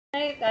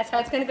That's how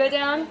it's gonna go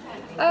down.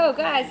 Oh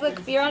guys,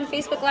 look, you're on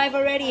Facebook Live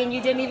already and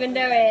you didn't even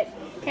know it.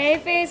 Hey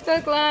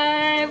Facebook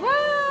Live!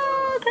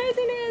 Whoa,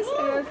 craziness!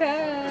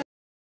 Okay.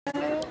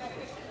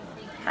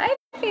 Hi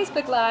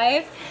Facebook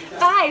Live.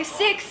 5,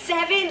 6,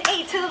 7, 8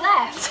 to the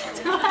left.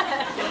 To the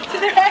left. To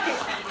the right.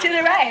 To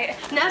the right.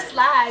 Now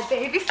slide,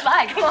 baby,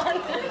 slide. Come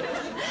on.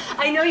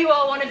 I know you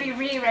all want to be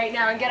right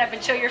now and get up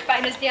and show your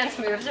finest dance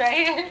moves,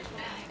 right?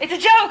 It's a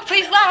joke.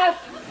 Please laugh.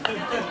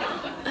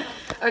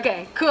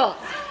 Okay, cool.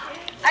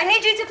 I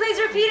need you to please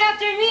repeat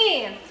after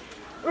me.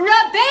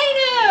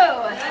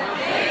 Rabbeinu.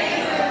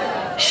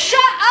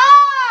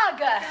 Sha'ag.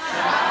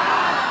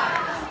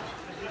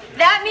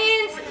 That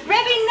means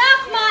Rabbi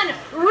Nachman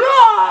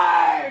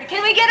roared.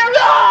 Can we get a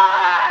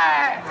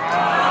roar?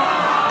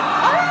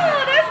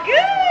 Oh, that's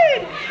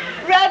good.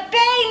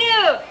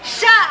 Rabbeinu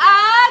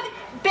Sha'ag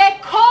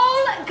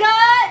bekol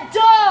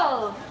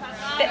gadol.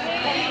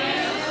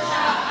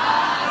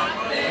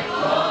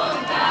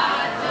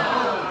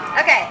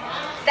 Okay.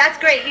 That's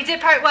great. You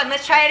did part 1.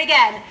 Let's try it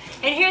again.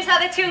 And here's how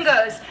the tune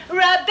goes.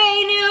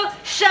 Rabbeinu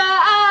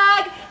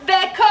Sha'ag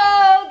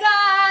Bekol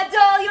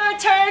Gadol. Your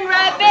turn.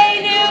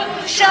 Rabbeinu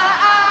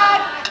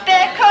Sha'ag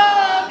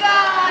Bekol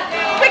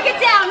Gadol. Break it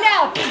down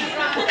now.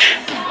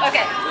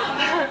 Okay.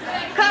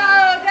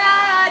 Kol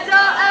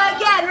Gadol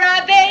again.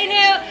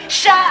 Rabbeinu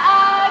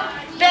Sha'ag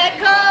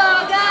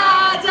Bekol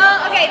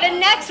Gadol. Okay, the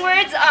next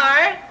words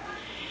are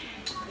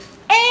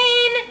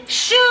Ein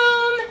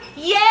Shum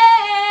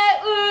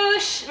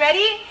Yeush.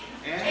 Ready?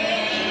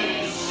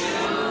 Ein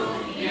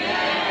Shum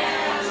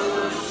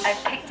Yeush. I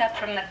picked up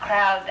from the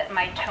crowd that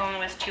my tone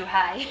was too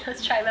high.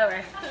 Let's try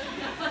lower.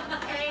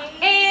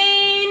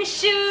 Ein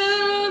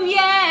Shum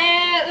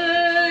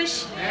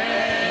Yeush.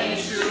 Ein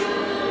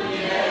Shum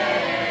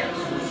Yeush.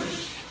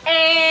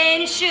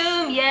 Ein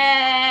Shum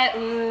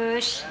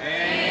Yeush.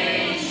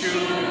 Ein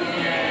Shum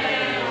Yeush.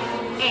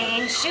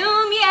 Ein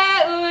Shum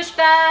Yeush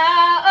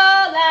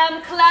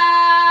ba'olam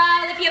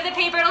klal. If you have the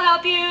paper, it'll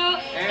help you.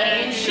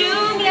 Ein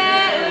Shum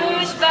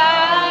Yeush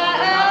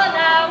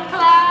ba'olam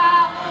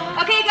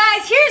klal. Okay,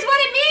 guys, here's what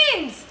it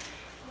means.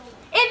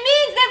 It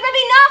means that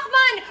Rabbi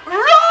Nachman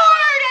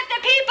roared at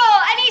the people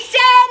and he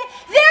said,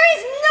 there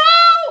is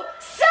no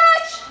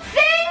such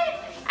thing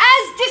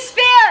as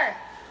despair.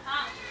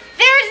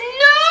 There is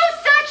no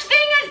such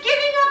thing as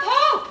giving up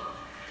hope.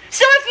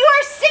 So if you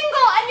are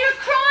single and you're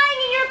crying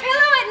in your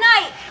pillow at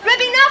night,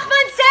 Rabbi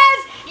Nachman says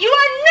you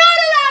are not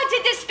allowed to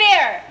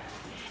despair.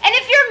 And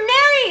if you're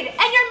married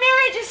and your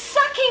marriage is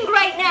sucking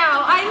right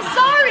now, I'm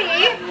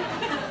sorry.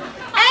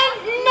 And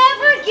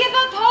never give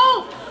up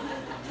hope.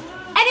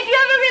 And if you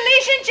have a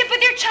relationship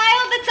with your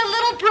child that's a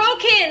little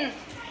broken,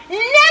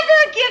 never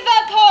give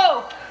up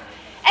hope.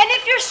 And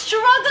if you're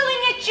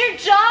struggling at your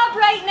job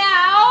right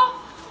now,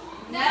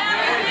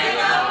 never give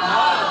up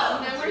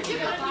hope. Never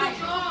give up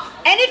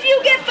hope. And if you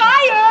get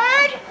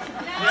fired,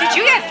 did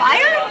you get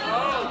fired?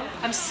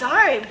 I'm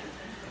sorry.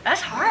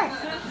 That's hard.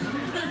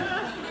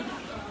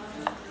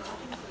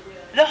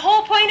 The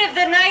whole point of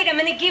the night, I'm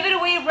going to give it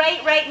away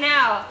right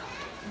now.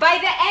 By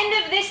the end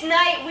of this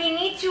night, we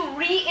need to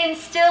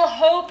reinstill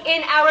hope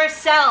in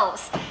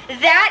ourselves.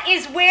 That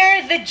is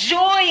where the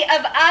joy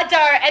of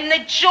Adar and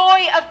the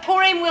joy of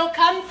Purim will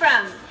come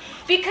from.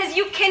 Because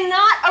you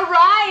cannot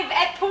arrive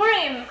at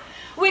Purim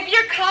with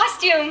your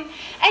costume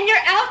and your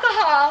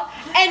alcohol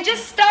and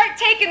just start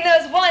taking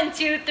those 1,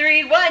 2,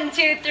 3, 1,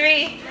 2,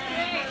 3.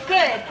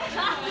 Good.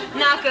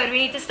 Not good. We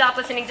need to stop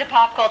listening to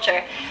pop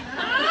culture.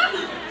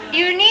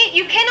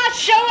 You cannot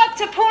show up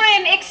to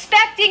Purim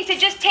expecting to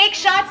just take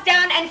shots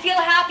down and feel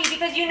happy,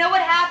 because you know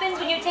what happens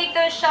when you take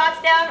those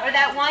shots down or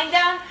that wine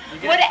down?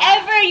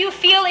 Whatever you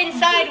feel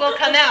inside will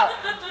come out.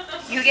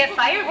 You get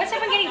fired? What's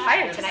everyone getting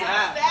fired tonight?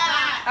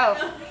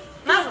 Oh,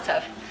 mazel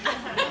tov.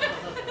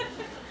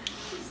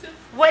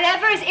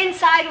 Whatever is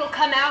inside will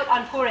come out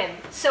on Purim.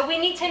 So we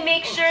need to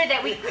make sure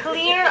that we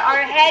clear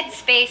our head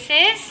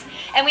spaces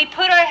and we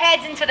put our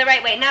heads into the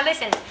right way. Now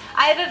listen,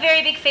 I have a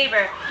very big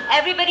favor.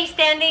 Everybody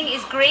standing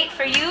is great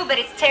for you, but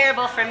it's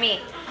terrible for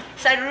me.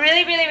 So I'd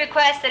really, really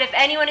request that if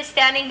anyone is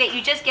standing, that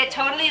you just get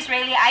totally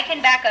Israeli. I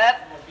can back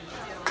up.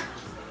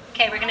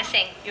 Okay, we're going to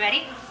sing. You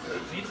ready?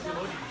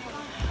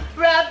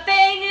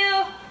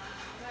 Rabbeinu.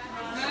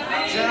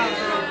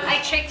 I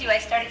tricked you. I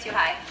started too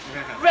high.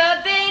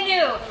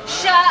 Rabbeinu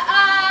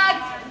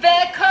Sha'ag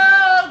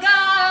Bekol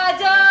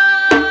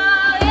Gadol.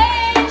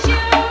 Ein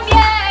Shum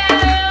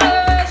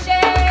Yeush.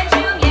 Ein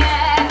Shum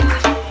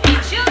Yeush.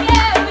 Ein Shum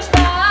Yeush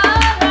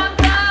ba'olam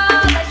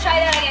klal. Let's try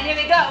that again. Here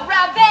we go.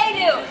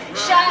 Rabbeinu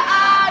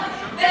Sha'ag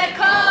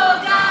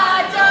Bekol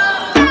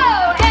Gadol.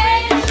 Oh,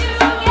 Ein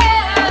Shum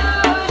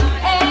Yeush.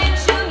 Ein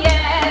Shum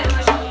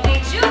Yeush.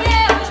 Ein Shum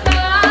Yeush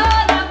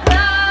ba'olam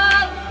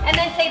klal. And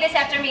then say this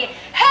after me.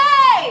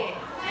 Hey!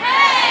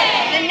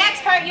 Hey! The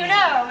next part you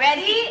know.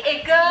 Ready?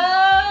 It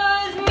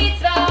goes.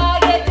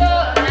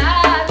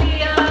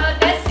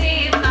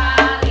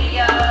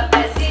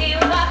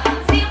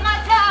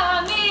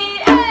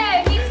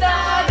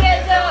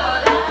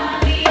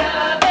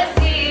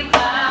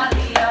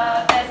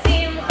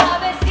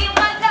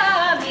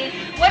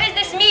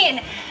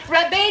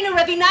 Rabbeinu,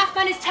 Rabbi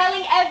Nachman is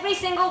telling every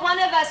single one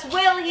of us,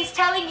 Will, he's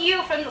telling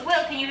you from the,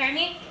 Will, can you hear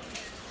me?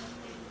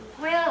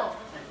 Will.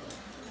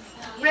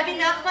 Rabbi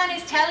Nachman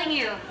is telling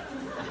you.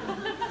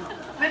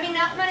 Rabbi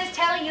Nachman is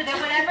telling you that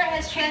whatever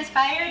has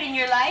transpired in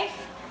your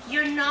life,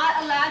 you're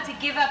not allowed to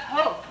give up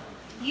hope.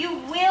 You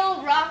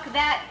will rock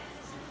that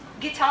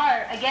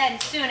guitar again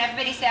soon.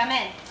 Everybody say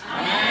amen.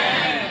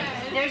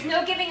 Amen. There's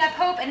no giving up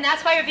hope, and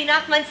that's why Rabbi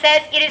Nachman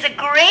says it is a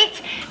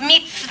great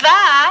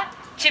mitzvah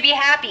to be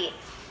happy.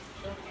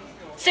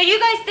 So you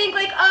guys think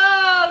like,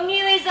 oh,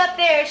 Nili's up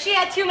there. She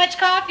had too much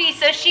coffee,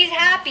 so she's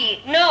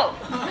happy. No.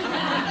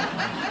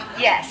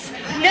 Yes.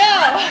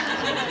 No.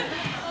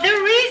 The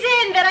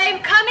reason that I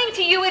am coming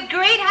to you with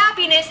great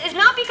happiness is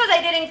not because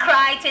I didn't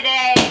cry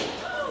today,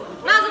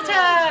 Mazel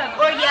Tov,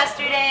 or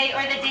yesterday,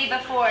 or the day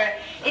before.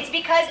 It's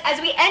because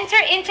as we enter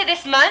into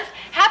this month,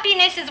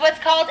 happiness is what's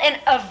called an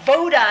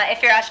avoda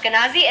if you're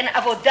Ashkenazi, and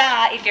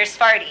avodah if you're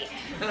Sephardi.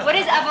 What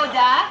is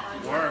avodah?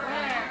 Work.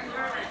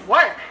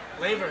 Work.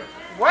 Labor.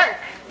 Work.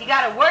 You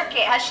gotta work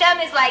it. Hashem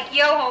is like,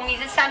 yo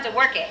homies, it's time to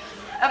work it.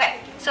 Okay,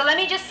 so let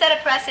me just set a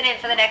precedent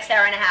for the next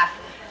hour and a half.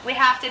 We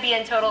have to be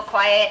in total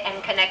quiet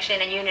and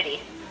connection and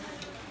unity.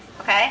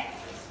 Okay?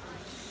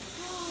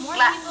 More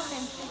people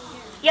can fit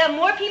here. Yeah,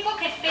 more people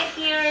could fit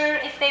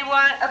here if they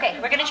want. Okay,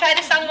 we're going to try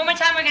the song one more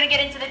time. We're going to get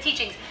into the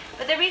teachings.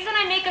 But the reason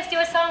I make us do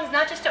a song is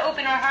not just to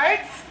open our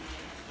hearts.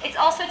 It's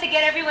also to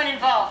get everyone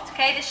involved.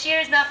 Okay? The shir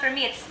is not for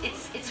me.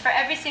 It's for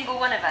every single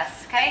one of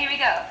us. Okay? Here we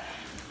go.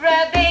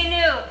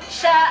 Rabbeinu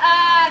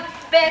sha'ag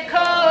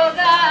bekol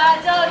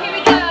gadol. Here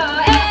we go.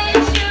 Ein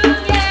shum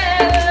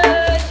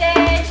yerush,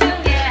 ein shum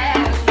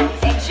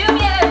yerush, ein shum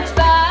yerush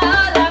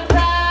ba'olam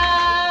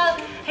klal.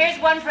 Here's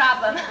one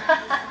problem.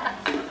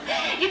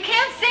 You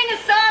can't sing a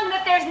song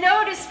that there's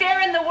no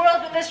despair in the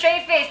world with a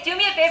straight face. Do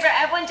me a favor,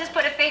 everyone, just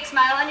put a fake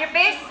smile on your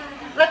face.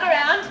 Look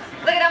around.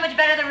 Look at how much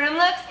better the room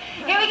looks.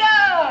 Here we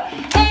go.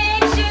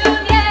 Ein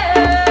shum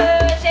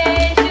yerush,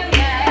 ein shum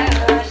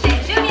yerush, ein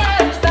shum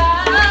yerush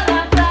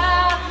ba'olam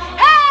klal.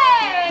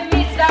 Hey,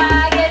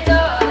 mitzvah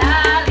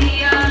gedola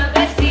liot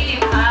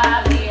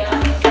besimcha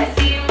liot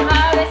besimcha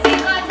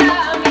besimcha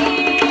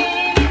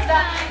tamid.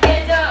 Mitzvah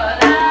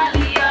gedola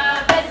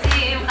liot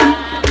besimcha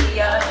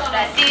liot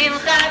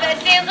besimcha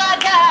besimcha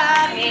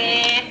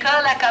tamid.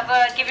 Kol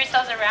hakavod. Give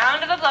yourselves a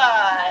round of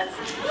applause.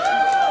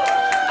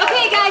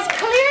 Okay, guys,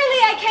 clearly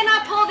I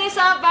cannot pull this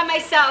off by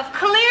myself.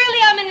 Clearly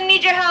I'm going to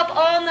need your help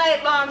all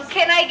night long.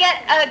 Can I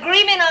get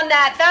agreement on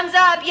that? Thumbs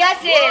up.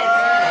 Yeses.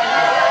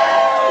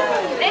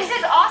 This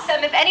is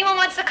awesome. If anyone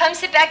wants to come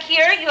sit back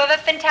here, you have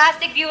a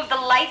fantastic view of the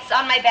lights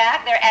on my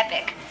back. They're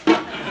epic.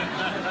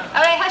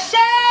 All right,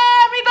 Hashem,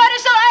 Ribono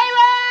Shel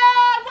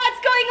Olam. What's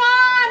going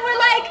on?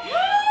 We're like,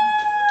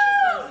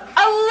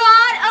 a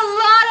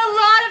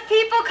lot of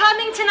people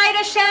coming tonight,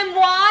 Hashem.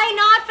 Why?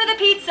 Not for the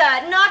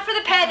pizza, not for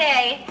the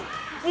penne.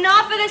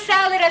 Not for the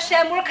salad,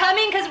 Hashem. We're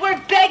coming because we're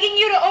begging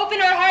you to open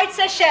our hearts,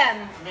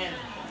 Hashem. Amen.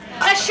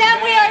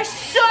 Hashem, we are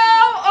so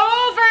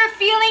over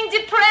feeling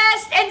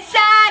depressed and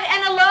sad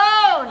and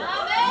alone.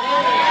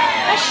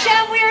 Amen.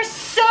 Hashem, we are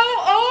so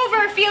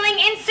over feeling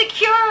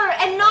insecure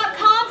and not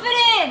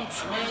confident.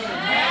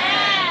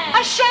 Amen.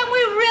 Hashem, we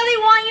really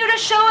want you to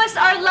show us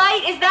our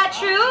light. Is that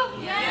true?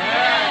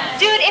 Yes.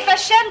 Dude, if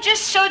Hashem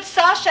just showed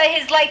Sasha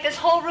his light, this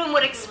whole room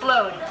would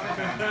explode.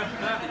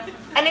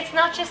 And it's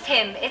not just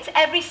him, it's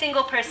every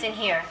single person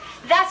here.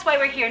 That's why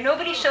we're here.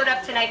 Nobody showed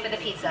up tonight for the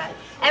pizza.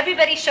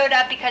 Everybody showed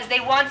up because they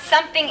want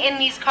something in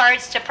these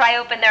cards to pry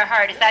open their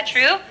heart. Is that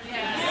true?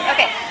 Yes.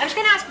 Okay, I'm just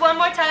going to ask one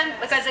more time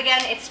because,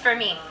 again, it's for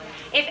me.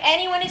 If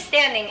anyone is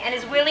standing and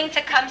is willing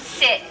to come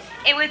sit,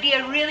 it would be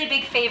a really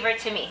big favor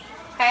to me.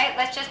 Okay,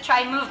 let's just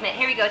try movement.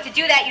 Here we go. To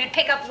do that, you would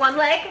pick up one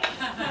leg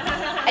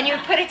and you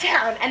would put it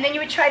down, and then you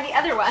would try the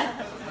other one.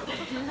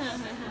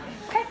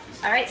 Okay,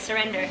 all right,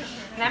 surrender.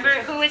 Remember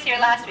who was here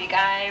last week?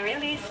 I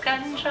release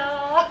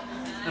control.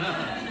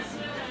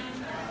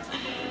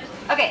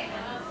 Okay,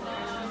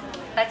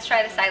 let's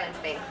try the silence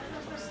thing.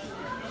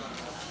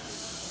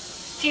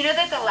 Do you know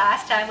that the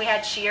last time we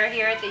had Shir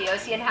here at the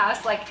Yossian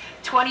house, like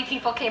 20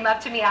 people came up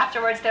to me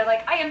afterwards. They're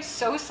like, I am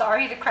so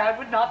sorry the crowd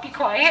would not be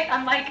quiet.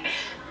 I'm like,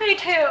 me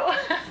too.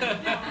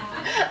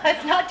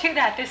 Let's not do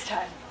that this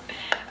time.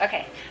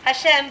 Okay,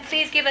 Hashem,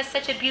 please give us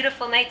such a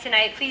beautiful night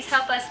tonight. Please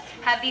help us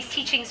have these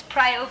teachings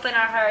pry open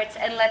our hearts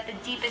and let the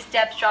deepest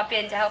depths drop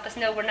in to help us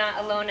know we're not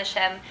alone,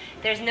 Hashem.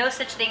 There's no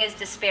such thing as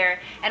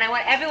despair. And I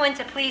want everyone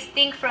to please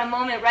think for a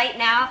moment right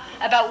now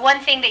about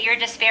one thing that you're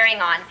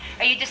despairing on.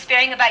 Are you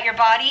despairing about your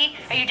body?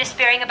 Are you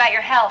despairing about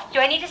your health? Do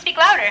I need to speak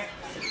louder?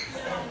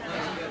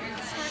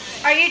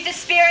 Are you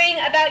despairing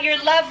about your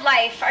love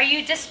life? Are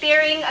you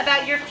despairing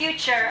about your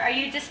future? Are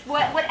you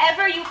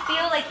whatever you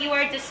feel like you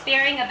are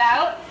despairing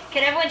about?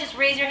 Can everyone just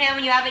raise your hand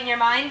when you have it in your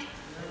mind?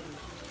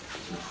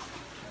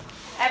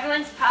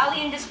 Everyone's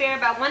probably in despair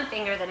about one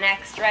thing or the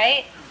next,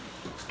 right?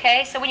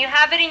 Okay, so when you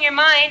have it in your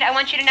mind, I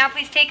want you to now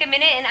please take a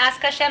minute and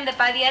ask Hashem that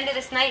by the end of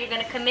this night, you're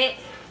going to commit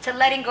to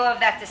letting go of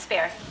that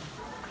despair.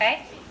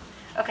 Okay?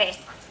 Okay.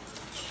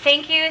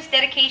 thank yous,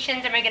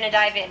 dedications, and we're going to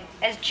dive in.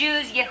 As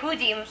Jews,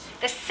 Yehudim,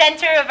 the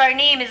center of our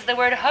name is the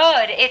word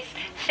hod. It's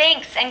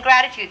thanks and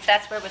gratitude. So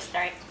that's where we'll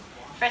start.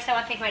 First, I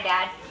want to thank my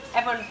dad.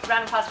 Everyone,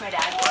 round of applause for my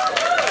dad.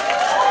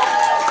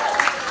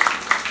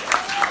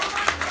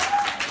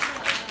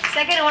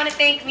 Second, I want to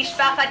thank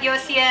Mishpachat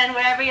Yossian,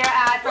 wherever you're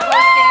at, for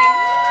hosting.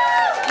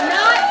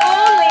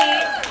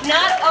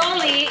 Not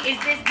only is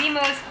this the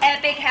most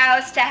epic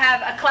house to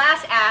have a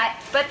class at,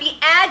 but the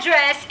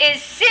address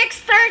is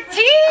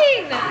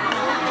 613.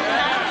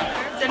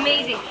 It's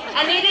amazing.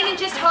 And they didn't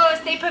just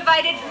host, they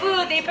provided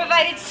food, they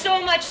provided so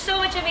much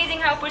amazing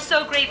help. We're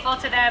so grateful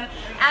to them.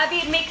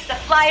 Abby makes the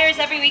flyers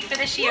every week for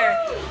this year.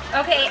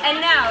 Okay, and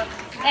now,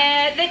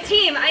 the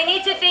team, I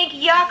need to thank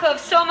Yaakov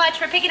so much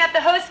for picking up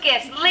the host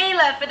gifts,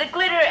 Layla for the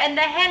glitter and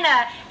the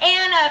henna,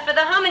 Anna for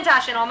the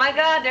Hamantaschen, oh my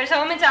god, there's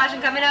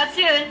Hamantaschen coming out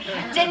soon,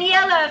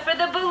 Daniela for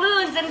the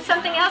balloons and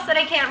something else that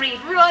I can't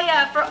read,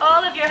 Roya for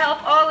all of your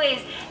help always,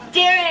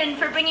 Darren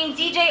for bringing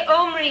DJ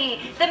Omri,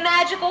 the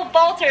magical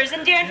Balters,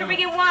 and Darren for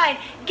bringing wine,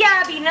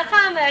 Gabby,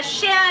 Nechama,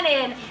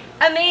 Shannon.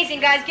 Amazing,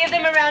 guys. Give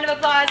them a round of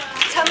applause.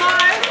 Tamar,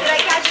 did I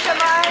catch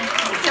Tamar?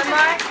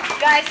 Tamar?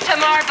 Guys,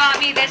 Tamar bought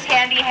me this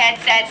handy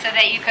headset so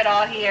that you could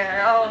all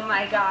hear. Oh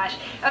my gosh.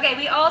 Okay,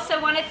 we also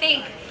want to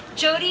thank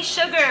Jody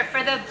Sugar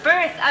for the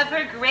birth of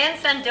her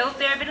grandson,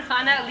 Dofer Ben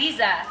Chana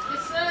Liza.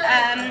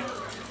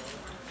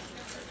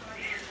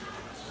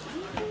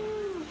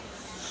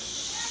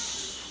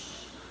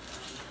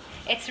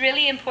 It's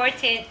really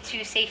important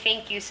to say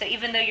thank you. So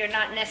even though you're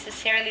not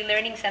necessarily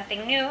learning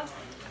something new,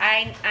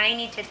 I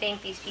need to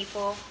thank these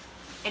people,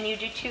 and you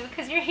do too,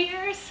 because you're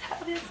here,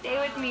 so just stay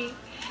with me.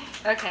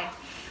 Okay.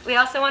 We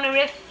also want to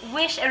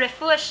wish a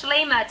refuah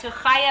shlema to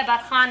Chaya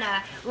Bat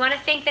Chana. We want to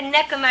thank the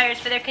Neckameyers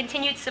for their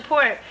continued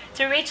support,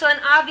 to Rachel and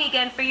Avi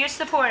again for your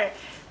support,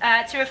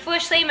 to refuah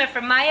shlema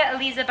for Maya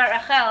Eliza Bar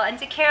Rachel, and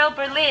to Carol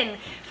Berlin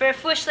for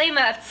refuah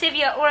shlema of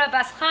Tzivya Ora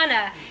Bas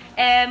Chana.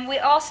 We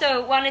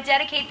also want to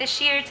dedicate this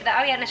year to the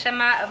Aliyat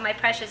Neshama of my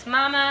precious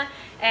mama,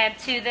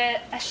 to the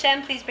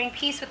Hashem, please bring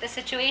peace with the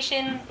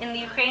situation in the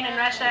Ukraine and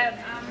Russia.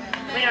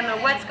 We don't know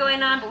what's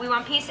going on, but we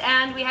want peace.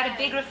 And we had a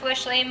big refuah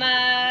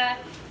shlema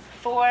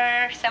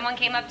for, someone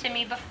came up to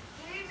me before.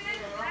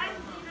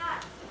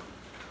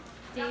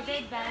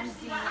 David Ben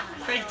Zinat.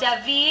 For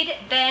David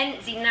Ben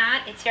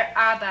Zinat, it's your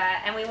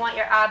Abba, and we want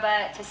your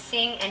Abba to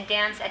sing and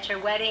dance at your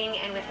wedding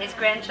and with his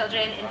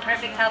grandchildren in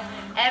perfect health.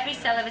 Every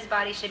cell of his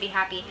body should be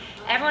happy.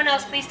 Everyone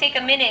else, please take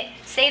a minute.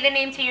 Say the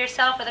name to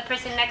yourself or the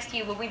person next to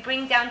you. When we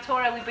bring down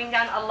Torah, we bring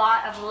down a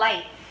lot of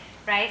light,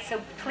 right?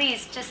 So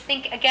please just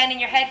think again in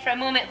your head for a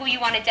moment who you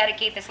want to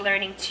dedicate this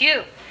learning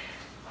to.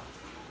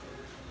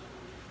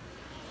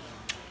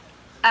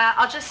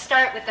 I'll just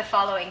start with the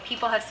following.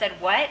 People have said,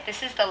 what?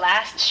 This is the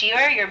last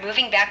shiur? You're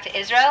moving back to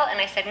Israel? And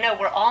I said, no,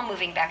 we're all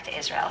moving back to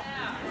Israel.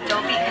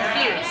 Don't be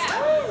confused.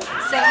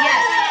 So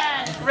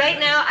yes, right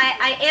now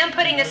I am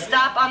putting a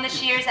stop on the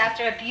shiurs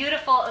after a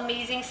beautiful,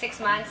 amazing 6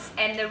 months.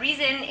 And the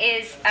reason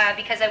is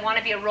because I want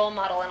to be a role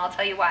model, and I'll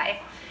tell you why.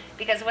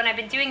 Because when I've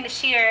been doing the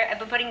shiur, I've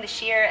been putting the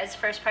shiur as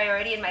first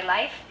priority in my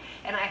life,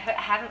 and I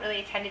haven't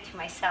really attended to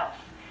myself.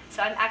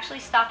 So I'm actually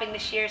stopping the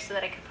shiur so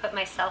that I can put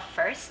myself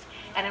first.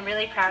 And I'm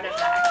really proud of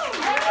that.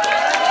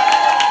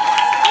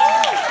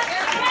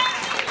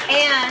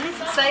 And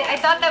so I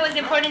thought that was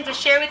important to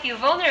share with you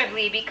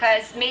vulnerably,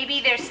 because maybe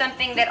there's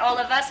something that all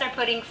of us are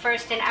putting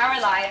first in our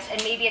lives,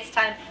 and maybe it's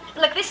time.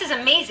 Look, this is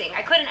amazing.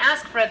 I couldn't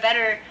ask for a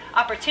better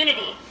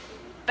opportunity,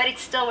 but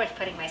it's still worth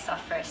putting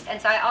myself first.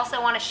 And so I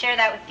also want to share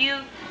that with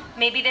you.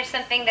 Maybe there's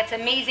something that's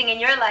amazing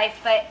in your life,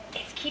 but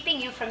it's keeping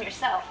you from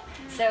yourself.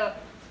 So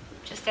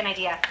just an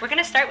idea. We're going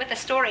to start with a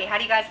story. How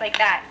do you guys like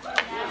that?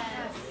 Yes.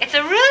 It's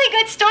a really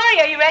good story.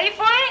 Are you ready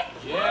for it?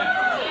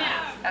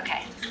 Yeah.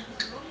 Okay.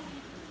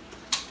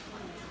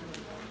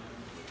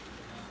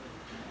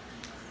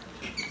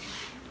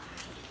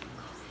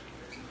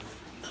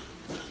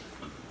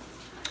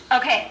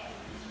 Okay.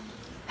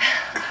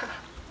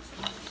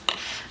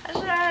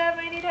 Hashem,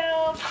 I need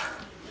help.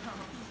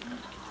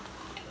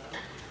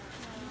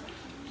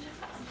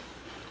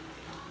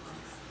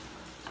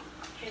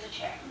 Here's a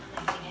chair.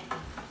 I'm lifting it.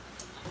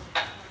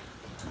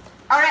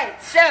 All right,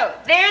 so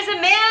there's a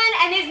man,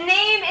 and his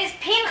name is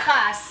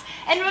Pinchas.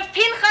 And Rav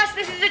Pinchas,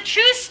 this is a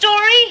true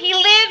story. He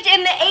lived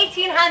in the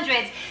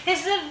 1800s.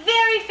 This is a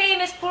very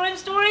famous Purim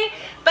story,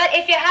 but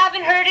if you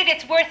haven't heard it,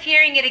 it's worth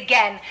hearing it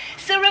again.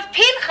 So Rav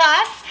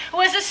Pinchas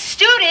was a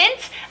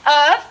student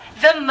of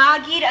the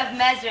Maggid of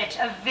Mezrich,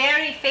 a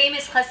very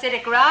famous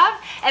Hasidic Rav,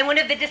 and one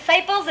of the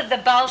disciples of the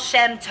Baal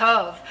Shem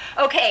Tov.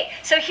 Okay,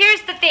 so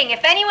here's the thing.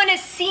 If anyone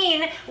has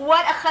seen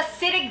what a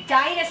Hasidic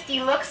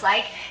dynasty looks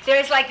like,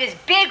 there's like this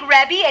big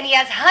Rebbe, and he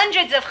has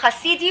hundreds of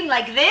Hasidim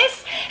like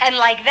this and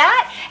like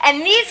that,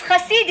 and these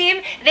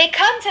Hasidim, they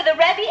come to the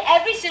Rebbe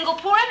every single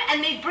Purim,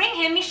 and they bring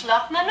him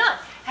Mishloach Manot.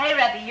 Hey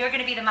Rebbe, you're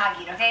going to be the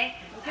Maggid, okay?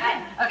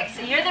 Okay,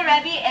 so you're the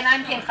Rebbe, and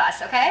I'm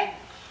Pinchas, okay?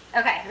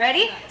 Okay,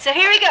 ready? So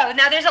here we go.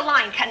 Now there's a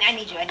line. I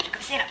need you.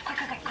 Come stand up. Quick.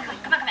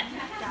 Come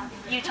on.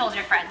 You told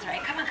your friends,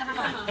 right? Come on.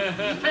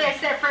 For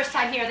it's their first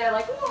time here, they're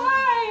like,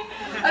 why?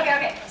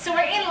 Okay. So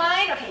we're in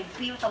line. Okay,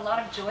 be with a lot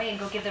of joy and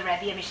go give the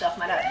Rebbe a Mishlach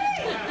Manot.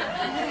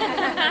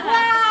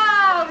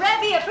 Wow,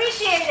 Rebbe,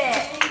 appreciate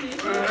it.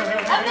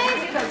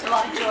 Amazing. That's a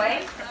lot of joy.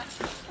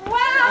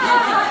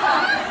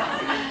 Wow.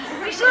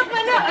 Mishlach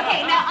Manot.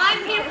 Okay, now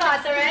I'm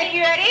Pinchas, all right?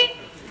 You ready?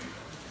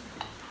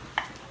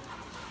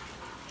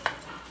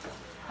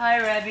 Hi,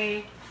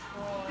 Rebbe.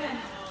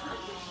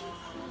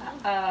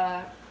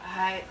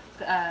 Hi,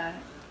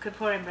 good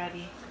Purim,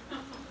 Rebbe.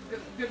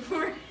 Good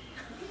Purim.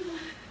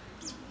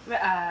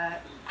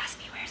 Ask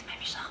me where's my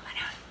Mishlach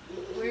Manot.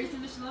 Where's the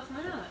Mishlach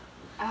Manot?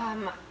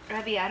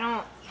 Rebbe, I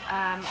don't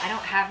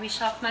have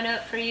Mishlach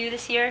Manot for you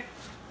this year.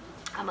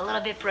 I'm a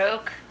little bit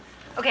broke.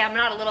 Okay, I'm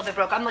not a little bit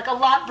broke. I'm like a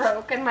lot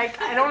broke, and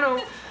like I don't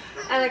know,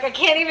 and like I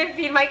can't even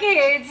feed my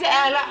kids,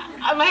 and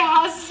my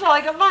house is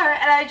falling apart.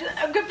 And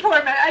good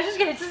Purim. I just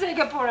came to say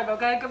good Purim,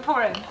 okay? Good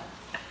Purim.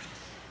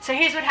 So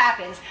here's what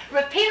happens.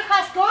 Rav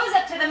Pinchas goes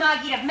up to the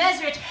Maggid of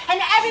Mezrich,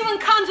 and everyone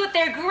comes with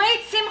their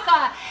great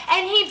simcha,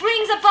 and he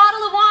brings a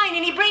bottle of wine,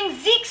 and he brings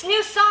Zeke's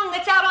new song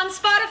that's out on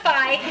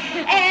Spotify,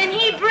 and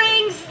he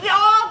brings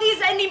all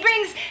these, and he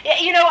brings,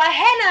 you know, a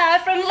henna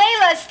from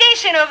Layla's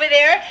station over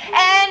there,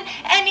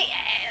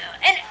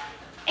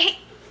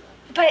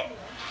 but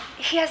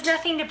he has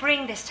nothing to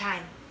bring this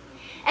time.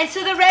 And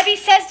so the Rebbe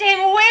says to him,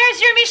 where's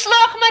your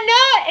Mishlach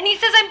Manot? And he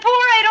says, I'm poor,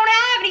 I don't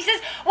have. And he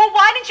says, well,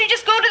 why didn't you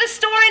just go to the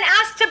store and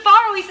ask to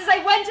borrow? He says, I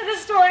went to the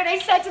store and I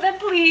said to them,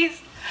 please,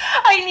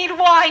 I need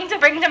wine to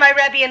bring to my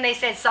Rebbe. And they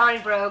said, sorry,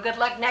 bro, good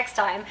luck next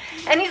time.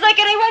 And he's like,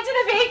 and I went to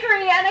the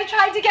bakery and I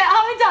tried to get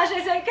hamantash. I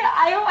said,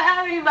 I don't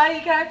have any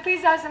money. Can I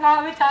please have some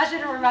hamantash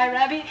for my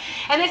Rebbe?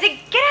 And they said,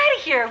 get out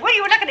of here. What,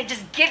 we're not going to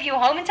just give you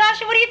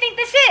hamantash? What do you think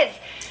this is?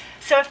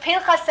 So if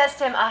Pinchas says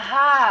to him,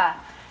 aha,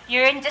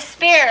 you're in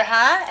despair,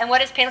 huh? And what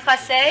does Pinchas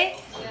say?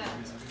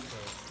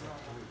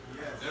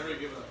 Never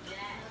give up.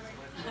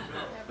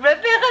 Rav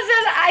Pinchas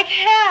says,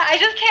 I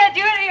just can't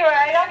do it anymore.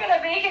 I'm not going to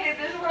make it in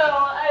this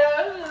world.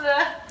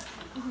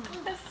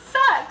 This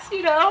sucks,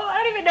 you know?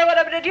 I don't even know what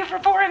I'm going to do for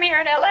Purim here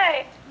in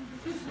LA.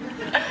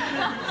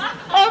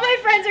 All my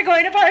friends are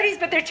going to parties,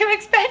 but they're too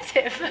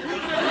expensive.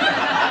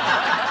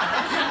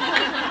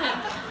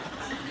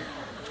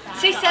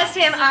 So he says to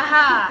him,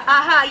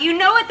 aha, you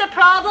know what the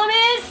problem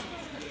is?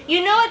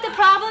 You know what the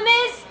problem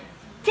is,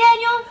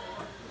 Daniel?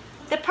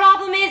 The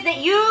problem is that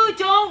you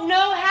don't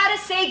know how to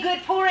say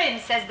good Purim,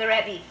 says the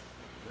Rebbe.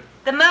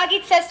 The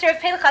Maggid says to Rav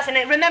Pinchas, and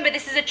remember,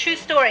 this is a true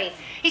story.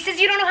 He says,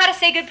 you don't know how to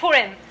say good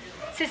Purim.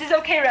 So he says,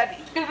 okay, Rebbe,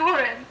 good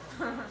Purim.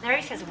 The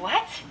Rebbe says,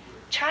 what?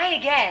 Try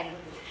again.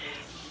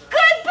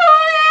 Good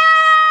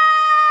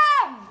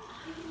Purim!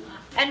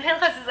 And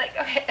Pinchas is like,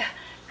 okay,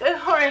 good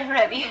Purim,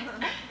 Rebbe.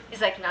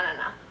 He's like, no.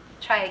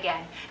 Try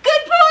again.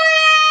 Good Purim!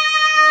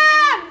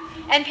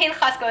 And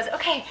Pinchas goes,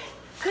 okay,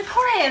 good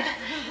Purim.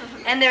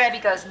 And the Rebbe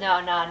goes,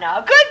 no.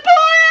 Good Purim!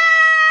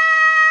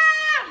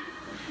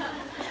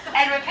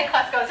 And when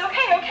Pinchas goes,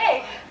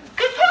 okay,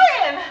 good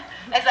Purim.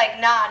 It's like,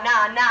 nah.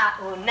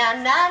 Ooh, na.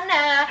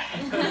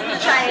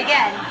 Try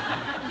again.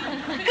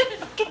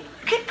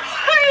 Good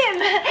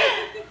Purim.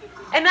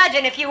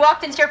 Imagine if you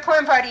walked into your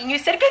Purim party and you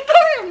said, good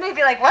Purim. They'd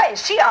be like, what, is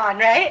she on,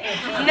 right?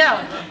 No.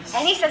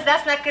 And he says,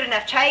 that's not good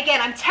enough. Try again.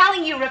 I'm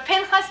telling you, Rav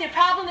Pinchas, your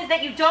problem is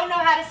that you don't know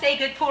how to say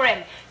good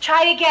Purim.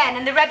 Try again.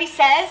 And the Rebbe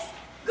says,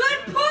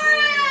 good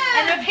Purim.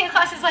 And Rav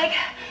Pinchas is like,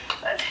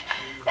 good Purim.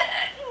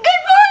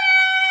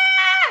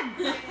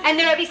 And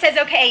the Rebbe says,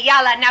 okay,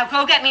 yalla, now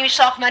go get me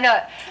Mishlach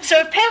Manot.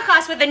 So Rav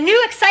Pinchas, with a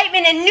new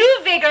excitement and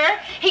new vigor,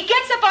 he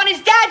gets up on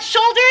his dad's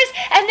shoulders,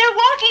 and they're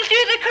walking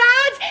through the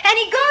crowds, and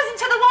he goes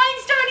into the wine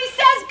store and he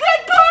says,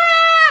 good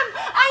Purim!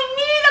 I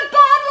need a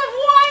bottle of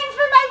wine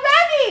for my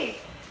Rebbe.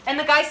 And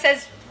the guy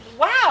says,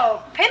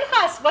 wow,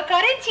 Pinchas, what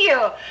got into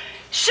you?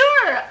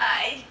 Sure,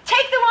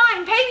 take the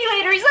wine, pay me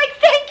later. He's like,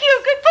 thank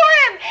you, good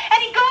Purim.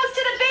 And he goes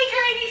to the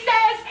baker and he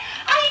says,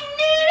 I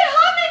need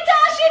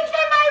hamantashen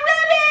for my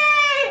Rebbe.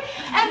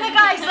 And the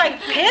guy's like,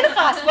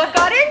 Pinchas, what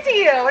got into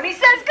you? And he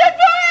says, good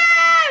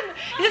Purim.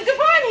 He says, good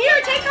Purim, here,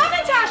 take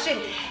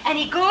hamantashen. And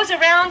he goes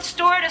around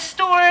store to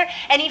store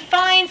and he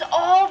finds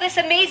all this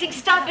amazing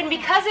stuff. And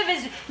because of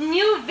his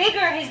new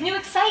vigor, his new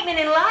excitement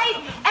in life,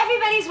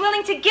 everybody's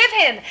willing to give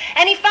him.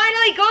 And he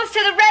finally goes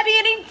to the Rebbe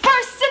and he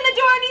bursts in the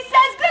door and he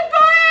says, good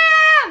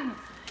Purim.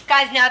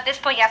 Guys, now at this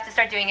point you have to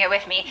start doing it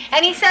with me.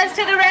 And he says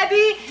to the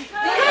Rebbe, good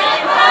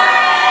Purim.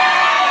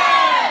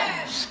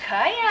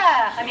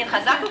 Shkaya. I mean,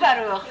 Chazaku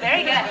Baruch.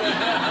 Very good.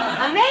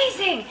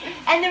 Amazing.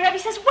 And the Rebbe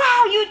says,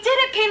 wow, you did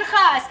it,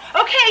 Pinchas.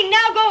 Okay,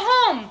 now go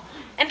home.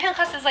 And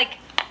Pinchas is like,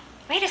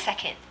 wait a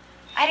second.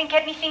 I didn't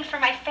get anything for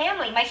my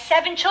family, my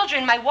 7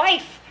 children, my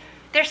wife.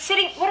 They're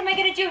sitting, what am I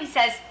going to do? He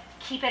says,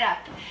 keep it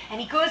up. And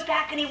he goes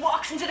back and he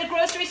walks into the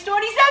grocery store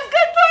and he says,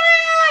 good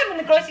Purim. And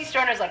the grocery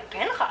store owner's like,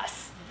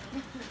 Pinchas,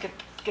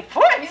 good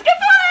Purim. He's good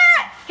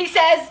Purim. He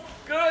says,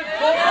 good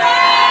Purim.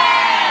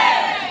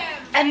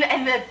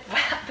 And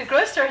the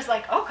grocery store is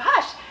like, oh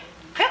gosh,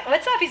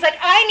 what's up? He's like,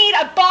 I need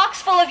a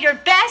box full of your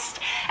best,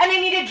 and I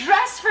need a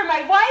dress for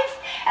my wife,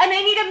 and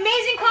I need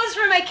amazing clothes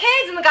for my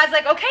kids. And the guy's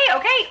like, okay,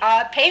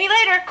 pay me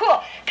later,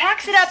 cool.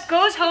 Packs it up,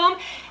 goes home,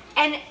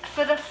 and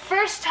for the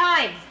first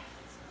time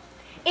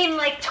in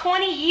like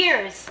 20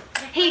 years,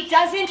 he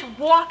doesn't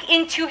walk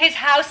into his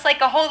house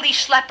like a holy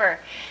schlepper.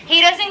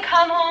 He doesn't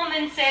come home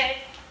and say,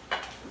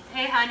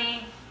 hey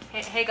honey,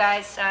 hey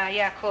guys,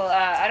 yeah, cool,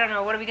 I don't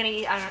know, what are we gonna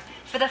eat? I don't know.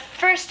 For the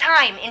first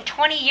time in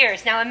 20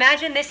 years. Now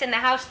imagine this in the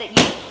house that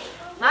you,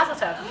 Mazel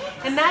Tov.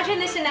 Imagine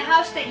this in the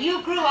house that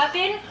you grew up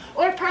in,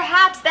 or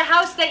perhaps the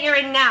house that you're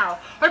in now,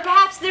 or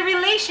perhaps the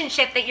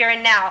relationship that you're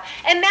in now.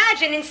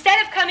 Imagine, instead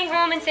of coming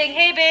home and saying,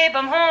 hey babe,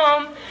 I'm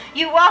home,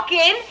 you walk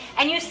in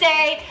and you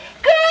say,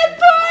 good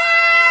boy!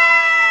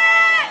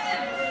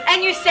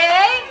 And you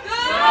say,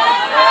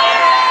 good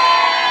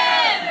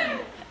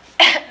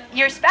boy!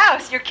 Your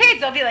spouse, your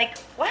kids, they'll be like,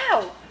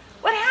 wow,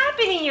 what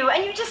happened to you?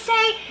 And you just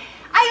say,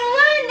 I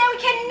learned that we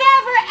can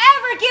never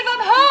ever give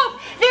up hope.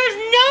 There's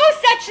no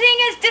such thing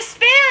as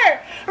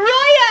despair.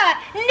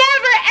 Roya,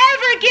 never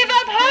ever give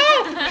up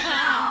hope.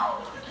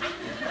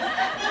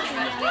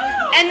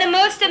 And the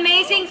most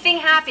amazing thing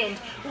happened.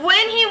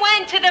 When he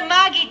went to the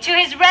Maggid, to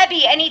his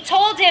Rebbe, and he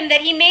told him that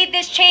he made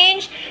this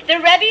change, the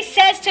Rebbe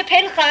says to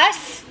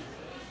Pinchas,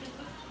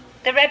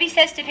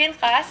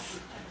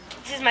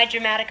 this is my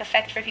dramatic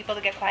effect for people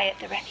to get quiet.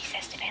 The Rebbe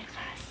says to Pinchas,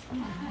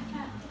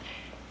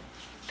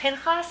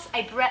 Pinchas,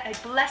 I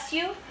bless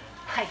you.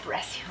 I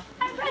bless you.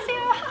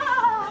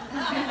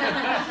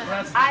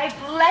 I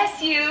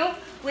bless you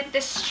with the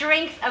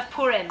strength of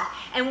Purim.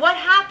 And what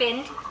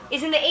happened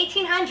is in the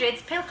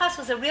 1800s, Pinchas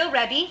was a real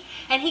Rebbe,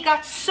 and he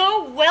got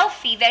so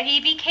wealthy that he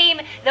became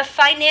the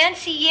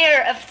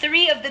financier of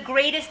 3 of the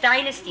greatest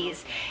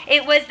dynasties.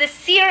 It was the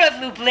Seer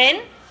of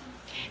Lublin,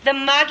 the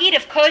Maggid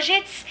of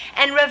Kozhitz,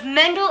 and Rav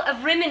Mendel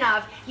of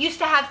Rimanov used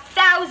to have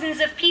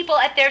thousands of people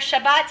at their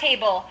Shabbat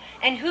table.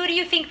 And who do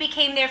you think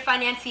became their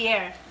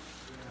financier?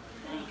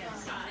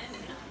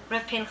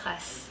 Rav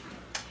Pinchas.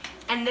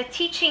 And the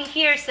teaching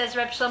here, says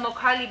Reb Shlomo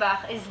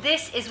Karlibach, is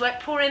this is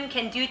what Purim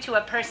can do to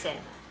a person.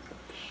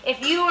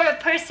 If you are a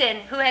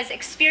person who has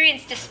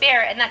experienced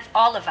despair, and that's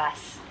all of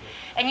us,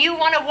 and you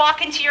want to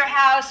walk into your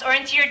house or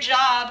into your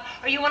job,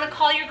 or you want to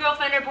call your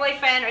girlfriend or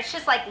boyfriend, or it's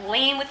just like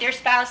lame with your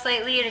spouse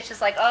lately, and it's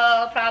just like,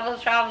 oh,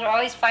 problems, we're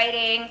always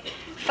fighting.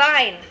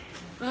 Fine.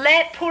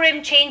 Let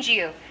Purim change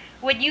you.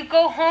 When you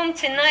go home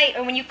tonight,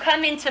 or when you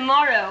come in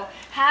tomorrow,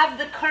 have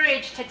the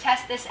courage to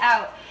test this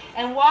out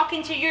and walk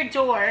into your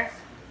door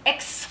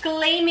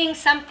exclaiming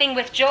something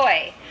with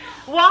joy.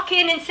 Walk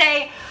in and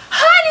say,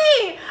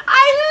 honey,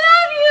 I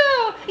love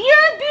you!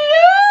 You're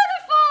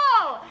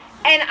beautiful!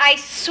 And I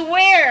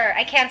swear,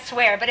 I can't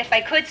swear, but if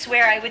I could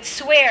swear, I would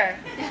swear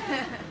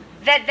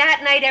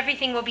that night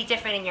everything will be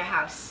different in your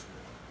house.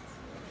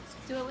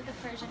 Do it with a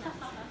Persian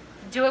accent.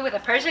 Do it with a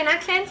Persian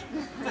accent?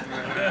 Tell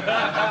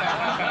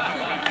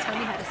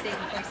me how to say it in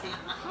Farsi.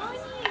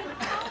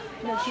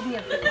 No, give me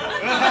a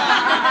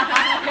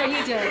No,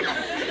 you do it.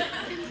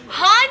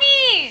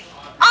 Honey,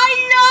 I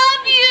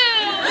love you!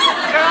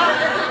 Girl,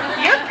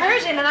 you're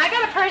Persian, and I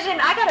got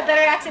a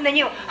better accent than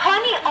you.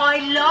 Honey, I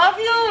love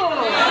you!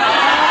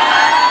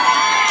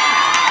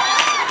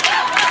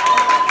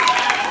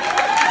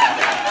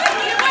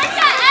 You worked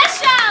at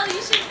Eshel!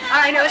 You should know.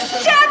 I know.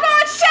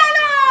 Shabbat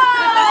Shalom!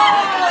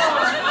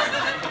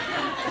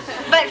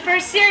 But for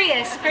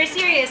serious,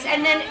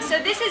 and then, so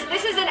this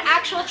is an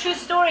actual true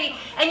story,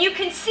 and you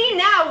can see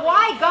now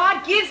why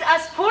God gives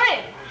us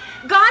Purim.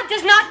 God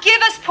does not give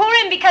us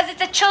Purim because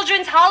it's a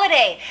children's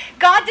holiday.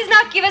 God does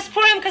not give us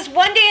Purim because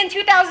one day in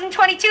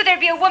 2022 there'd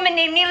be a woman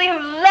named Nili who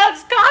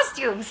loves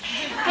costumes.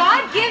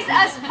 God gives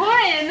us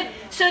Purim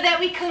so that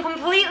we can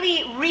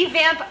completely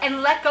revamp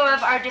and let go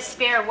of our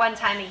despair one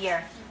time a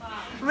year.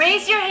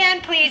 Raise your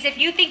hand, please, if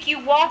you think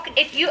you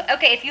if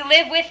you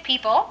live with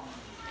people.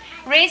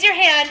 Raise your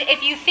hand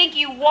if you think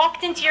you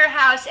walked into your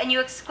house and you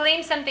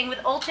exclaimed something with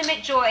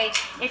ultimate joy,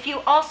 if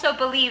you also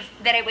believe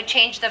that it would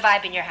change the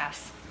vibe in your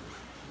house.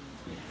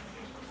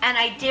 And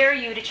I dare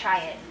you to try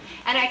it.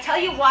 And I tell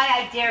you why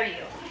I dare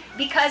you.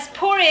 Because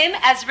Purim,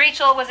 as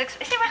Rachel was, is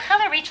it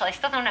Rachel or Rachel? I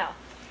still don't know.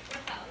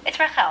 It's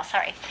Rachel,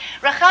 sorry.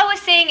 Rachel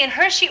was saying in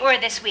her shiur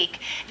this week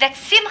that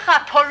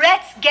Simcha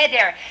poretz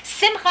geder.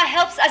 Simcha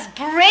helps us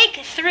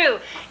break through.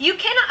 You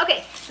cannot,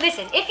 okay,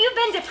 listen, if you've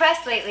been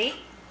depressed lately,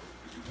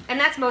 and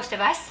that's most of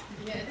us.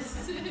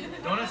 Yes.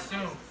 Don't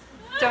assume.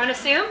 Don't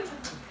assume?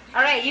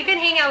 All right, you can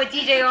hang out with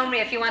DJ Omri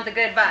if you want the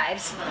good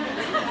vibes.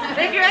 But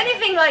if you're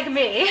anything like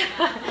me,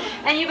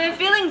 and you've been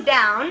feeling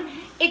down,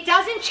 it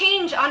doesn't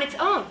change on its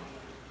own.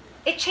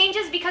 It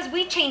changes because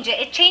we change it.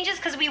 It changes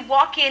because we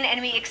walk in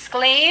and we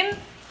exclaim,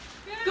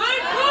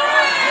 Good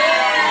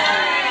Purim!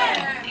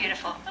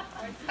 Beautiful.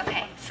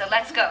 Okay, so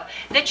let's go.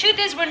 The truth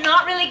is we're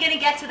not really going to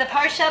get to the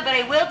Parsha, but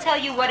I will tell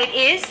you what it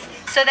is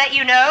so that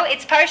you know.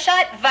 It's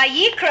Parshat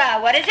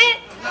Vayikra. What is it?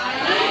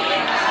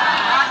 Vayikra.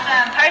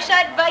 Awesome.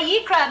 Parshat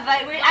Vayikra.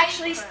 We're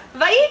actually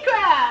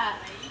Vayikra.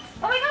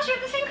 Oh my gosh, you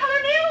have the same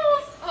color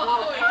nails.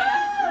 Oh,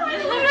 yeah.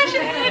 Oh my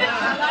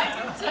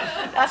gosh.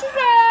 That's what's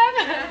up.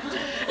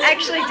 I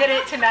actually did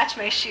it to match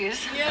my shoes.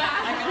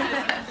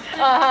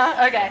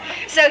 Okay.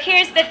 So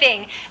here's the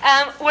thing.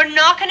 We're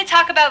not going to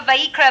talk about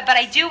Vayikra, but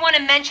I do want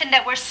to mention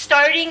that we're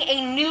starting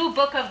a new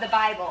book of the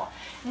Bible.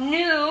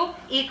 New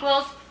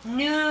equals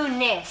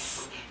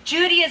newness.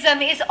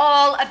 Judaism is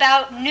all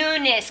about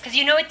newness, because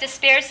you know what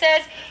despair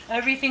says?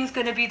 Everything's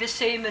going to be the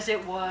same as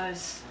it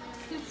was.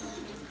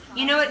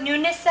 You know what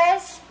newness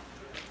says?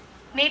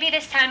 Maybe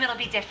this time it'll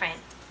be different.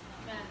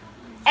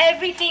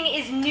 Everything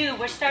is new.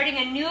 We're starting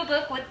a new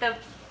book with the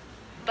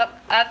book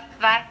of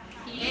Vayikra.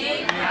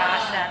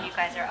 Awesome. You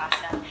guys are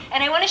awesome.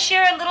 And I want to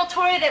share a little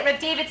Torah that Reb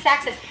David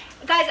Sachs says.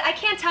 Guys, I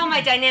can't tell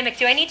my dynamic.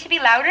 Do I need to be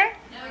louder?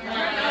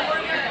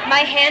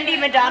 My handy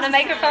Madonna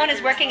microphone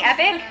is working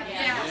epic.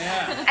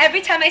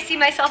 Every time I see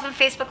myself on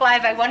Facebook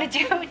Live, I want to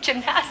do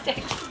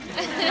gymnastics.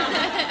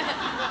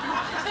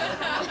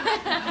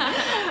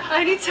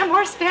 I need some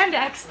more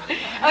spandex.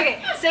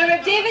 Okay, so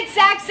Reb David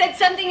Sachs said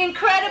something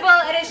incredible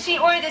at his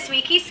shiur this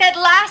week. He said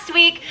last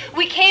week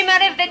we came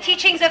out of the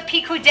teachings of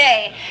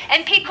Pikudei,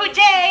 and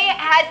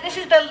Pikudei this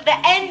is the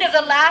end of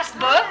the last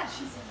book.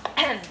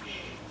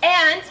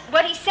 And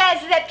what he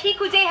says is that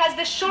Pikudei has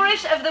the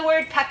shorish of the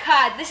word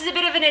pakad. This is a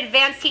bit of an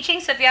advanced teaching,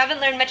 so if you haven't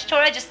learned much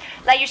Torah, just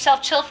let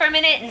yourself chill for a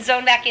minute and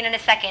zone back in a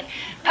second.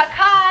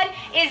 Pakad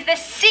is the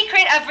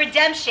secret of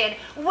redemption.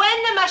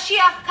 When the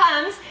Mashiach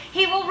comes,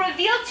 he will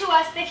reveal to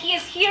us that he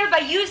is here by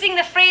using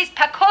the phrase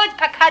pakod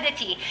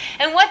pakadati.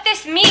 And what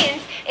this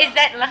means is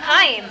that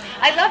l'chaim.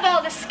 I love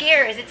all the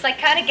scares. It's like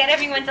kind of get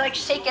everyone to like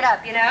shake it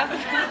up, you know?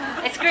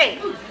 It's great.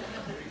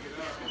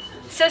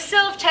 So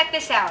Sylv, check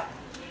this out.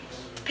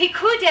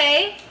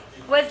 Pikudei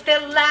was the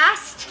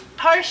last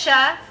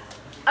parsha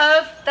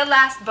of the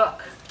last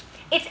book.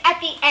 It's at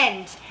the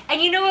end.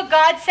 And you know what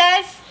God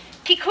says?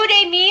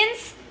 Pikudei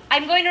means,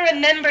 I'm going to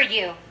remember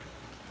you.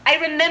 I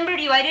remembered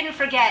you, I didn't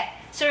forget.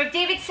 So Reb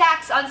David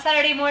Sachs on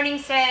Saturday morning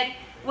said,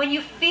 when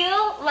you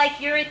feel like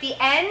you're at the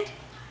end,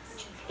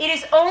 it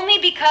is only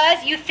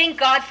because you think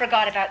God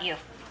forgot about you.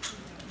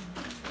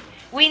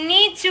 We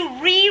need to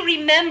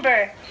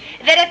remember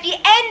that at the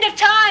end of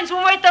times,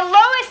 when we're at the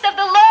lowest of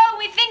the low,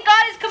 we think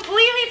God has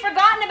completely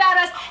forgotten about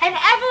us, and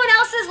everyone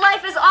else's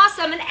life is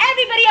awesome, and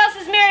everybody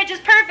else's marriage is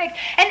perfect,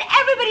 and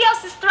everybody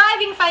else is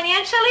thriving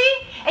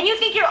financially, and you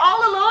think you're all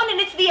alone and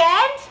it's the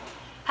end?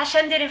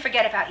 Hashem didn't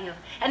forget about you.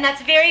 And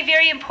that's very,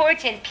 very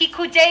important.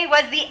 Pikudei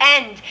was the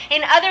end.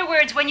 In other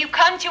words, when you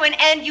come to an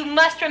end, you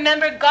must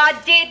remember God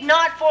did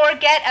not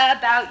forget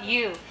about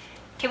you.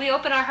 Can we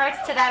open our hearts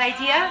to that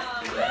idea?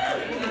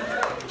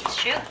 It's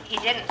true, he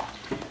didn't.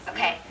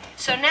 Okay,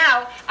 so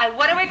now,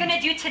 what are we going to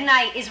do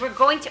tonight is we're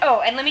going to,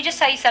 and let me just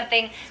tell you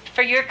something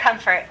for your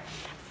comfort.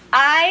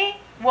 I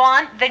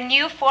want the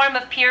new form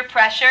of peer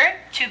pressure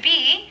to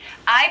be,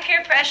 I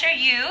peer pressure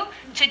you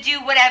to do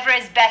whatever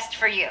is best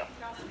for you.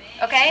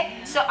 Okay,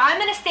 so I'm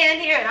going to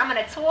stand here and I'm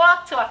going to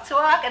talk,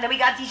 and then we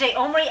got DJ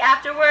Omri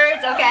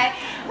afterwards, okay?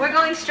 We're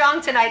going strong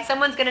tonight.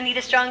 Someone's going to need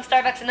a strong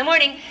Starbucks in the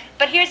morning.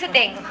 But here's the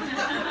thing.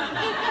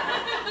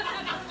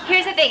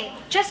 Here's the thing.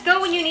 Just go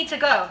when you need to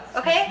go,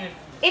 okay?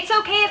 It's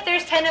okay if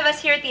there's 10 of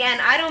us here at the end.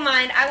 I don't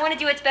mind. I want to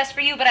do what's best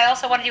for you, but I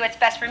also want to do what's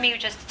best for me,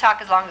 just to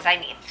talk as long as I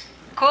need.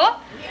 Cool?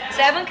 Yeah.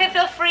 So everyone can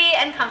feel free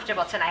and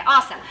comfortable tonight.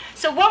 Awesome.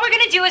 So what we're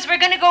going to do is we're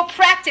going to go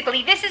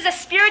practically. This is a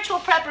spiritual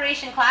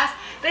preparation class,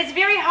 but it's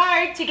very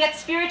hard to get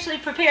spiritually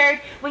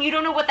prepared when you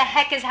don't know what the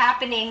heck is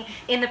happening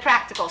in the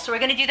practical. So we're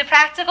going to do the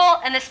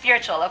practical and the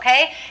spiritual,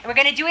 okay? And we're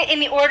going to do it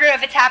in the order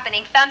of it's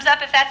happening. Thumbs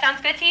up if that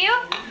sounds good to you?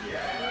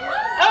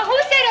 Yeah. Oh, who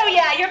said, oh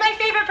yeah, you're my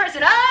favorite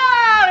person.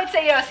 Oh, it's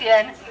a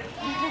Yosian.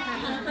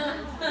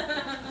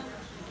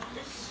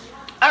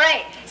 All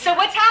right, so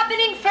what's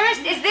happening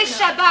first is this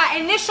Shabbat,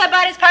 and this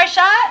Shabbat is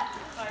Parshat?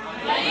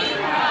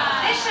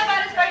 Vayikra. This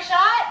Shabbat is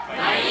Parshat?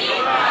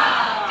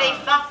 Vayikra. They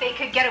thought they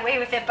could get away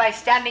with it by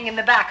standing in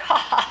the back.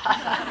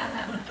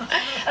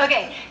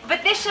 Okay,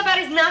 but this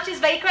Shabbat is not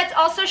just Vayikra, it's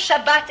also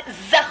Shabbat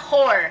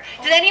Zachor.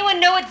 Does anyone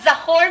know what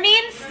Zachor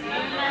means?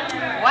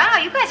 Remember. Wow,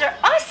 you guys are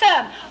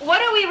awesome. What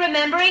are we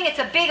remembering? It's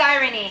a big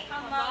irony.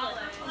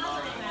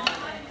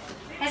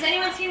 Has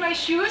anyone seen my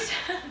shoes?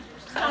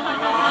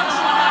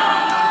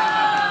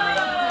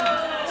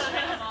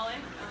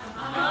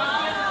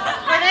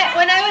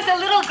 When I was a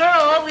little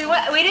girl,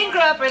 we didn't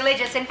grow up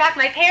religious. In fact,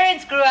 my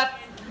parents grew up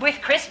with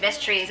Christmas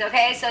trees,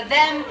 okay? So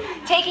them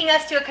taking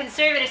us to a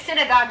conservative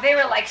synagogue, they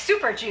were like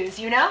super Jews,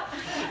 you know?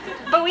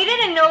 But we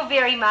didn't know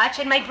very much,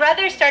 and my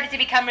brother started to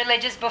become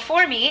religious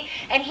before me,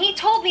 and he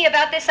told me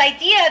about this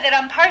idea that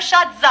on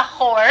Parshat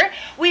Zachor,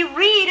 we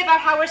read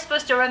about how we're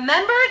supposed to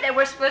remember, that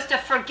we're supposed to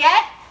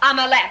forget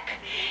Amalek.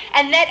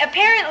 And that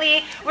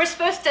apparently we're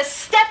supposed to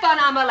step on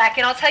Amalek.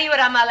 And I'll tell you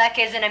what Amalek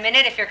is in a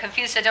minute if you're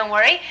confused, so don't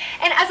worry.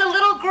 And as a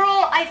little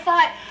girl, I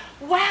thought,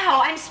 wow,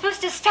 I'm supposed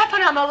to step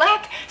on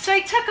Amalek? So I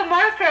took a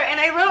marker and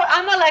I wrote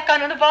Amalek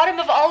on the bottom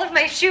of all of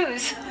my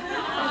shoes.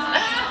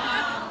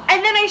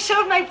 And then I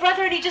showed my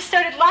brother and he just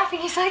started laughing.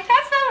 He's like,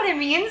 that's not what it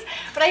means.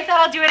 But I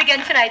thought I'll do it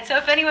again tonight. So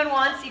if anyone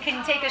wants, you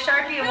can take a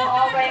Sharpie and we'll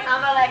all write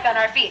Amalek on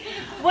our feet.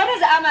 What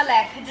is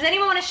Amalek? Does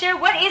anyone want to share?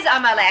 What is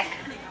Amalek?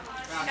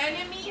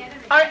 Enemy.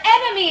 Our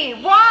enemy.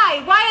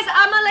 Why? Why is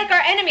Amalek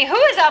our enemy? Who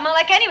is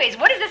Amalek anyways?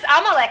 What is this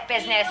Amalek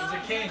business?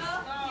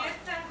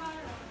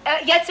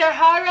 Yetzer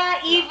Hara,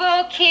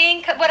 evil,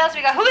 king. What else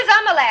we got? Who is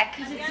Amalek?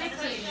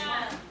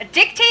 A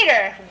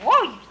dictator.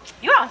 Whoa,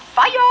 you're on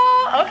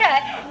fire. Okay.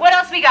 What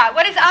else we got?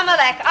 What is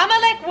Amalek?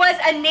 Amalek was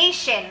a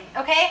nation.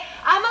 Okay.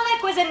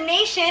 Amalek was a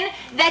nation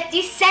that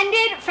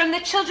descended from the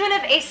children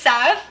of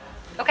Esav.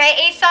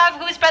 Okay. Esav.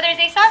 Whose brother is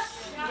Esav?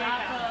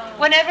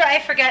 Whenever I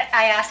forget,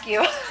 I ask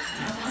you.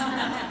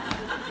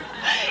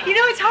 You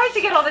know, it's hard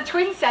to get all the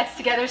twin sets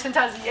together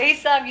sometimes.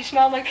 Esav, you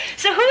smell like...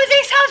 So who is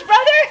Esav's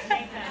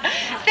brother?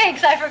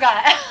 Thanks, I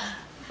forgot.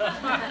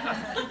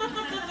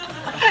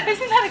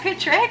 Isn't that a good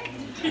trick?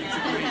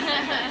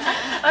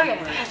 Okay,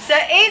 so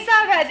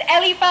Esav has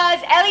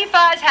Eliphaz,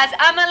 Eliphaz has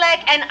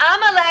Amalek, and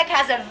Amalek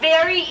has a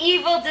very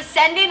evil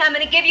descendant. I'm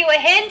going to give you a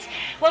hint.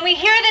 When we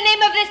hear the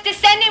name of this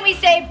descendant, we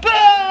say, boo!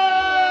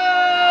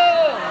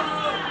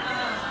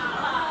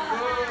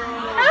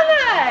 Come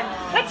on,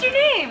 what's your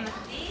name?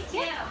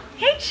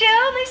 Hey,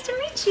 Jill, nice to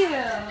meet you.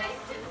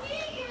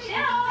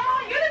 Jill,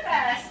 you're the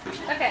best.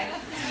 Okay.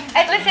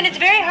 And listen, it's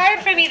very hard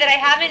for me that I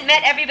haven't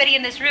met everybody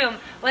in this room.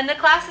 When the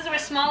classes were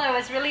smaller, it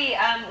was really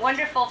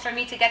wonderful for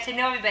me to get to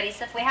know everybody.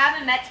 So if we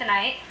haven't met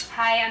tonight,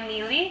 hi, I'm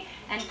Nili,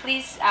 and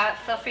please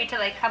feel free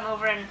to come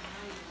over and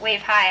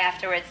wave hi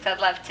afterwards. I'd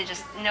love to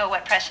just know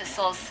what precious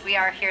souls we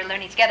are here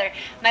learning together.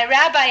 My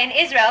rabbi in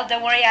Israel,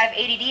 don't worry, I have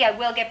ADD, I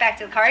will get back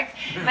to the cards.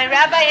 My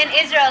rabbi in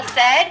Israel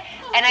said,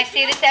 and I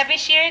say this every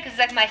year because it's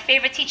like my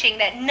favorite teaching,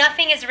 that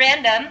nothing is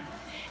random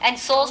and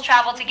souls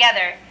travel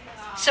together.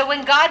 So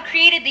when God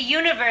created the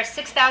universe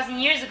 6,000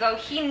 years ago,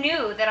 he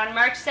knew that on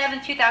March 7,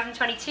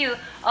 2022,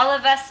 all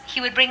of us,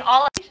 he would bring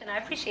all of us. I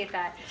appreciate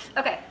that.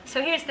 Okay,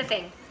 so here's the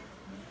thing.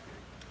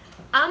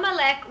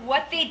 Amalek,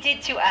 what they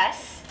did to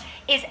us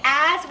is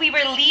as we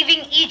were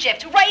leaving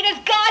Egypt, right as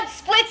God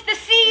splits the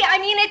sea, I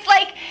mean, it's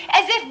like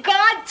as if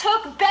God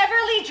took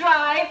Beverly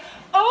Drive,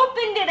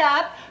 opened it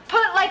up,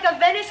 put like a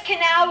Venice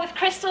canal with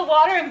crystal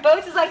water and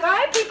boats. It's like, all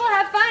right, people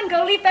have fun,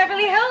 go leave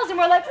Beverly Hills. And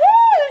we're like, woo,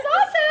 it's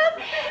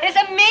awesome. This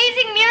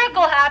amazing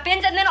miracle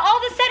happens, and then all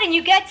of a sudden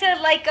you get to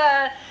like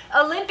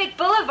Olympic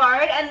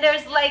Boulevard, and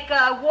there's like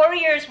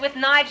warriors with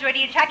knives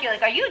ready to attack you.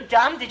 Like, are you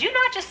dumb? Did you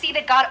not just see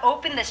that God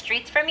opened the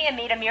streets for me and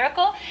made a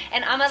miracle?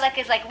 And Amalek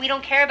is like, we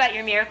don't care about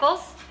your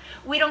miracles.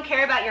 We don't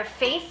care about your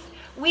faith.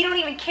 We don't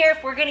even care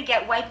if we're going to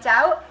get wiped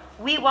out.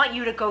 We want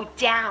you to go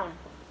down.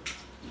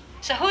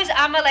 So who's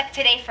Amalek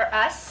today for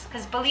us?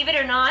 Because believe it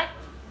or not,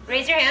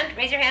 raise your hand,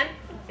 raise your hand,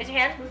 raise your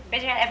hand,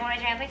 raise your hand. Everyone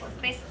raise your hand,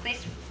 please. Please,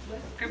 please.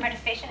 Group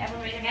participation,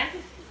 everyone raise your hand.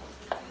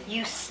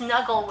 You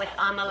snuggle with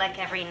Amalek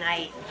every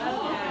night.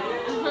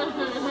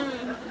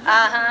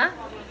 Uh-huh.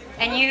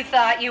 And you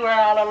thought you were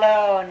all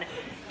alone.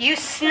 You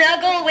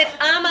snuggle with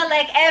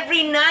Amalek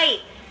every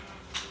night.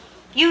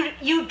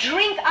 You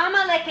drink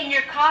Amalek in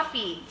your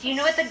coffee. Do you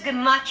know what the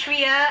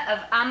gematria of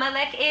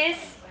Amalek is?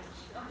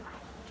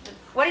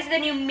 What is the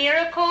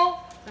numerical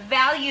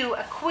value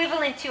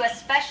equivalent to a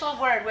special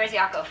word? Where's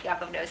Yaakov?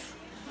 Yaakov knows.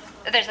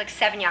 There's like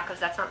 7 Yaakovs.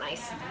 That's not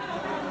nice.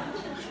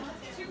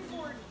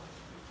 240.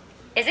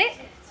 Is it?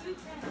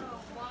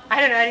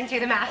 I don't know. I didn't do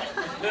the math.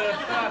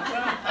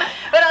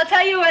 But I'll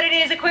tell you what it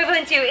is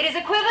equivalent to. It is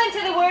equivalent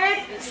to the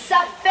word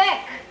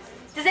safek.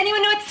 Does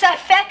anyone know what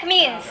safek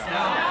means?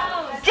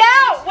 No.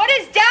 Doubt. What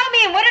does doubt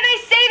mean? What did I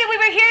say that we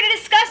were here to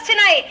discuss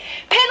tonight?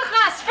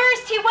 Pinchas,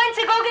 first he went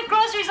to go get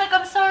groceries. Like,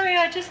 I'm sorry,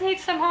 I just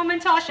need some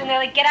Hamantaschen. And they're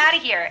like, get out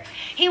of here.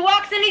 He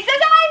walks in, he says,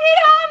 I need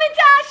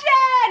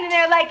Hamantaschen. And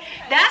they're like,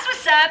 that's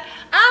what's up.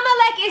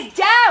 Amalek is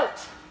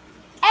doubt.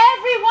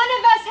 Every one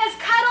of us has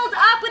cuddled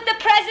up with the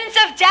presence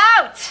of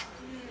doubt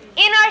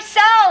in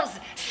ourselves.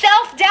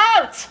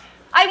 Self-doubt.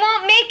 I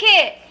won't make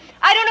it.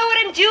 I don't know what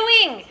I'm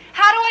doing.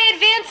 How do I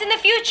advance in the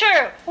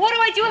future? What do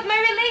I do with my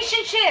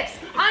relationships?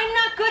 I'm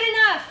not good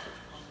enough.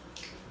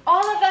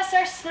 All of us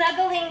are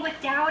snuggling with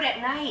doubt at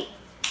night.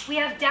 We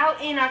have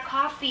doubt in our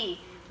coffee.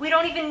 We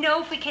don't even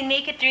know if we can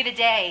make it through the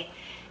day.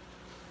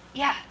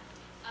 Yeah.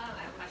 I have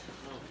a question.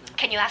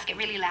 Can you ask it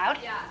really loud?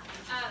 Yeah.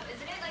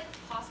 Isn't it like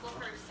possible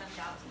for some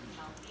doubt to be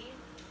healthy?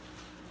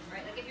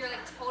 Right? Like if you're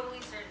like totally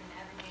certain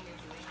everything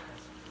you're doing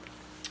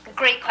is...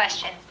 Great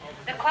question.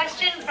 The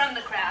question from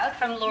the crowd,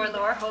 from Lore,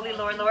 Holy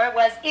Lore,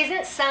 was,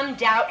 isn't some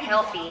doubt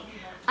healthy?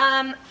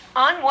 On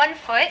one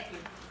foot,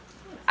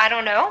 I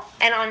don't know.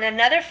 And on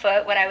another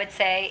foot, what I would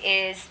say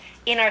is,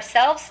 in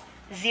ourselves,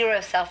 0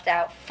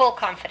 self-doubt, full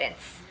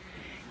confidence.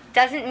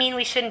 Doesn't mean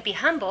we shouldn't be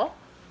humble.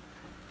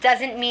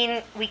 Doesn't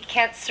mean we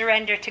can't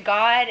surrender to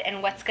God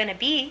and what's going to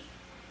be.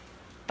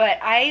 But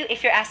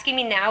if you're asking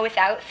me now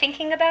without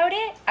thinking about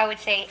it, I would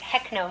say,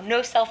 heck no,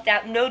 no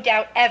self-doubt, no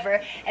doubt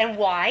ever. And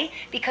why?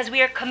 Because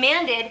we are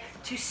commanded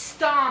to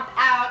stomp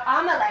out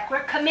Amalek.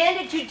 We're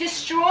commanded to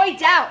destroy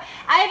doubt.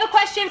 I have a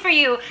question for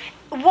you.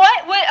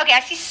 Okay,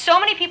 I see so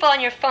many people on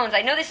your phones.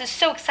 I know this is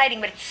so exciting,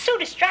 but it's so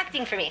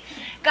distracting for me.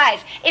 Guys,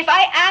 if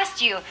I asked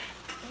you,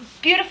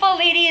 beautiful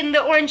lady in the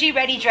orangey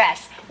ready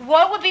dress,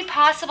 what would be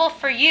possible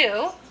for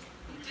you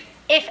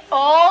if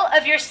all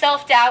of your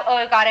self-doubt,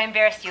 oh God, I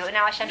embarrassed you.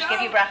 Now Hashem should give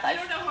you brachas. You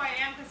don't know who I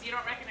am because you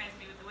don't recognize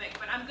me with the wig,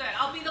 but I'm good.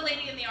 I'll be the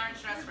lady in the orange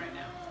dress right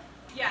now.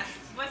 Yes.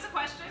 What's the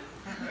question?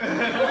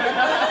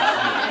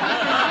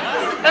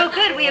 Oh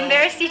good, we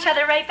embarrassed each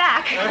other right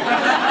back.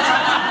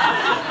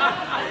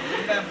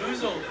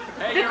 Bamboozled.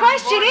 The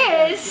question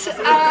is,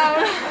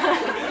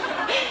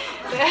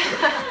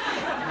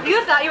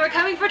 you thought you were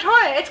coming for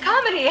Torah. It's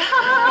comedy. Is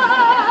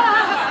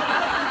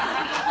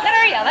that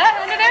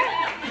Ariella under there?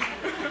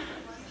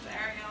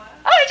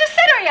 Oh, I just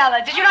said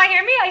Ariella. Did you not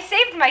hear me? I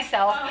saved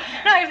myself.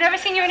 No, I've never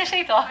seen you in a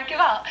shaitel.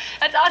 Geulah.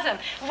 That's awesome.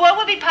 What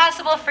would be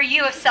possible for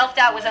you if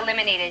self-doubt was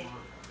eliminated?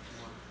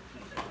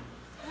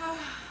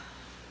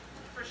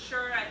 For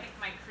sure, I think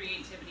my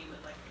creativity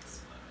would like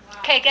explode. Wow.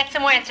 Okay, get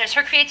some more answers.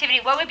 Her creativity.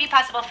 What would be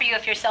possible for you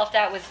if your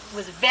self-doubt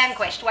was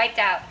vanquished, wiped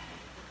out?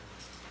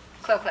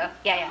 Clo.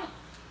 Yeah.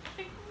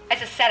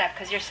 It's a setup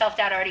because your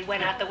self-doubt already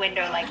went out the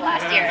window like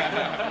last year.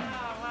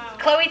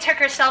 Chloe took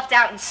her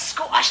self-doubt and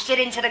squashed it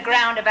into the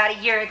ground about a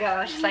year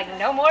ago. She's like,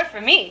 no more for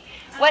me.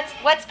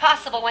 What's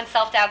possible when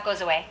self-doubt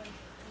goes away?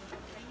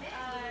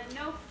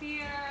 No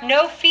fear.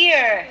 No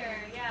fear.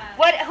 Yeah.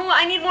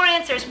 I need more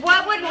answers.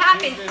 What would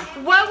happen?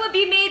 What would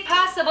be made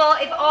possible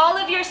if all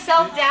of your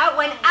self-doubt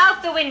went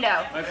out the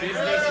window? My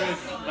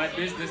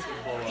business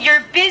would blow up.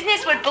 Your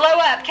business would blow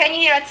up. Can you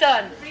hear that,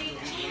 son?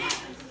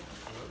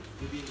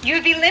 You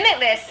would be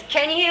limitless.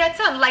 Can you hear that,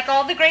 son? Like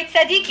all the great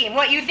tzaddikim.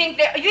 What, you think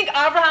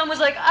Abraham was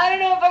like, I don't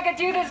know if I could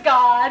do this,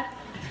 God.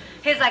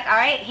 He's like, all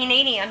right,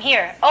 Hineni, I'm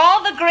here.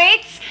 All the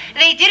greats,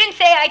 they didn't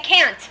say I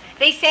can't.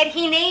 They said,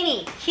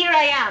 Hineni, here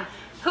I am.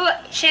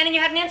 Shannon,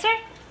 you had an answer?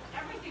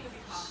 Everything would be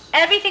possible.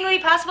 Everything would be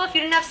possible if you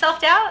didn't have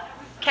self-doubt?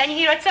 Can you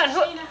hear that, son?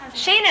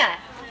 Shayna.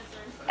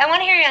 I want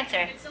to hear your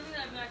answer. It's something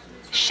that I've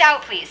actually been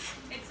Shout, please.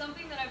 It's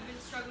something that I've been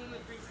struggling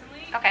with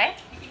recently. Okay.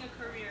 Picking a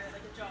career,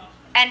 like a job.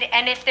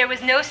 And if there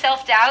was no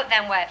self-doubt,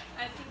 then what?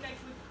 I think I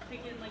could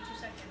pick in like 2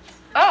 seconds.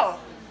 Oh.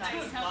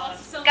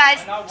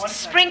 Guys,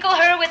 sprinkle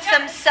her with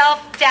some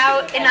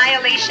self-doubt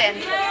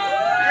annihilation.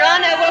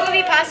 Rana, what would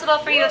be possible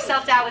for you if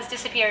self-doubt was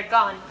disappeared,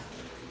 gone?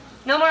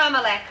 No more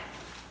Amalek.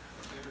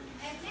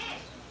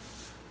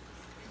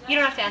 You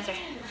don't have to answer.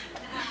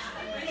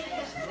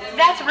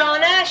 That's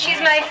Rana. She's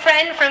my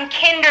friend from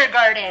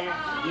kindergarten.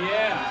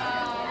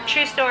 Yeah.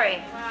 True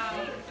story.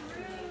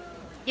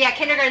 Yeah,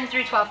 kindergarten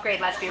through 12th grade,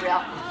 let's be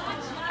real.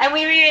 And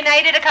we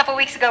reunited a couple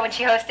weeks ago when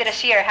she hosted a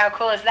shiur. How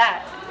cool is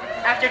that?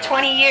 After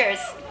 20 years.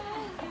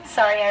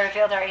 Sorry, I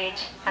revealed our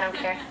age. I don't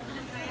care.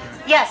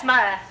 Yes,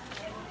 Mara.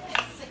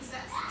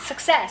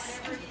 Success.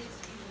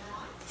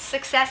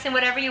 Success in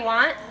whatever you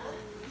want.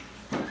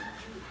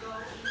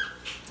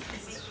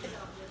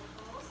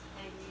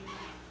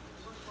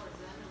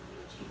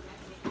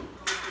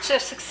 So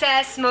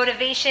success,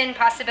 motivation,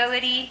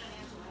 possibility.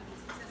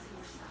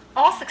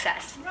 All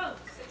success.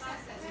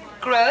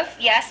 Growth,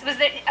 yes. Was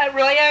there,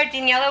 Roya or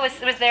Daniela,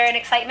 was there an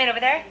excitement over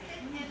there?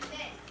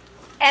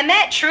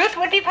 Emet, truth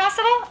would be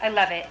possible? I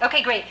love it.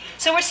 Okay, great.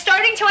 So we're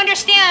starting to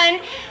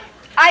understand.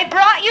 I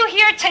brought you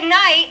here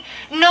tonight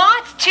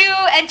not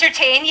to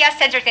entertain.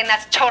 Yes, entertain,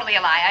 that's totally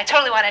a lie. I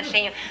totally want to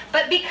entertain you.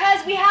 But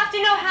because we have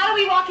to know, how do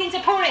we walk into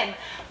Purim?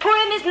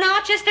 Purim is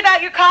not just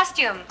about your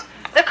costume.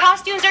 The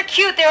costumes are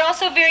cute. They're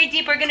also very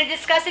deep. We're going to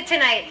discuss it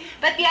tonight.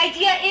 But the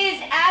idea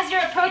is, as you're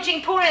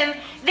approaching Purim,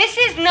 this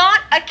is not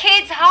a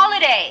kid's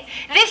holiday.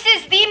 This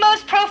is the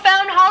most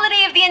profound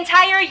holiday of the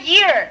entire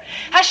year.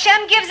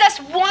 Hashem gives us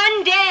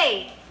one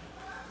day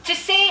to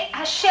say,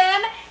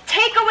 Hashem,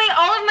 take away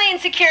all of my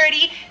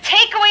insecurity,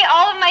 take away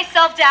all of my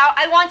self-doubt.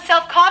 I want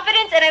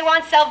self-confidence and I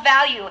want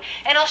self-value.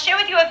 And I'll share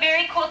with you a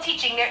very cool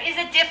teaching. There is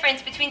a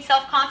difference between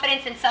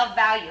self-confidence and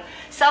self-value.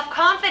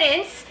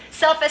 Self-confidence,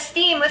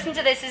 self-esteem, listen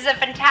to this is a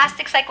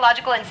fantastic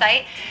psychological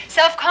insight.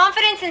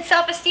 Self-confidence and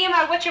self-esteem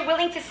are what you're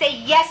willing to say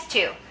yes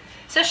to.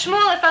 So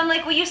Shmuel, if I'm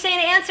like, will you say an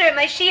answer at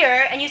my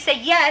shiur, and you say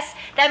yes,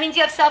 that means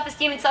you have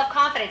self-esteem and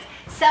self-confidence.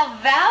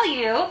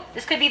 Self-value,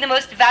 this could be the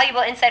most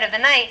valuable insight of the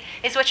night,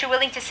 is what you're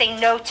willing to say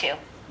no to.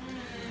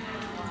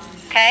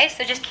 Okay,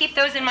 so just keep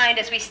those in mind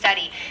as we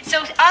study. So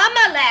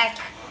Amalek,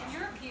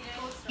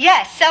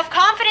 yes,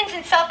 self-confidence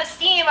and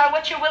self-esteem are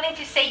what you're willing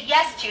to say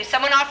yes to.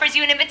 Someone offers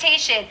you an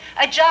invitation,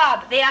 a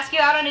job, they ask you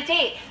out on a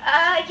date.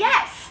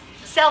 Yes.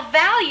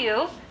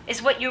 Self-value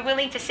is what you're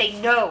willing to say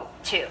no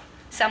to.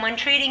 Someone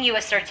treating you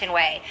a certain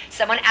way,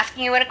 someone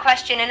asking you a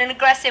question in an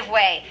aggressive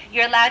way.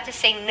 You're allowed to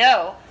say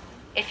no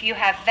if you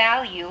have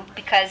value,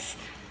 because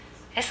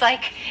it's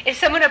like if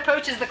someone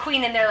approaches the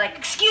queen and they're like,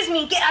 excuse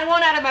me, I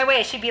want out of my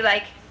way. She'd be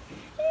like,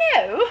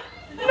 no,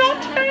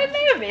 not for a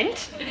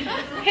moment.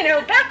 You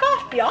know, back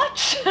off,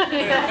 biatch.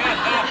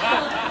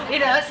 You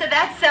know, so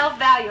that's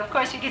self-value. Of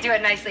course, you could do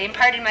it nicely. And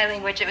pardon my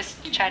language, it was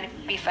trying to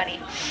be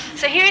funny.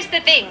 So here's the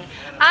thing.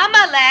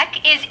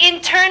 Amalek is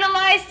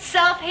internalized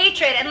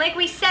self-hatred. And like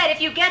we said, if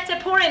you get to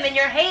Purim and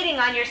you're hating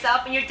on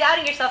yourself and you're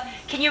doubting yourself,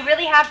 can you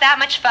really have that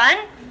much fun?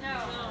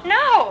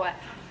 No.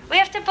 We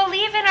have to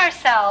believe in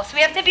ourselves.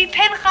 We have to be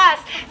Pinchas.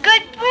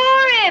 Good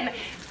Purim.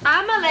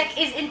 Amalek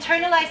is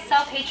internalized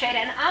self-hatred,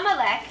 and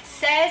Amalek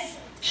says,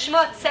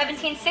 Shmot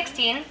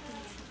 17:16,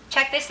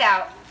 Check this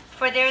out.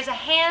 For there is a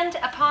hand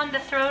upon the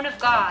throne of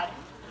God,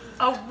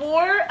 a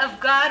war of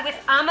God with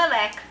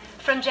Amalek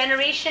from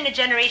generation to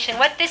generation.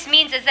 What this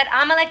means is that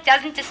Amalek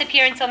doesn't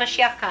disappear until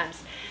Mashiach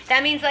comes.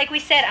 That means, like we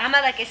said,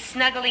 Amalek is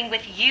snuggling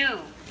with you.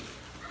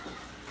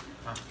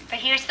 But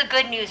here's the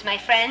good news, my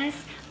friends.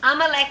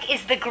 Amalek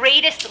is the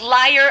greatest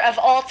liar of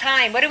all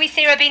time. What do we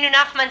say Rabbeinu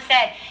Nachman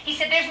said? He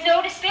said, there's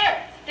no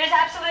despair. There's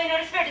absolutely no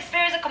despair.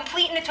 Despair is a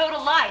complete and a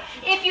total lie.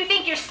 If you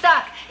think you're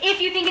stuck, if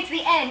you think it's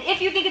the end,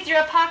 if you think it's your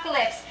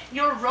apocalypse,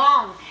 you're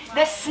wrong.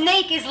 The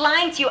snake is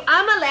lying to you.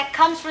 Amalek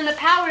comes from the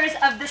powers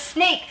of the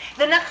snake,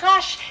 the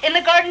Nachash in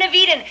the Garden of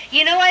Eden.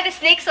 You know why the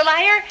snake's a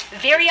liar?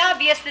 Very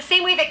obvious. The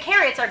same way that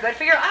carrots are good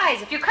for your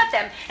eyes if you cut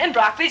them, and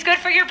broccoli's good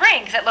for your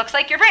brain because it looks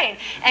like your brain,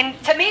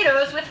 and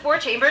tomatoes with 4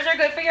 chambers are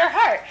good for your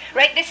heart,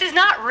 right? This is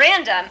not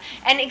random.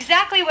 And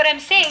exactly what I'm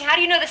saying, how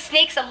do you know the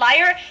snake's a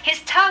liar?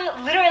 His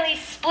tongue literally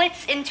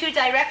splits in 2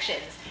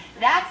 directions.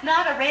 That's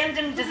not a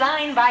random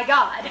design by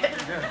God.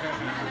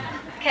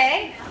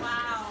 Okay?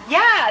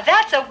 Yeah,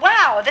 that's a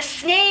wow. The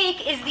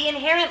snake is the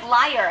inherent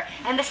liar,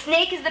 and the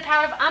snake is the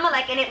power of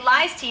Amalek, and it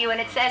lies to you, and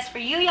it says, for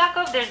you,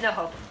 Yaakov, there's no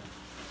hope.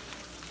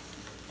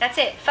 That's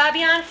it.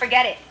 Fabian,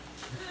 forget it.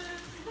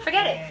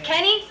 Forget it.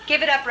 Kenny,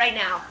 give it up right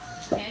now.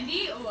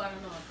 Candy? Oh, I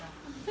don't know about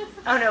that.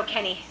 Oh, no,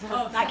 Kenny.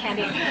 Oh, not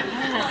Candy.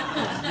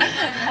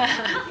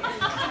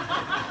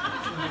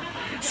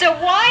 So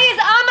why is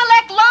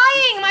Amalek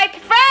lying, my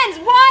friends?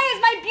 Why is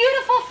my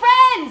beautiful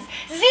friends?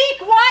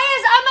 Zeke, why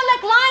is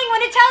Amalek lying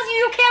when it tells you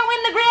you can't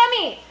win the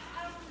Grammy?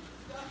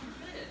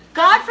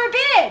 God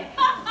forbid.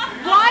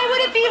 Why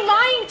would it be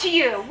lying to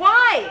you?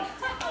 Why?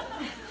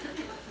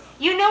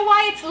 You know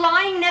why it's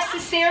lying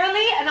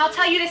necessarily? And I'll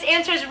tell you, this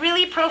answer is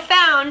really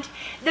profound.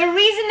 The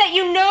reason that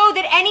you know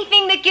that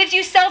anything that gives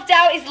you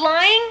self-doubt is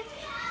lying.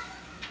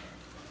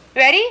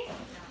 Ready?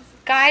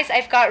 Guys,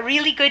 I've got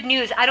really good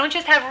news. I don't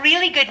just have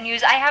really good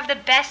news, I have the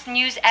best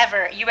news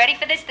ever. You ready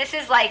for this? This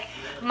is like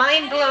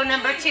mind blow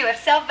number 2.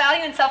 If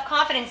self-value and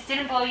self-confidence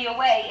didn't blow you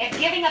away, if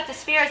giving up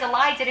despair as a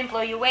lie didn't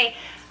blow you away,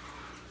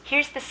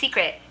 here's the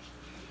secret.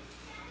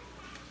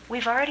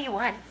 We've already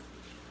won.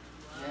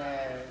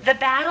 The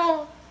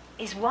battle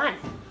is won.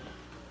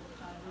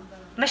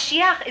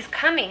 Mashiach is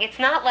coming. It's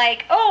not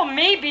like, oh,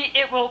 maybe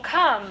it will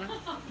come,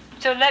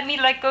 so let me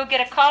go get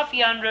a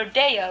coffee on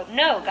Rodeo.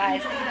 No,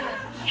 guys.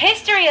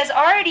 History has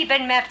already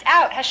been mapped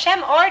out.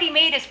 Hashem already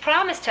made his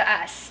promise to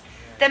us.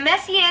 The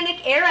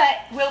Messianic era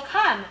will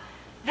come.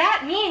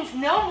 That means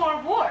no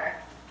more war.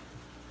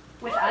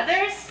 With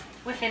others,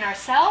 within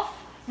ourselves,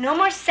 no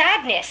more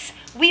sadness.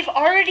 We've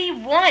already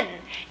won.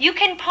 You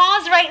can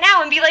pause right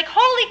now and be like,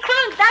 holy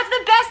crunk, that's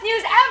the best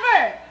news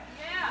ever.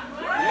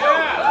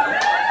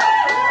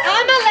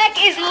 Amalek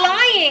is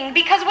lying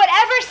because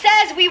whatever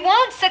says we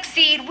won't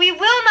succeed, we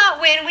will not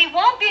win, we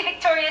won't be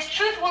victorious,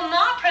 truth will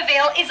not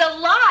prevail is a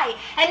lie.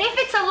 And if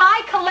it's a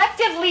lie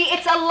collectively,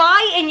 it's a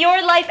lie in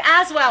your life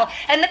as well.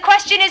 And the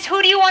question is,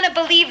 who do you want to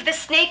believe, the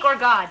snake or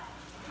God?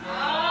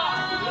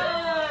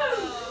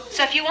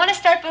 So if you want to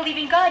start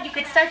believing God, you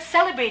could start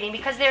celebrating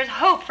because there's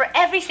hope for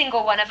every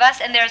single one of us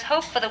and there's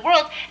hope for the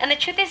world. And the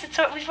truth is,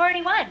 we've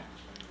already won.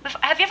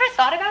 Have you ever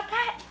thought about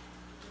that?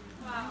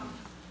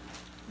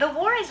 The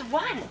war is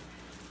won.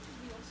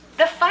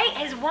 The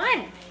fight is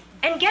won.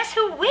 And guess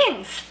who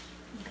wins?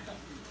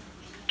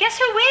 Guess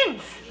who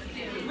wins?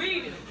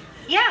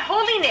 Yeah,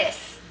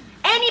 holiness.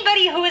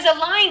 Anybody who is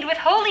aligned with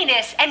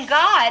holiness and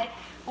God,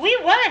 we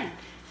won.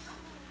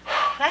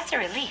 That's a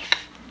relief.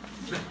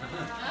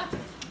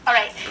 All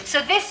right,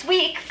 so this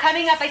week,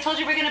 coming up, I told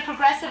you we're going to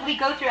progressively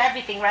go through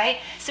everything,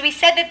 right? So we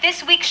said that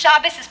this week's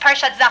Shabbos is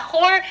Parshat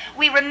Zachor.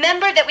 We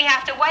remember that we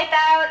have to wipe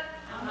out.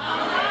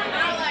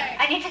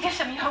 I need to do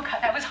some yoga.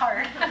 That was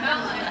hard.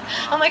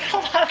 I'm like,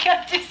 oh, I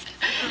can't do.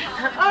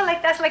 Oh,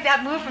 like that's like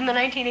that move from the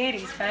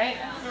 1980s, right?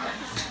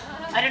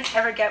 I didn't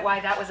ever get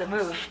why that was a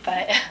move,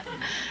 but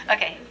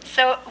okay.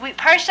 So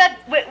Parshat.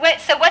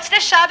 So what's the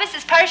Shabbos?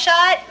 Is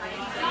Parshat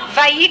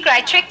Vayikra.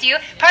 I tricked you.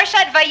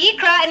 Parshat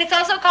Vayikra, and it's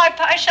also called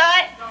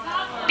Parshat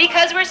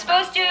because we're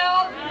supposed to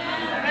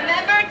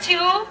remember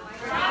to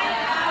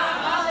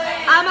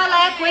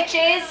Amalek, which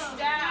is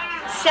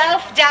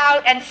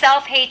self-doubt and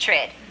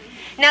self-hatred.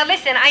 Now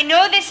listen, I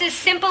know this is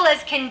simple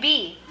as can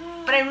be,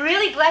 but I'm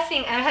really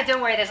blessing,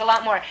 don't worry, there's a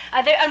lot more.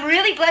 I'm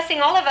really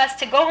blessing all of us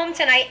to go home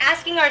tonight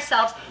asking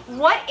ourselves,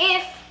 what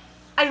if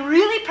I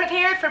really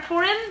prepared for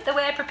Purim the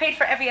way I prepared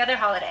for every other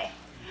holiday?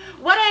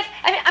 What if,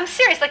 I'm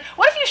serious, like,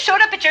 what if you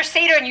showed up at your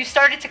Seder and you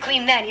started to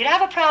clean then? You'd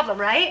have a problem,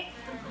 right?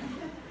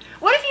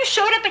 What if you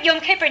showed up at Yom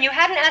Kippur and you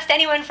hadn't asked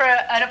anyone for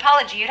an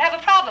apology? You'd have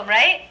a problem,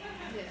 right?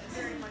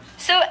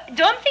 So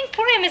don't think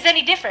Purim is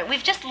any different.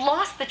 We've just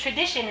lost the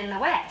tradition in the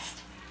West.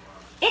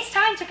 It's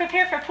time to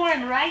prepare for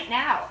Purim right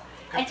now.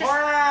 Good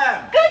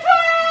Purim! Good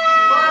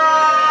Purim!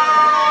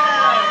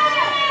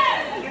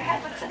 Your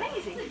head looks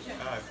amazing.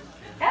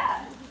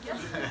 Yeah.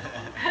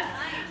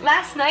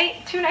 Last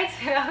night, 2 nights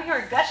ago, you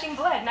were gushing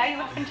blood. Now you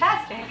look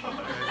fantastic.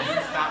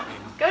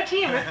 Go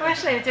Chim,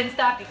 it didn't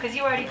stop you because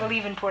you already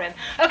believe in Purim.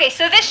 Okay,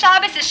 so this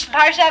Shabbos is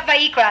Parshat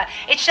Vayikra.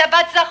 It's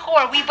Shabbat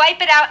Zachor. We wipe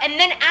it out, and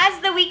then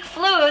as the week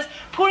flows,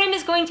 Purim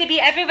is going to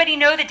be, everybody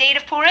know the date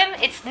of Purim?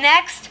 It's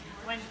next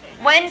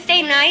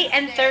Wednesday night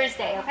and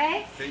Thursday,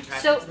 okay?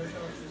 So,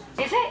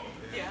 is it?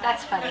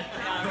 That's funny.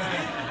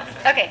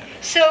 Okay,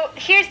 so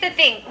here's the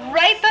thing.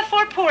 Right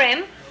before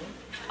Purim,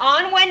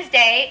 on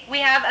Wednesday, we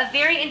have a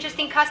very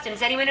interesting custom.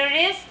 Does anyone know what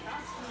it is?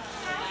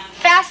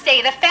 Fast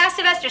day, the fast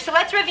of Esther. So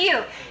let's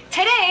review.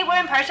 Today, we're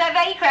in Parshat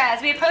Vayikra.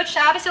 As we approach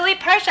Shabbos, it will be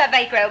Parshat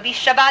Vayikra. It will be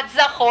Shabbat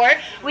Zachor.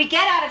 We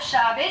get out of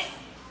Shabbos.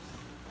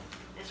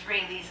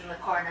 Israelis in the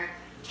corner.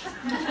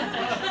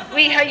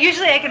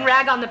 Usually I can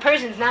rag on the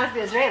Persians, now it's the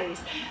Israelis.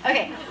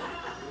 Okay.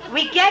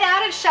 We get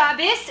out of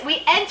Shabbos,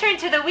 we enter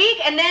into the week,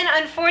 and then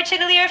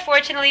unfortunately or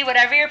fortunately,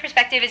 whatever your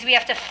perspective is, we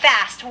have to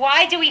fast.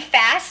 Why do we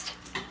fast?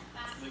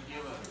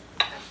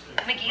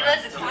 Megillah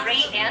is a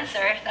great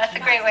answer. That's a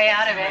great way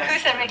out of it. Who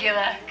said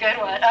Megillah? Good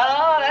one.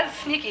 Oh, that's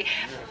sneaky.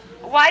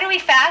 Why do we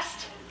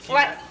fast?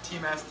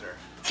 Team Esther.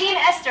 Team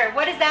Esther.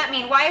 What does that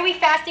mean? Why are we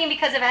fasting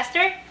because of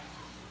Esther?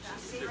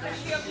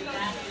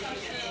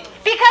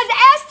 Because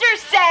Esther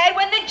said,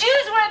 when the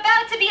Jews were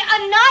about to be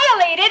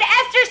annihilated,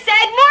 Esther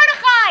said,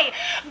 Mordechai,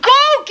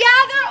 go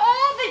gather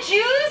all the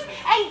Jews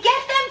and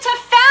get them to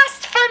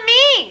fast for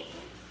me.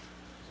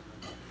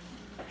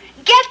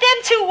 Get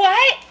them to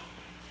what?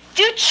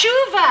 Do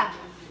tshuva.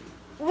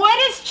 What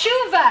is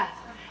tshuva?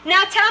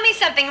 Now tell me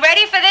something.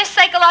 Ready for this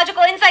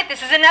psychological insight?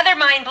 This is another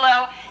mind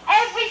blow.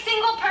 Every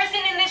single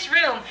person in this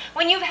room,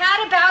 when you've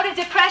had a bout of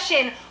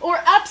depression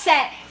or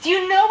upset, do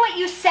you know what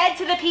you said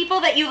to the people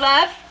that you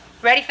love?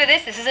 Ready for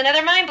this? This is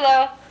another mind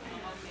blow.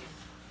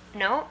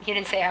 No? You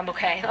didn't say I'm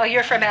okay. Oh,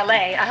 you're from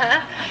LA.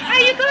 How are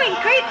you going?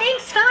 Great,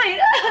 thanks, fine.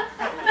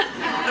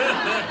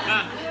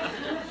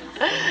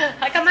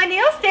 I got my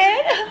nails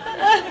did.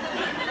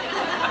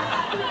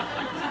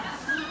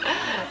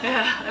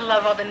 I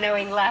love all the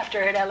knowing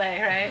laughter at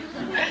LA, right?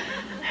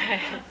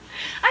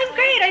 I'm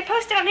great. I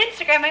posted on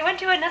Instagram. I went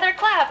to another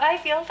club. I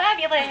feel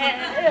fabulous.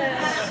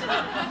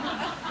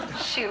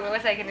 Shoot, what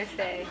was I going to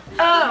say?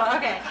 Oh,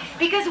 okay.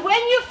 Because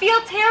when you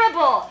feel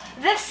terrible,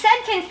 the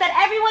sentence that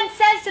everyone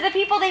says to the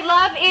people they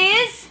love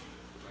is...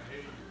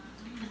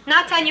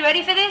 Natan, you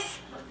ready for this?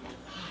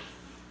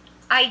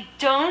 I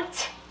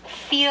don't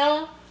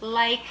feel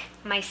like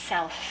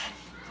myself.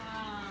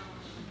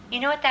 You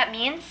know what that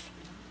means?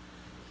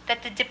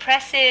 That the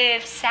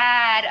depressive,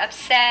 sad,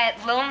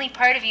 upset, lonely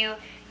part of you,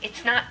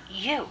 it's not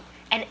you.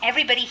 And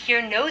everybody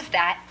here knows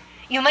that.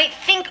 You might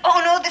think, oh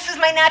no, this is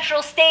my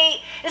natural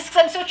state. This is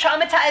because I'm so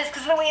traumatized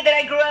because of the way that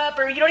I grew up,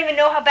 or you don't even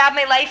know how bad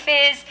my life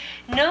is.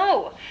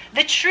 No.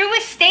 The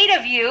truest state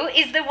of you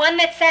is the one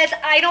that says,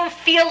 I don't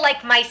feel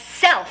like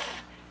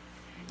myself.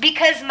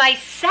 Because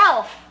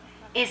myself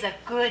is a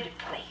good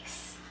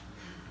place.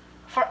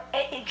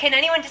 Can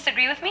anyone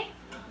disagree with me?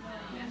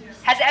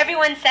 Has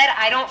everyone said,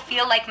 I don't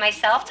feel like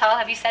myself? Tal,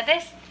 have you said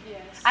this?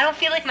 Yes. I don't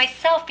feel like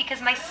myself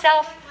because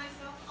myself...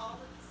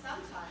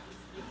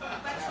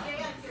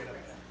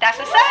 That's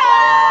what's up.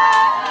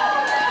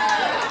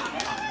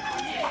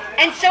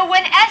 And so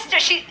when Esther,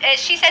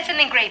 she said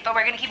something great, but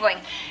we're going to keep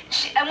going.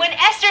 And when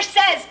Esther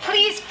says,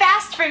 please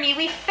fast for me,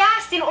 we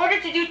fast in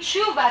order to do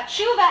tshuva.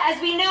 Tshuva, as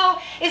we know,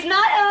 is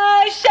not,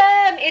 oh,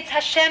 Hashem. It's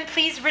Hashem,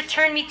 please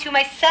return me to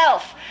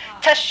myself.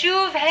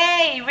 Tashuv,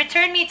 hey,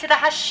 return me to the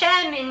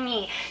Hashem in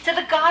me, to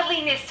the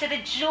godliness, to the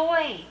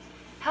joy.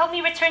 Help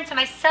me return to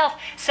myself.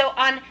 So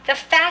on the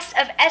fast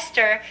of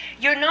Esther,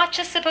 you're not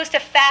just supposed to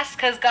fast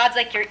because God's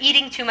like, you're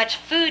eating too much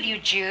food, you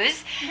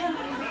Jews.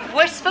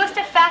 We're supposed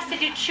to fast to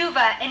do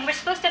tshuva, and we're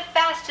supposed to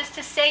fast just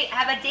to say,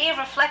 have a day of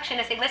reflection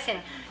and say,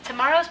 listen,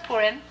 tomorrow's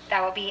Purim,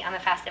 that will be on the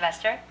fast of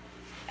Esther,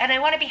 and I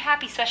want to be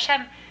happy, so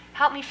Hashem,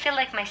 help me feel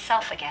like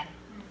myself again.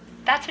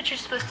 That's what you're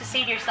supposed to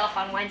say to yourself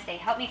on Wednesday.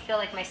 Help me feel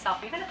like myself.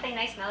 Are you going to play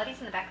nice melodies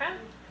in the background?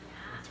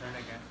 Return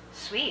again.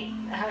 Sweet.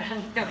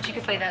 No, but you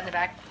can play that in the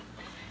back.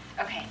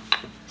 Okay,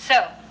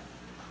 so,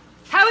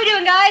 how are we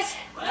doing, guys?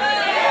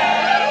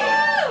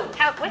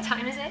 What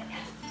time is it?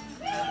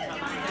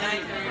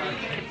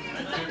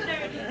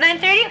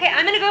 9:30? Okay,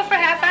 I'm going to go for a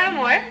half hour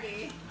more.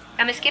 I'm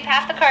going to skip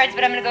half the cards,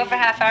 but I'm going to go for a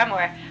half hour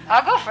more.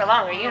 I'll go for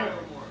longer, you know.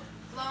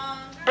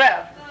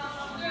 Bro.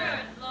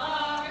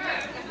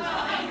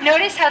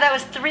 Notice how that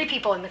was 3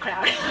 people in the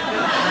crowd.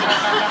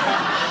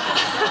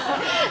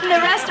 The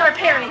rest are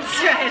parents,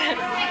 right?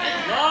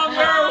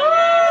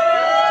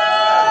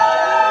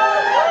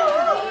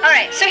 All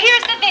right, so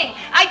here's the thing.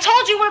 I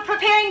told you we're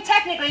preparing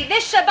technically.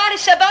 This Shabbat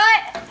is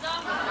Shabbat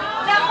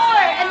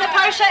Zachor, and the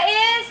Parsha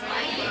is,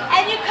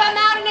 and you come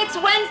out and it's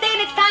Wednesday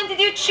and it's time to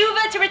do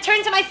tshuva, to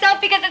return to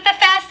myself because it's the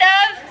fast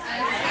of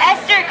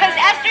Esther, because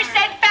Esther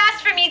said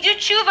fast for me, do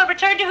tshuva,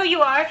 return to who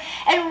you are.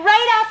 And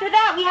right after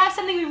that, we have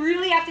something we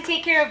really have to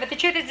take care of, but the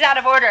truth is it's out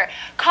of order.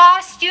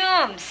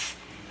 Costumes.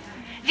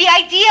 The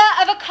idea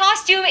of a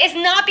costume is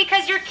not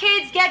because your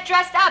kids get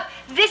dressed up.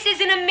 This is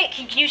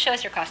can you show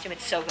us your costume?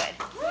 It's so good.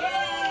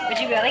 Would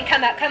you really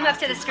come up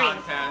to the screen?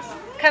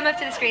 Come up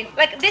to the screen.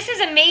 Like, this is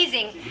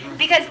amazing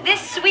because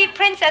this sweet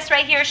princess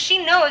right here,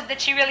 she knows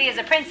that she really is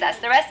a princess.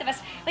 The rest of us,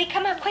 wait,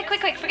 come up, quick, quick,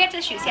 quick. Forget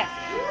the shoes, yeah.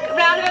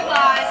 Round of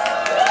applause.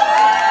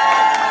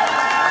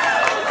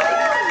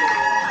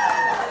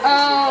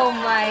 Oh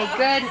my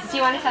goodness. Do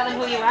you want to tell them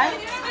who you are?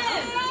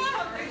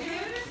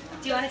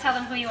 Do you want to tell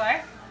them who you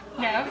are?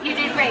 No? You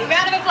did great.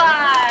 Round of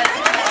applause.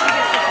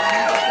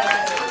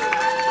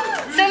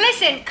 So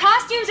listen,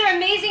 costumes are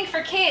amazing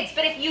for kids,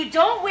 but if you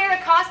don't wear a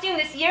costume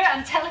this year,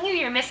 I'm telling you,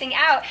 you're missing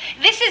out.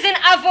 This is an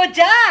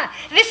avodah.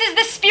 This is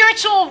the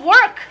spiritual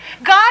work.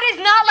 God is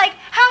not like,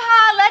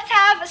 haha, let's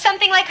have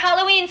something like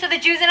Halloween so the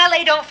Jews in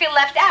LA don't feel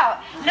left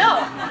out. No,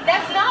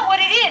 that's not what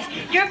it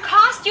is. Your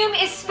costume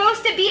is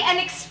supposed to be an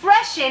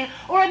expression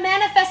or a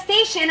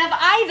manifestation of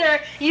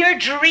either your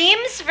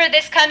dreams for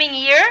this coming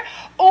year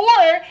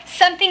or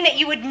something that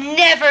you would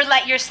never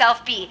let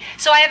yourself be.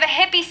 So I have a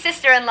hippie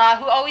sister-in-law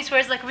who always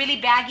wears like really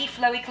baggy,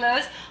 flowy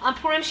clothes. On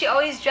Purim, she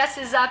always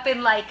dresses up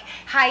in like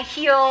high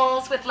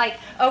heels with like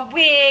a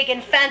wig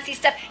and fancy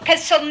stuff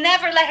because she'll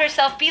never let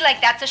herself be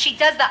like that. So she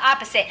does the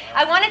opposite.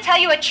 I want to tell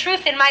you a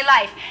truth in my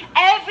life.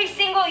 Every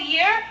single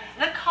year,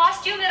 the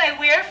costume that I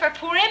wear for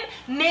Purim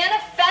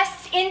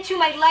manifests into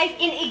my life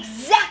in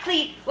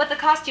exactly what the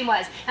costume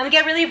was. I'm going to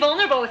get really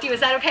vulnerable with you. Is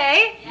that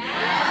okay?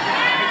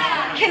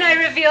 Yeah. Can I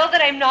reveal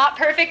that I'm not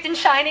perfect and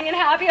shining and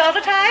happy all the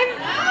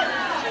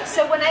time?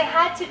 So when I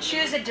had to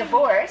choose a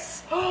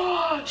divorce,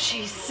 oh,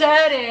 she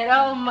said it.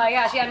 Oh my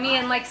gosh. Yeah, me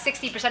and like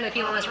 60% of the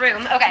people in this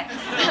room. Okay.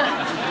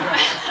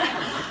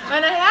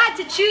 When I had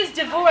to choose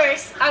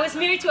divorce, I was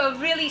married to a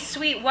really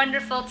sweet,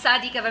 wonderful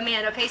tzaddik of a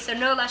man, okay? So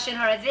no lashon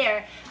hara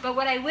there. But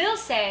what I will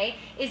say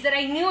is that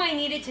I knew I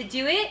needed to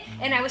do it,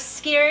 and I was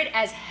scared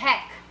as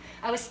heck.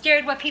 I was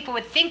scared what people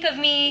would think of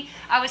me.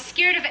 I was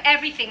scared of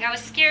everything. I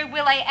was scared,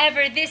 will I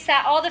ever, this,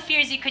 that, all the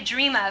fears you could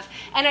dream of.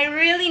 And I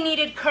really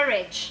needed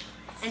courage.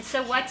 And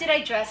so what did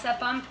I dress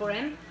up on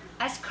Purim?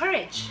 As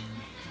courage.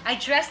 I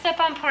dressed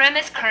up on Purim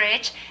as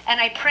courage, and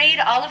I prayed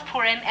all of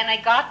Purim, and I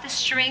got the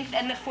strength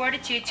and the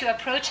fortitude to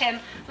approach him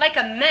like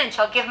a mensch.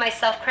 I'll give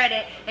myself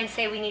credit and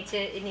say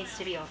it needs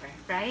to be over,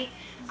 right?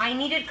 I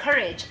needed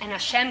courage, and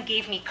Hashem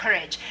gave me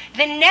courage.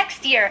 The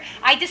next year,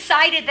 I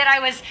decided that I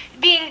was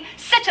being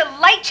such a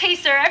light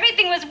chaser.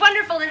 Everything was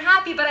wonderful and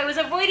happy, but I was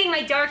avoiding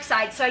my dark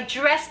side. So I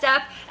dressed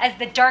up as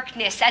the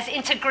darkness, as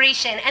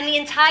integration. And the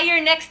entire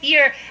next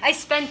year, I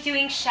spent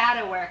doing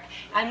shadow work.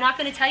 I'm not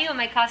going to tell you what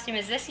my costume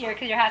is this year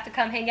because you'll have to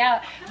come hang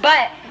out.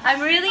 But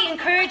I'm really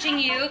encouraging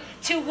you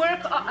to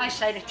work. Oh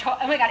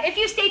my God. If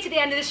you stay to the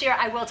end of this year,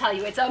 I will tell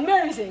you. It's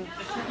amazing.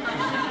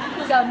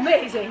 It's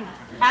amazing.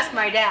 Ask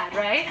my dad,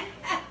 right?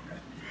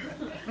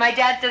 My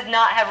dad does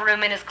not have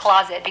room in his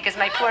closet because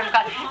my Purim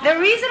costume. The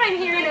reason I'm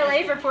here in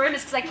LA for Purim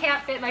is because I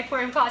can't fit my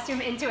Purim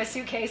costume into a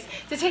suitcase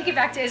to take it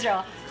back to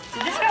Israel.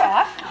 Did this go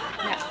off?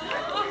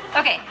 No.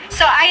 Okay,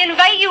 so I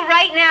invite you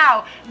right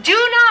now. Do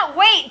not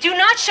wait. Do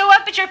not show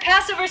up at your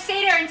Passover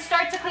Seder and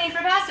start to clean for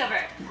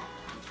Passover.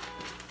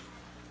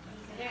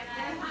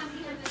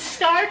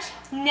 Start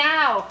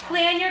now.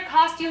 Plan your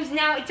costumes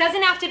now. It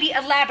doesn't have to be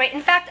elaborate.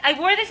 In fact, I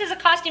wore this as a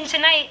costume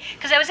tonight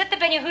because I was at the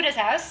Ben Yehuda's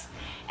house.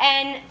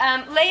 And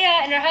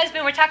Leah and her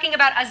husband were talking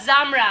about a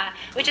zamra,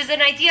 which is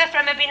an idea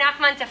from Rabbi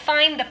Nachman to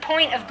find the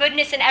point of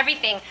goodness in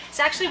everything.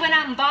 So I actually went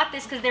out and bought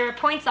this because there were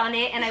points on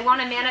it, and I want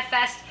to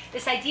manifest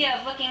this idea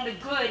of looking the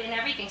good in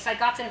everything. So I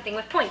got something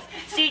with points.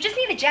 So you just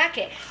need a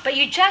jacket, but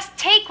you just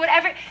take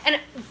whatever,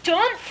 and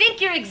don't think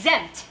you're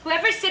exempt.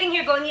 Whoever's sitting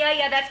here going,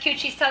 yeah, that's cute,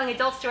 she's telling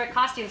adults to wear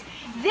costumes.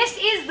 This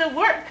is the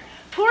work.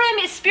 Purim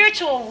is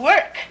spiritual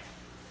work.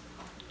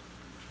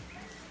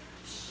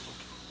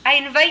 I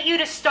invite you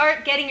to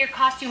start getting your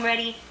costume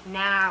ready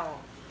now.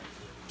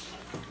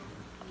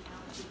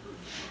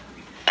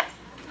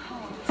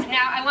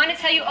 Now, I want to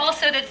tell you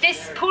also that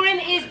this Purim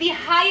is the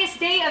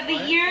highest day of the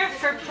year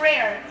for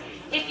prayer.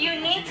 If you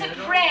need to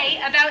pray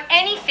about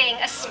anything,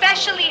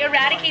 especially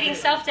eradicating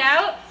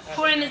self-doubt,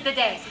 Purim is the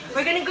day.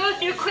 We're going to go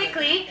through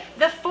quickly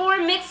the 4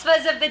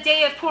 mitzvahs of the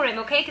day of Purim,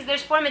 okay? Because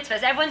there's 4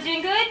 mitzvahs. Everyone's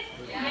doing good?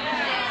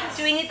 Yes.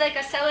 Do we need like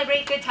a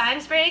celebrate good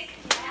times break?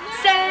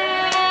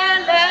 Yes.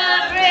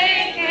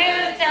 Celebrate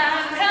good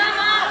times. Come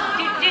on.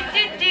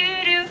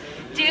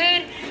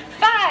 Dude.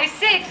 5,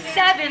 6,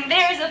 7.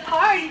 There's a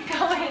party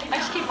going. I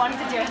just keep wanting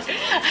to do it.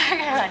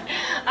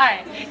 All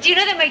right. Do you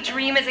know that my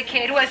dream as a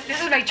kid was,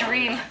 this is my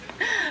dream.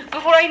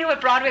 Before I knew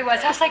what Broadway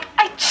was, I was like,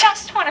 I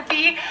just want to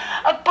be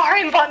a bar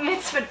and bat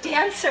mitzvah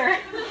dancer.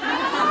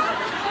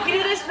 You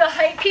know this, the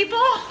hype people?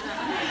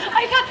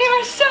 I thought they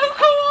were so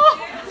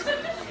cool.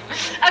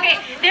 Okay,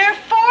 there are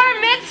 4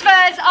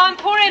 mitzvahs on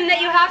Purim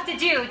that you have to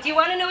do. Do you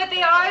want to know what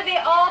they are? They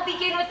all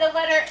begin with the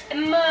letter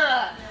M.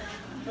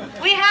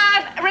 We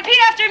have, repeat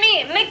after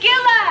me,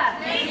 Megillah.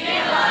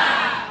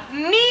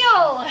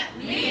 Meal.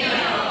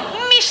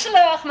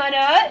 Mishloach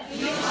manot.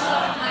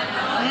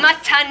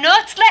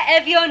 Matanot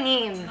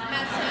le'evyonim.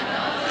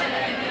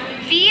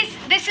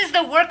 This is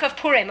the work of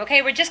Purim,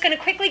 okay? We're just going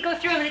to quickly go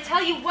through. I'm going to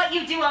tell you what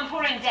you do on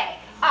Purim day.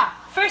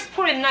 First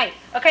Purim night,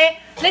 okay?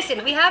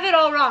 Listen, we have it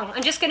all wrong.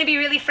 I'm just going to be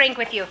really frank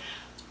with you.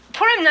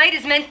 Purim night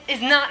is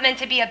not meant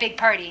to be a big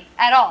party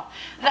at all.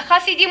 The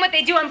Hasidim, what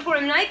they do on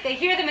Purim night, they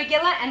hear the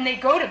Megillah and they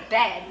go to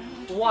bed.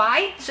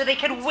 Why? So they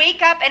could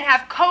wake up and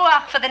have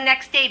koach for the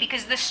next day,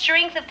 because the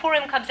strength of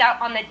Purim comes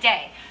out on the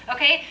day.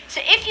 Okay?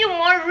 So if you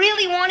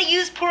really want to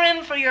use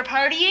Purim for your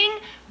partying,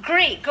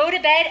 great. Go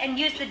to bed and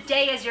use the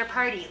day as your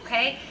party.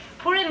 Okay?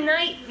 Purim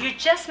night, you're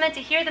just meant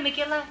to hear the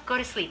Megillah, go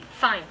to sleep.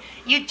 Fine.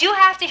 You do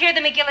have to hear the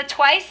Megillah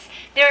twice.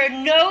 There are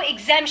no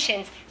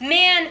exemptions.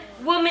 Man,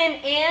 woman,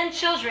 and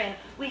children.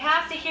 We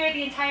have to hear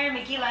the entire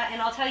Megillah,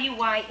 and I'll tell you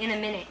why in a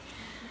minute.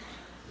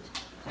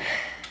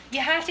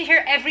 You have to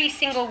hear every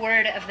single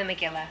word of the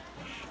Megillah.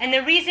 And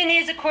the reason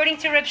is, according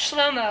to Reb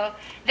Shlomo,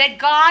 that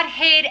God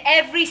hid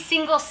every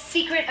single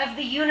secret of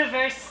the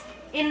universe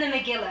in the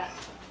Megillah.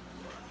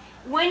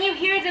 When you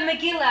hear the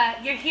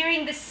Megillah, you're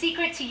hearing the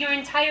secret to your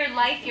entire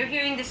life. You're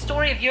hearing the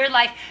story of your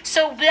life.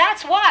 So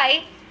that's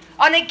why,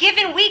 on a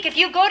given week, if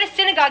you go to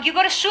synagogue, you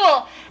go to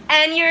shul,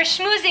 and you're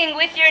schmoozing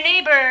with your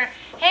neighbor,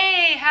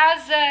 hey,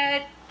 how's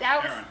Aaron.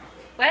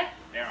 What?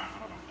 Aaron,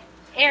 hold on.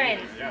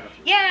 Aaron.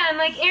 Yeah, I'm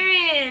like,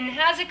 Aaron,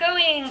 how's it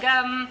going?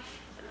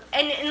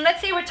 And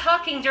let's say we're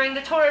talking during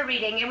the Torah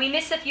reading and we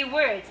miss a few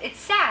words. It's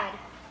sad.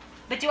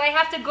 But do I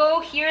have to go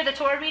hear the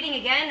Torah reading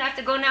again? I have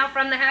to go now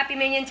from the Happy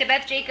Minion to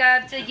Beth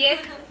Jacob to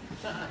Yik?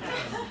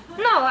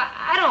 No,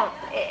 I don't.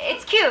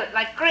 It's cute.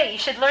 Like, great, you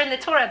should learn the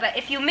Torah. But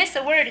if you miss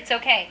a word, it's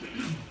okay.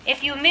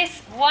 If you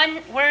miss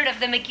one word of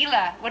the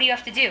Megillah, what do you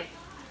have to do? You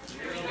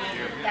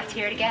have to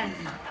hear it again.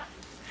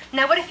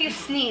 Now, what if you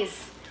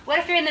sneeze? What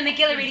if you're in the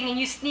Megillah reading and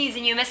you sneeze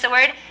and you miss a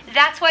word?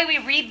 That's why we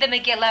read the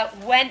Megillah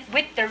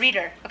with the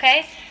reader,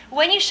 okay?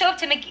 When you show up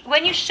to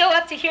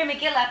hear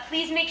Megillah,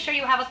 please make sure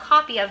you have a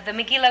copy of the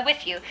Megillah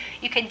with you.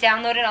 You can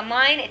download it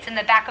online. It's in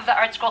the back of the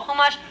Art Scroll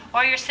Chumash,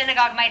 or your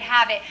synagogue might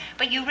have it.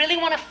 But you really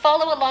want to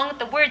follow along with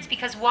the words,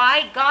 because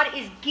why? God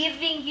is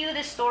giving you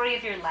the story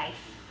of your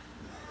life.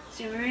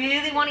 So you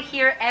really want to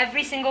hear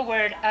every single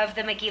word of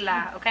the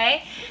Megillah,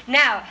 okay?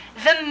 Now,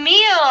 the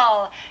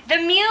meal. The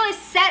meal is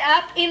set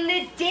up in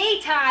the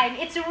daytime.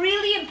 It's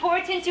really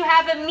important to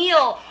have a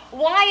meal.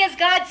 Why is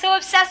God so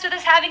obsessed with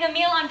us having a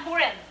meal on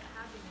Purim?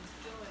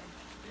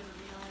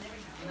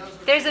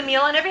 There's a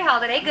meal on every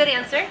holiday. Good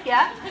answer.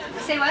 Yeah.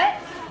 Say what?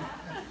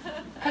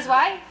 Because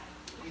why?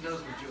 He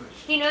knows we're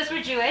Jewish. He knows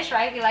we're Jewish,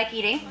 right? We like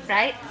eating,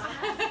 right?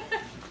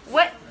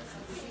 What?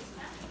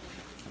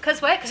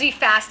 Because what? Because we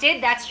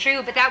fasted. That's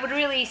true. But that would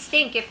really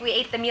stink if we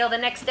ate the meal the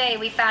next day.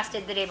 We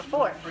fasted the day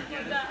before.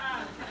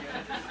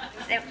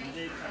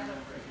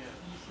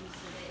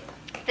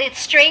 The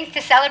strength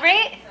to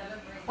celebrate.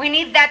 We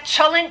need that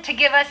chilllllin to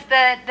give us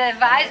the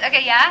vibes.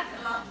 Okay, yeah?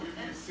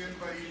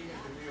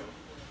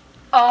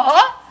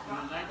 Oh.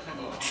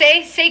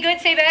 Say good,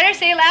 say better,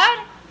 say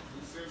loud.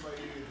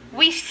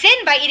 We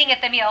sin by eating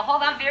at the meal.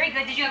 Hold on, very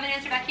good. Did you have an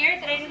answer back here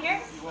that I didn't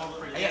hear?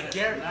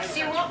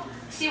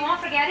 So you won't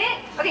forget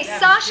it? Okay,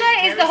 Sasha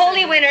is the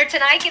holy winner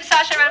tonight. Give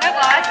Sasha a round of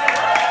applause.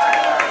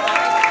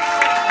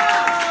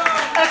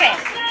 Okay.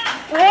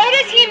 What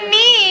does he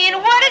mean?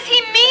 What does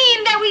he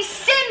mean that we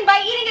sin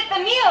by eating at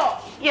the meal?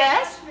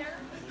 Yes?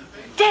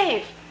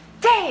 Dave.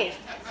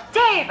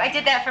 I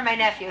did that for my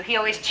nephew. He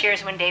always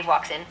cheers when Dave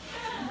walks in.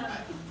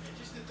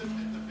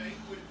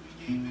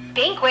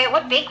 Banquet?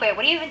 What banquet?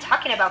 What are you even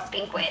talking about,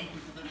 banquet?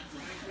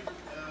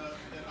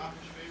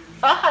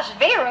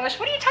 Ahasuerus?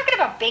 What are you talking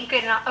about,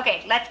 banquet?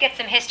 Okay, let's get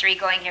some history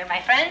going here,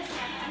 my friends.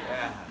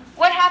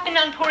 What happened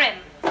on Purim?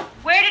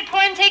 Where did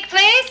Purim take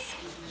place?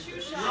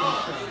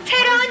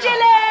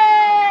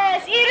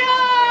 Terangeles!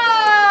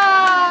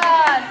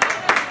 Iran!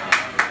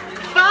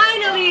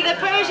 Finally, the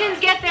Persians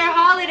get their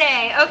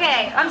holiday.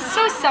 Okay, I'm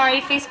so sorry,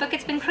 Facebook.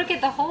 It's been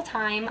crooked the whole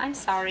time. I'm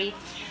sorry.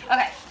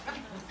 Okay.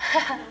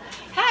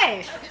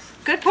 Hey.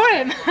 Good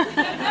Purim.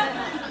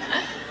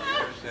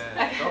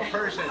 Go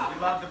Persians.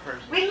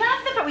 We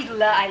love the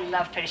Persians. I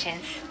love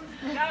Persians.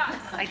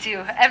 I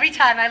do. Every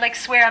time I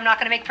swear I'm not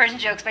going to make Persian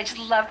jokes, but I just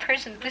love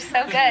Persians. They're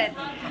so good.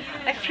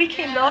 I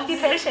freaking love the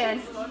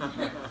Persians.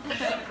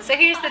 So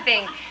here's the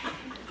thing.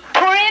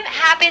 Purim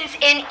happens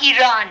in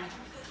Iran.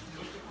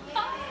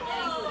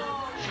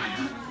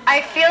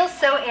 I feel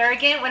so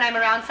arrogant when I'm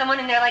around someone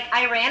and they're like,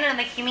 Iran, and I'm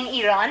like, you mean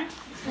Iran?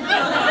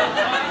 Yes.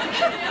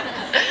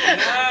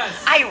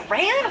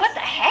 Iran? What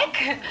the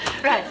heck?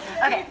 Right.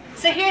 Okay.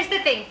 So here's the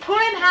thing.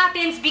 Purim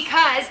happens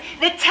because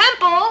the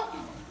temple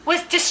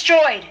was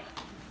destroyed.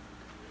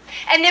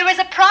 And there was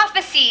a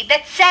prophecy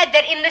that said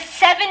that in the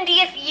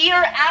 70th year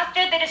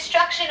after the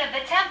destruction of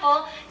the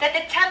temple, that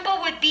the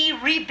temple would be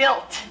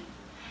rebuilt.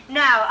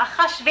 Now,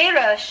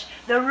 Ahasuerus,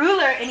 the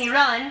ruler in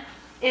Iran,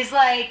 is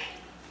like,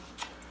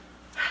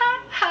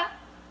 ha ha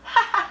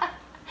ha ha,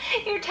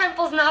 your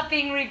temple's not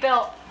being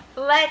rebuilt.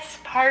 Let's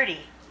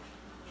party.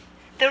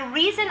 The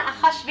reason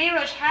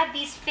Ahasuerus had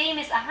these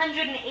famous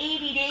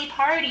 180-day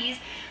parties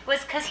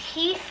was because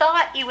he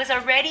thought it was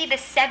already the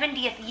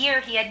 70th year.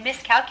 He had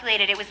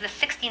miscalculated. It was the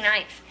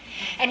 69th.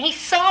 And he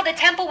saw the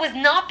temple was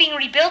not being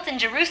rebuilt in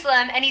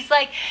Jerusalem, and he's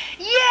like,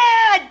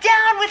 yeah,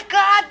 down with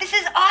God. This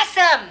is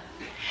awesome.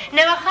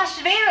 Now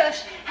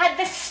Ahasuerus had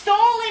the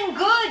stolen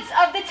goods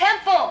of the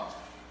temple.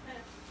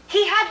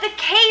 He had the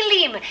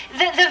kelim,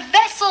 the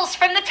vessels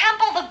from the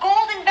temple, the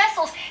golden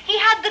vessels. He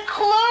had the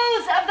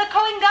clothes of the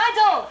Kohen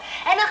Gadol.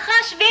 And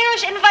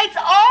Achashverosh invites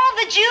all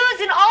the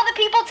Jews and all the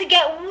people to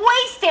get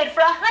wasted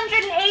for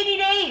 180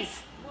 days.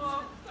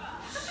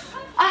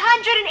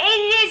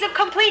 180 days of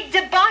complete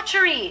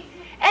debauchery.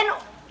 And,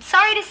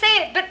 sorry to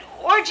say it, but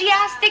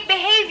orgiastic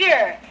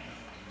behavior.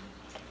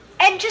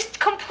 And just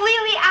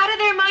completely out of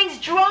their minds,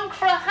 drunk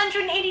for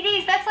 180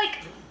 days. That's like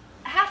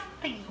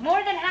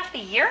more than half the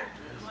year.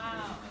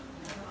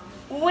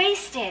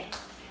 Wasted.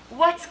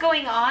 What's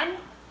going on?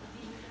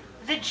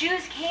 The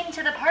Jews came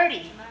to the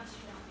party.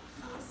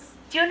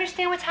 Do you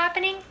understand what's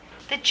happening?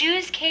 The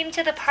Jews came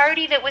to the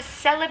party that was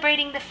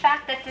celebrating the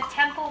fact that the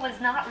temple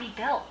was not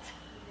rebuilt.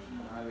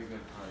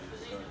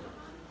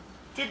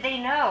 Did they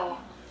know?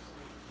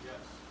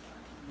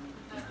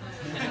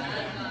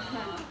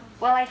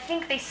 Well, I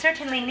think they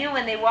certainly knew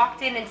when they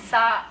walked in and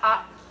saw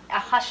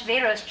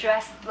Ahasuerus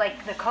dressed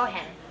like the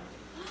Kohen.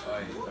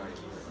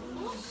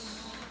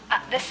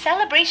 The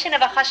celebration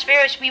of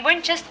Ahasuerus, we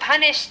weren't just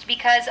punished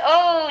because,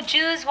 oh,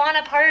 Jews want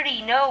a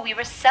party. No, we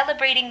were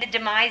celebrating the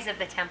demise of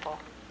the temple.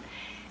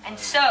 And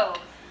so,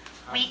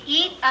 we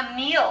eat a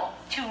meal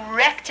to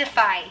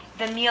rectify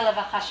the meal of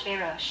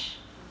Ahasuerus.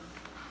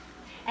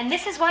 And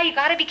this is why you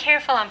got to be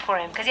careful on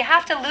Purim, because you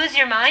have to lose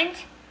your mind,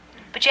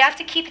 but you have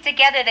to keep it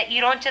together that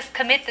you don't just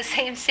commit the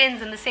same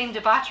sins and the same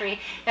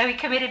debauchery that we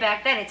committed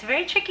back then. It's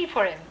very tricky,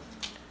 Purim.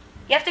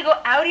 You have to go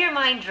out of your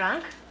mind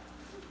drunk.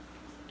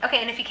 Okay,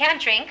 and if you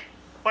can't drink,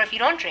 or if you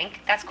don't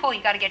drink, that's cool.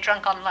 You got to get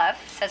drunk on love,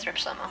 says Reb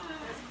Shlomo.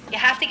 You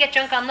have to get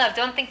drunk on love.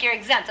 Don't think you're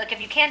exempt. Like,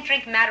 if you can't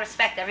drink, mad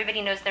respect.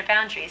 Everybody knows their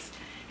boundaries.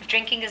 If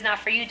drinking is not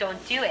for you,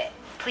 don't do it.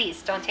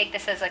 Please, don't take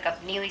this as like a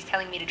Nili's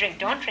telling me to drink.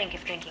 Don't drink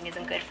if drinking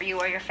isn't good for you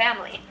or your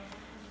family.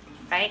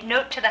 Right?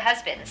 Note to the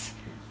husbands.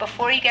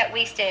 Before you get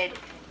wasted,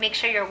 make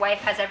sure your wife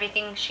has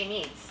everything she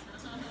needs.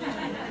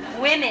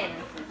 Women,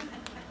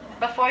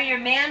 before your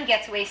man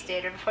gets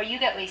wasted or before you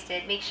get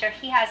wasted, make sure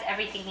he has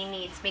everything he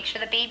needs. Make sure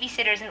the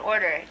babysitter's in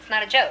order. It's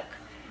not a joke.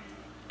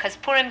 Because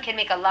Purim can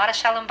make a lot of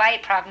shalom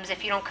bayit problems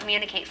if you don't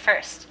communicate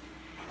first.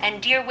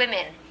 And dear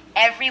women,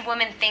 every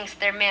woman thinks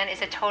their man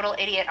is a total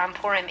idiot on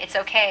Purim. It's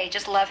okay.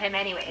 Just love him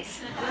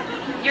anyways.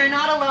 You're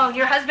not alone.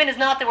 Your husband is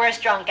not the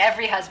worst drunk.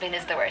 Every husband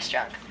is the worst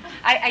drunk.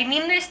 I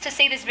mean this to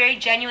say this very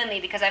genuinely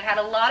because I've had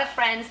a lot of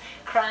friends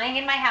crying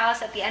in my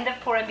house at the end of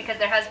Purim because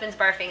their husband's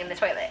barfing in the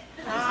toilet.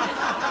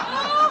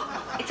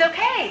 It's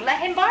okay.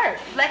 Let him barf.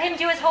 Let him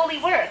do his holy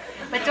work.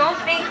 But don't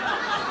think...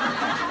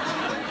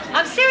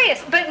 I'm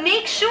serious. But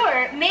make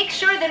sure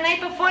the night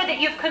before that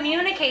you've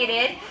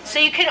communicated so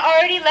you can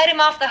already let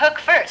him off the hook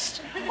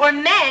first. Or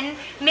men,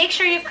 make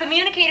sure you've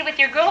communicated with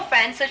your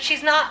girlfriend so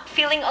she's not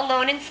feeling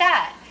alone and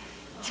sad.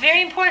 It's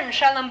very important,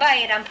 shalom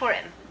bayit on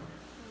Purim.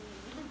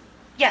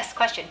 Yes,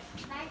 question.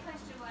 My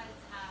question was,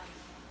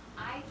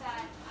 I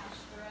thought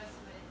Ahasuerus,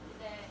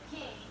 the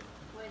king,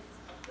 was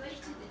good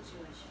to the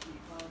Jewish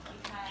people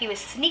because... He was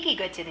sneaky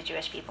good to the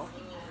Jewish people.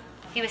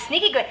 He was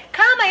sneaky good.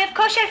 Come, I have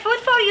kosher food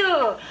for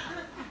you.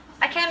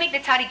 I can't make the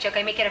tadik joke.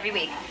 I make it every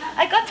week.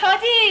 I got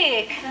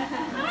tadik.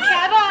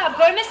 Kebab,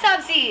 gourmet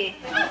sabzi.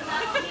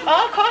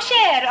 All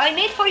kosher. I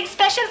made for you,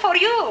 special for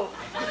you.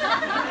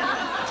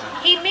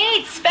 He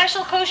made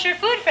special kosher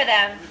food for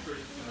them.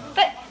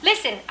 But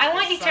listen, I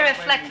want you to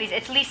reflect, please.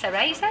 It's Lisa,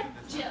 right, you said?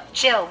 Jill.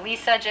 Jill.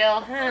 Lisa,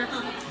 Jill.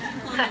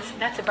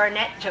 That's a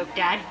Barnett joke,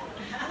 Dad.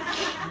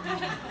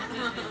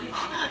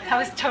 That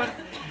was total.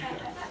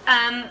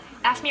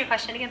 Ask me your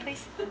question again,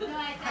 please. No,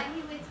 I thought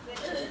he was good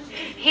to the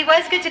Jews. He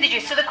was good to the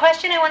Jews. So the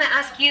question I want to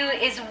ask you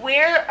is,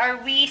 where are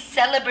we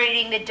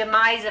celebrating the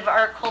demise of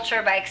our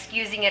culture by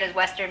excusing it as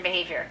Western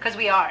behavior? Because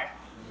we are.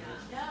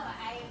 No,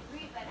 I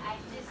agree, but I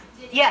just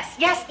didn't...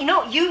 Yes,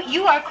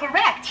 you are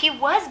correct. He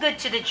was good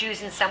to the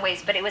Jews in some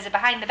ways, but it was a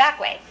behind the back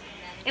way.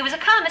 It was a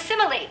come,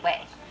 assimilate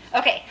way.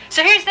 Okay,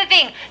 so here's the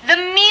thing. The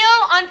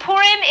meal on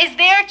Purim is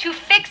there to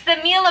fix the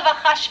meal of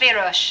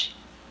Ahasuerus.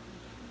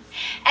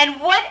 And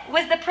what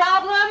was the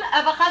problem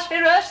of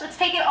Ahasuerus? Let's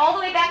take it all the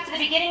way back to the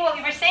beginning, what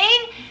we were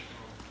saying.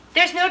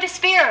 There's no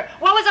despair.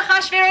 What was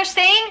Ahasuerus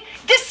saying?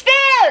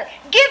 Despair!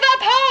 Give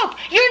up hope!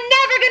 You're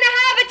never going to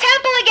have a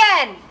temple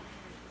again!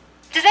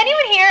 Does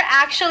anyone here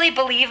actually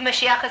believe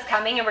Mashiach is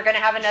coming and we're going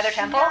to have another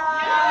temple?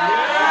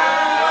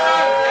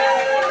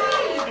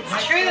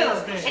 It's true.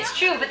 It's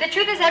true. But the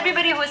truth is,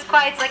 everybody who was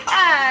quiet is like,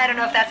 I don't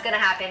know if that's going to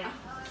happen.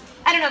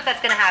 I don't know if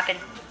that's going to happen.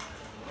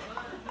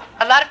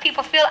 A lot of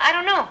people feel, I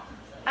don't know.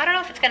 I don't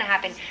know if it's going to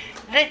happen.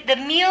 The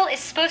meal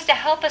is supposed to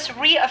help us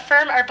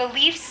reaffirm our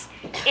beliefs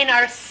in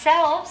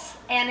ourselves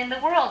and in the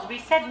world. We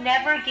said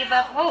never give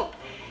up hope.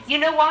 You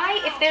know why?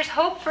 If there's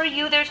hope for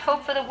you, there's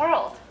hope for the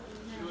world.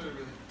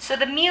 So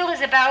the meal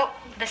is about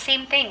the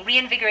same thing,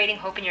 reinvigorating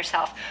hope in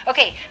yourself.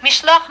 Okay,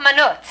 Mishloach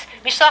Manot.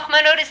 Mishloach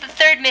Manot is the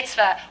third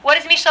mitzvah. What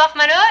is Mishloach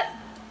Manot?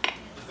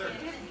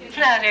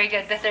 Very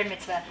good, the third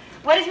mitzvah.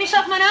 What is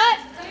Mishloach Manot?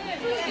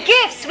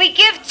 Gifts. We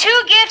give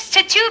 2 gifts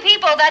to 2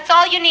 people. That's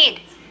all you need.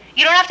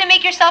 You don't have to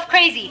make yourself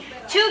crazy.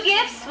 2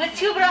 gifts with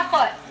 2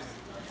 brachot.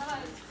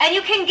 And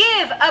you can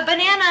give a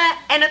banana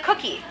and a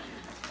cookie.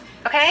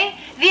 Okay?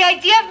 The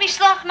idea of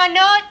Mishloach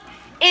Manot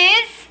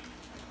is,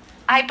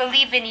 I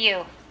believe in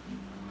you.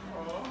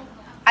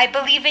 I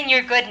believe in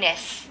your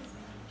goodness.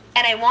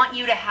 And I want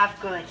you to have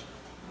good.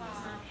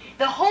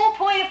 The whole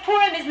point of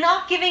Purim is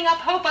not giving up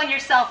hope on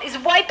yourself, is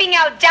wiping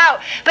out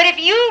doubt. But if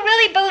you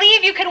really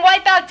believe you can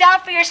wipe out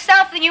doubt for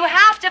yourself, then you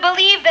have to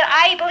believe that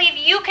I believe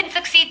you can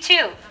succeed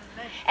too.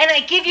 And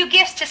I give you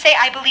gifts to say,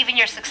 I believe in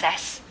your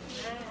success.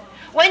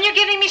 When you're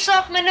giving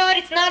Mishloach Manot,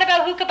 it's not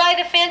about who could buy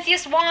the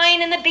fanciest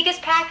wine and the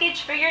biggest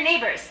package for your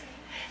neighbors.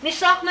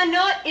 Mishloach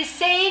Manot is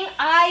saying,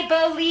 I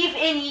believe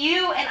in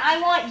you and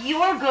I want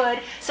your good,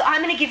 so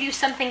I'm going to give you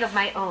something of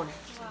my own.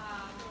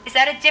 Is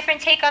that a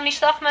different take on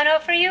Mishloach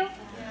Manot for you?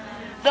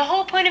 The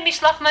whole point of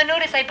Mishloach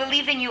Manot is I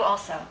believe in you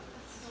also.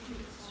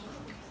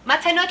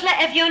 Matanot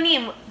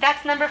le'evyonim,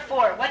 that's number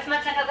 4. What's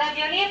matanot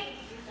le'evyonim?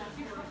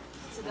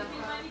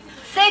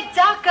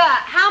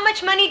 Tzedakah. How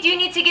much money do you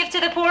need to give to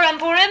the poor on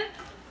Purim?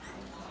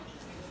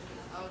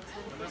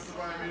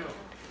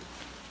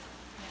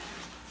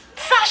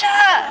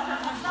 Sasha!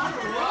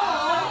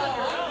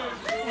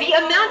 The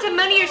amount of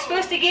money you're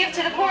supposed to give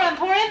to the poor on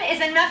Purim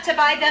is enough to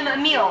buy them a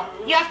meal.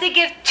 You have to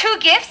give 2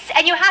 gifts,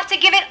 and you have to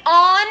give it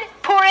on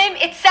Purim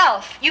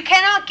itself. You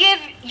cannot give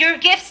your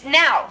gifts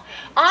now.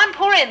 On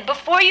Purim,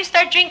 before you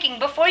start drinking,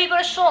 before you go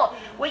to shul,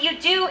 what you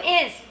do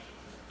is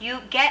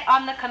you get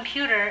on the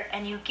computer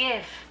and you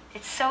give.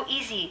 It's so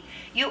easy.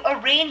 You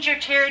arrange your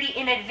charity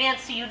in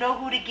advance so you know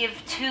who to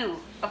give to.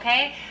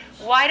 Okay?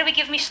 Why do we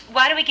give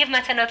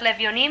matanot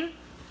levyonim?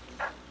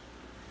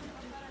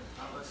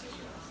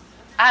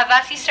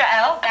 Ahavas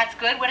Yisrael, that's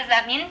good. What does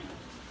that mean?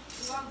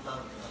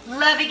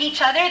 Loving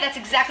each other. That's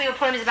exactly what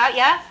Purim is about,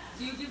 yeah?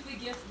 Do you give the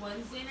gift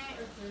Wednesday night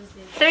or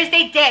Thursday?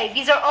 Thursday day.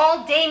 These are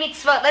all day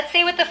mitzvot. Let's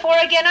say what the 4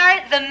 again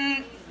are.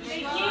 The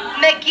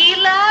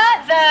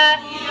Megillah,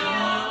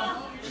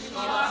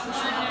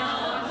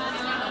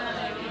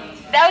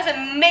 That was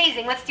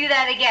amazing. Let's do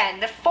that again.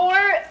 The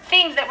 4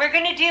 things that we're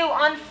going to do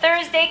on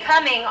Thursday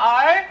coming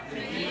are...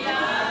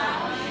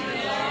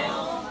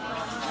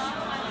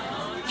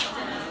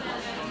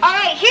 All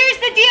right, here's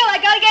the deal.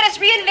 I got to get us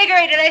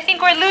reinvigorated. I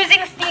think we're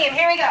losing steam.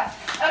 Here we go.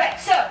 Okay,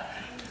 so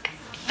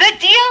the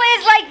deal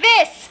is like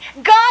this.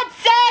 God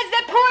says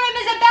that Purim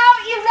is about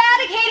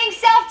eradicating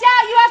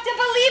self-doubt. You have to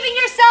believe in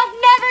yourself.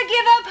 Never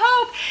give up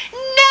hope.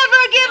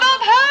 Never give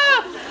up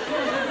hope.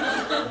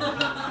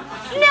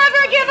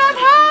 Never give up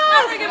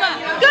hope. Never give up.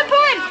 Good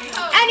point.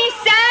 And he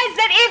says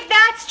that if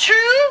that's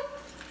true,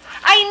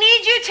 I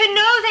need you to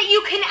know that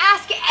you can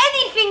ask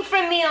anything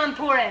from me on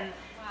Purim.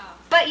 Wow.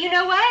 But you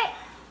know what?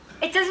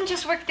 It doesn't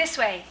just work this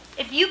way.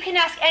 If you can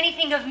ask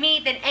anything of me,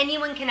 then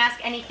anyone can ask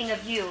anything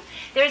of you.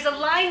 There's a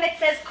line that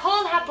says,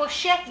 Kol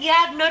haposhet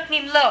yad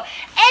notnim lo.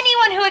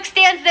 Anyone who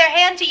extends their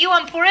hand to you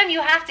on Purim,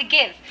 you have to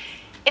give.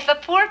 If a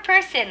poor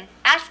person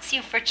asks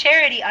you for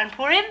charity on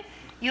Purim,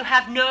 you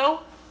have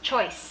no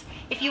choice.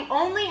 If you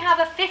only have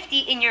a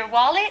 50 in your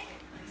wallet,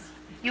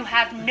 you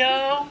have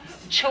no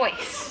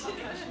choice.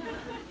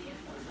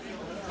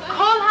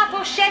 Kol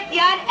haposhet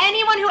yad,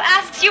 anyone who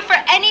asks you for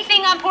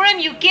anything on Purim,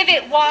 you give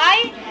it.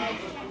 Why?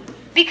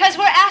 Because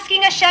we're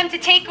asking Hashem to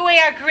take away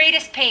our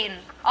greatest pain,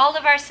 all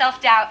of our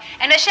self-doubt.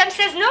 And Hashem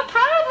says, no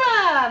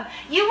problem.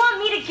 You want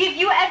me to give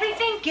you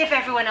everything? Give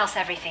everyone else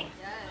everything.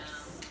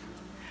 Yes.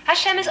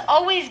 Hashem is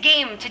always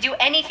game to do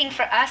anything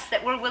for us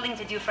that we're willing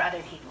to do for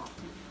other people.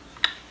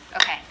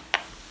 Okay.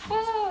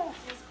 Woo.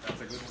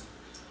 That's a good one.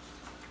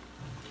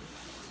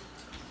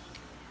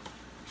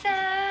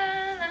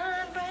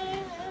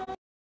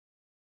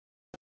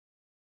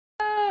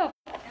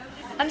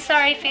 I'm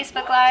sorry,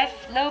 Facebook Live.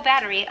 Low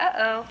battery.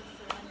 Uh-oh.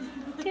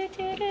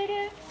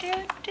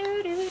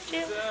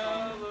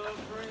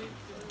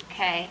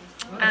 Okay.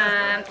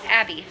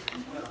 Abby,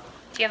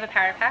 do you have a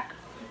power pack?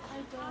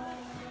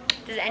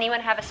 Does anyone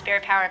have a spare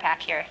power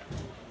pack here?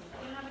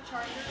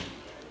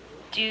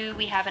 Do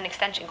we have an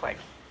extension cord?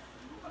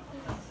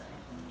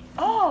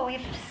 Oh, we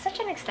have such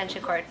an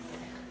extension cord.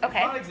 Okay.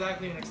 It's not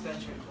exactly an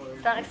extension cord.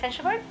 It's not an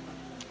extension cord?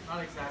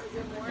 Not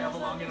exactly. We have a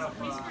long enough.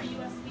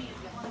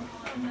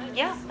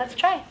 Yeah, let's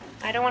try.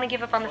 I don't want to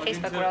give up on the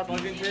Facebook world.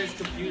 Plug into his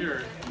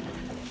computer.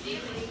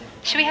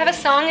 Should we have a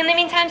song in the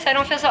meantime so I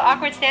don't feel so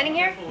awkward standing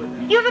here?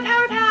 You have a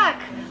power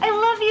pack. I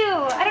love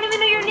you. I don't even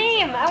know your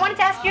name. I wanted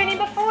to ask your name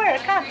before.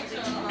 Come.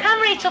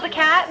 Come, Rachel the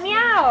cat.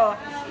 Meow.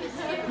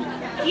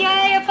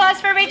 Yay, applause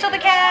for Rachel the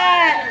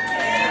cat.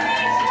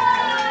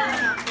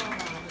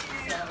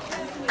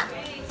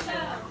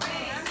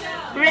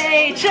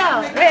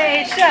 Rachel,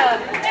 Rachel.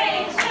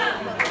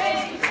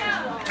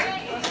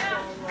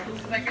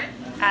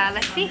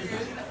 Let's see.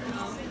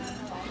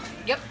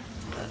 Yep.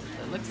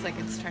 It looks like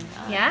it's turning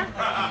on. Yeah?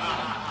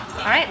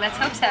 All right, let's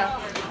hope so.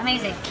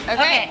 Amazing.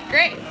 Okay,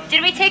 great.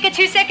 Did we take a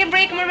 2-second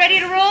break and we're ready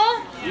to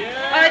roll?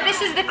 Yeah. All right,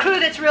 this is the crew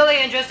that's really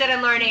interested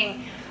in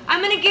learning.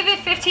 I'm going to give it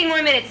 15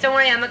 more minutes. Don't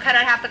worry, I'm going to cut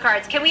out half the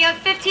cards. Can we have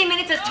 15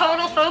 minutes of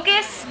total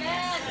focus?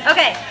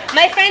 Okay,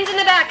 my friends in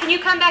the back, can you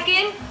come back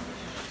in?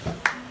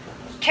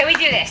 Can we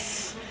do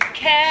this?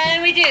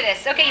 Can we do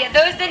this? Okay, yeah,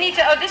 those that need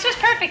to... Oh, this was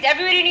perfect.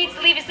 Everybody who needs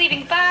to leave is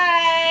leaving.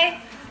 Bye.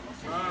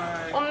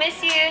 Bye. We'll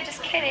miss you.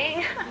 Just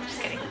kidding.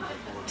 Just kidding.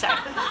 Sorry.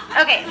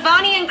 Okay,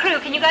 Bonnie and crew,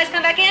 can you guys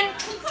come back in?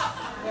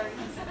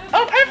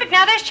 Oh, perfect.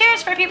 Now there's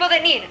chairs for people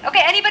that need.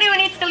 Okay, anybody who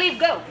needs to leave,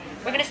 go.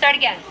 We're going to start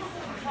again.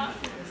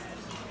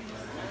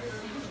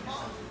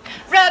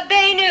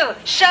 Rabbeinu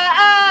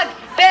Sha'ag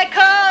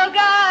Bekol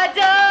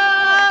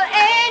Gadol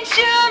Ein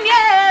Shum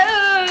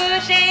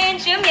Yehush Ein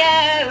Shum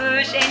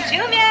Yehush Ein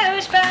Shum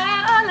Yehush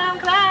Ba'olam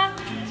Klal.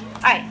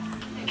 Alright,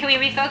 can we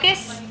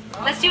refocus?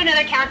 Let's do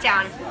another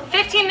countdown.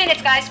 15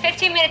 minutes, guys.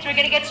 15 minutes. We're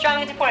going to get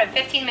strong into Purim.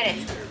 15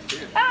 minutes.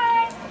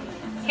 Bye.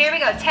 Here we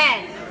go.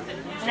 10,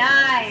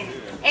 9,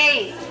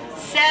 8,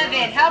 7.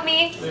 Help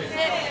me. 6,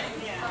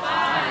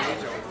 5,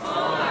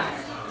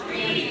 4,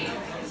 3,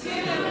 2,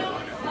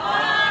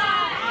 1.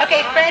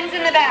 Okay, friends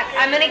in the back.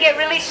 I'm going to get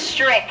really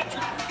strict.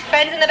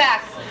 Friends in the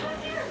back.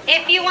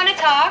 If you want to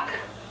talk,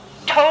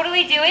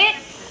 totally do it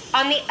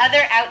on the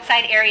other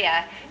outside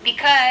area,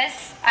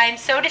 because I'm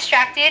so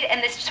distracted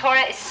and this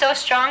Torah is so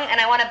strong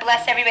and I want to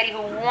bless everybody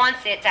who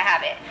wants it to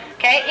have it.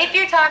 Okay? If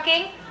you're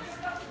talking,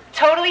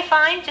 totally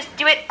fine. Just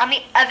do it on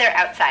the other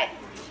outside.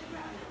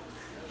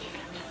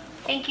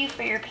 Thank you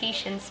for your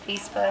patience,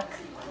 Facebook.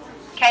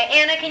 Okay,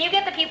 Anna, can you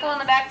get the people in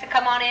the back to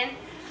come on in?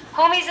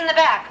 Homies in the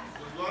back.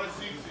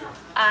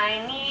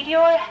 I need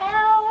your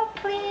help,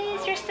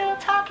 please. You're still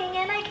talking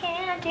and I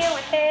can't deal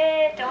with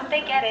it. Don't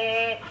they get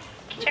it?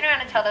 Can you turn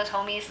around and tell those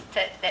homies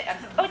that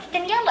oh, it's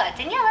Daniela.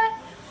 Daniela,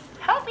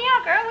 help me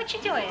out, girl. What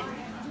you doing?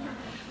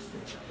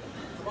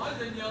 Come on,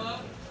 Daniela.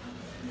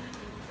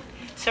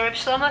 So Reb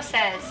Shlomo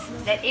says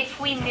that if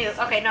we knew...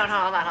 Okay, no,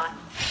 hold on.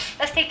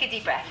 Let's take a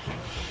deep breath.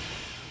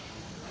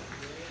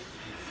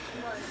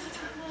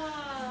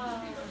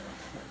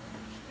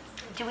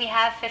 Do we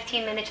have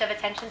 15 minutes of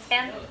attention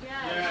span?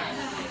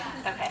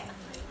 Yeah. Okay.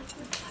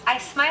 I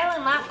smile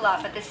and laugh a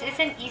lot, but this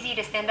isn't easy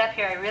to stand up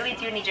here. I really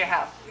do need your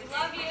help. We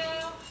love you.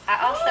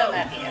 I also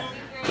love you.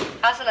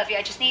 I also love you.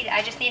 I just need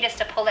us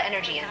to pull the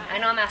energy in. I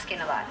know I'm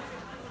asking a lot.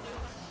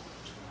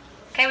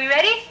 Okay, we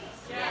ready?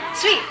 Yeah.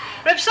 Sweet.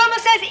 Reb Shlomo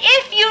says,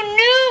 if you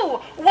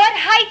knew what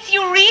heights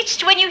you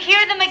reached when you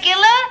hear the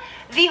Megillah,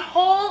 the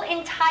whole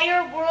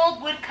entire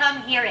world would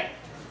come hear it.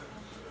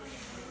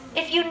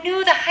 If you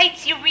knew the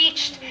heights you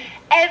reached,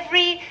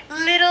 every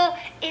little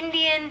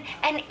Indian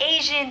and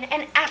Asian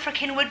and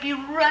African would be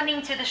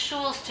running to the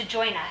shuls to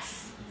join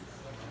us.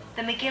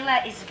 The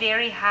Megillah is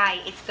very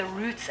high. It's the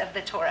roots of the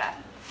Torah.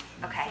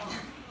 Okay.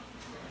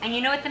 And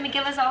you know what the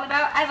Megillah is all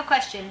about? I have a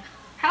question.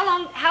 How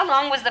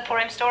long was the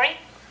Purim story?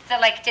 Is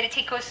it like, did it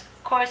take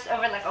course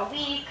over like a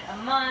week, a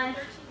month,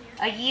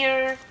 a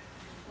year?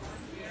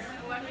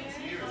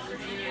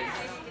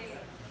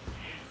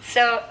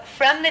 So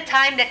from the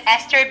time that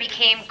Esther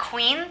became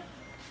queen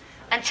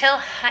until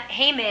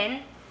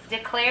Haman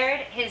declared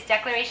his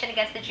declaration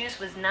against the Jews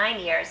was 9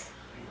 years.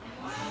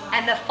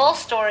 And the full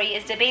story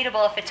is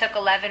debatable if it took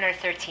 11 or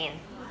 13.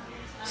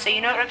 So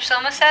you know what Reb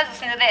Shlomo says?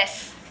 Listen to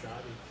this.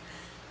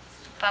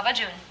 Baba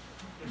June.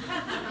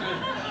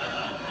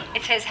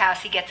 It's his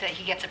house. He gets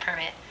a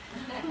permit.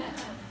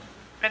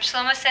 Reb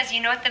Shlomo says,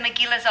 you know what the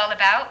Megillah is all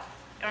about?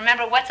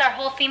 Remember, what's our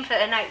whole theme for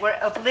the night? We're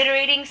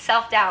obliterating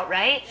self-doubt,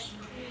 right?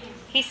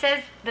 He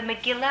says the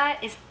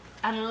Megillah is,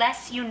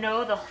 unless you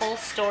know the whole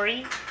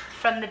story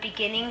from the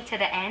beginning to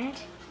the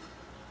end,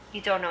 you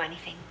don't know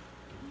anything.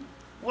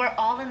 We're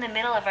all in the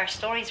middle of our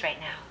stories right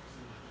now.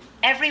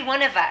 Every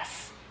one of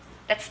us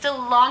that's still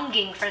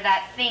longing for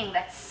that thing,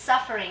 that's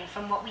suffering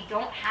from what we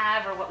don't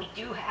have or what we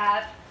do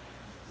have,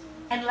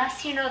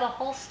 unless you know the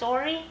whole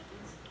story,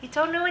 you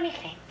don't know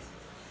anything.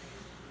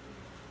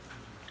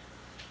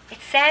 It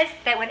says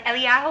that when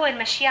Eliyahu and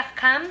Mashiach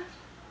come,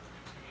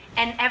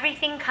 and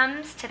everything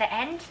comes to the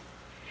end,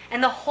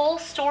 and the whole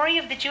story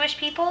of the Jewish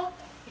people,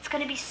 it's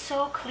going to be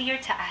so clear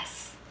to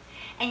us.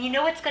 And you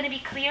know what's going to be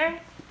clear?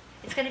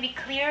 It's going to be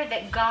clear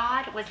that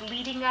God was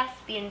leading us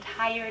the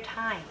entire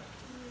time.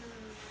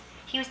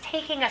 He was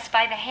taking us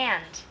by the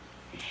hand.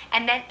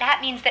 And that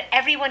means that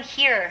everyone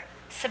here,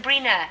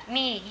 Sabrina,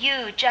 me,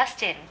 you,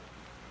 Justin,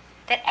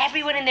 that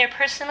everyone in their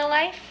personal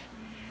life,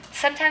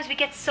 sometimes we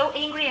get so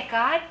angry at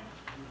God,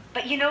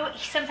 but you know,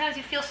 sometimes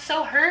we feel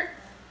so hurt.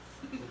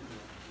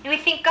 And we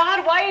think,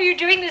 God, why are you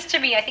doing this to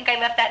me? I think I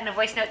left that in a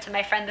voice note to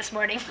my friend this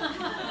morning.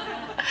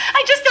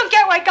 I just don't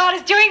get why God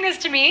is doing this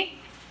to me.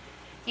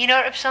 You know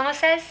what Reb Shlomo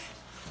says?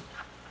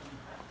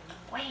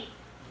 Wait.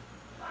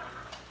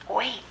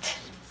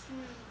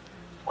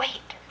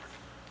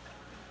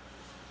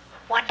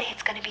 One day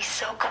it's going to be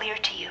so clear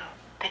to you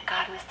that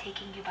God was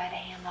taking you by the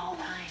hand the whole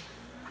time.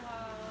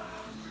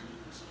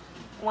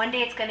 One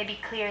day it's going to be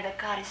clear that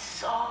God is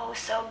so,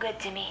 so good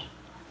to me.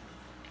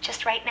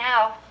 Just right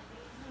now,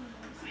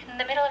 we're in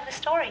the middle of the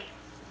story.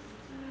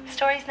 The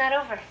story's not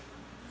over.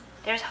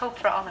 There's hope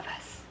for all of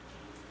us.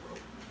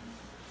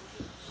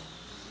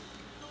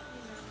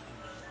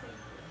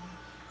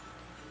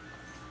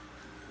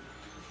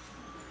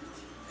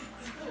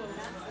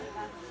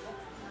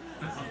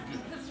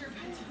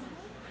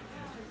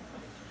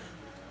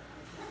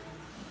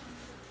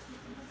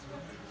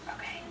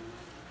 Okay,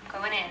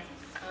 going in.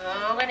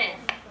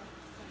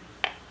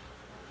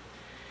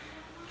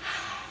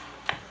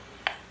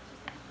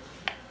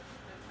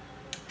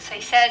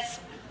 says,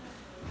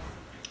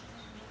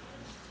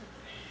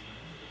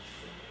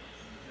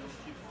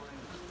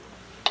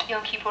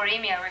 Yom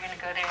Kippurim, yeah, we're going to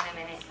go there in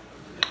a minute.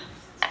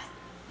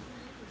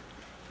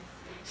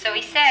 So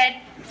we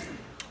said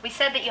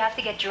that you have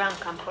to get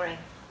drunk on Purim.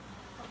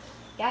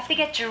 You have to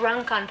get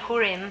drunk on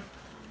Purim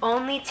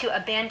only to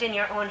abandon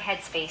your own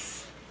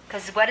headspace.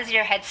 Because what does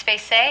your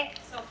headspace say?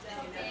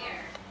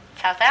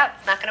 Self-doubt.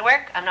 It's not going to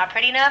work. I'm not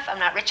pretty enough. I'm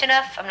not rich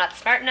enough. I'm not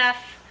smart enough.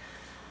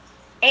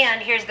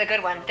 And here's the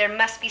good one. There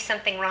must be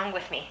something wrong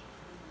with me.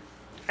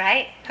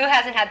 Right? Who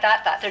hasn't had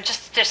that thought?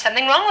 There's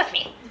something wrong with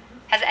me.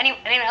 Has anyone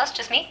else?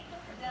 Just me?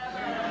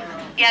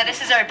 Yeah,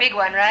 this is our big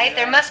one, right?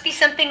 There must be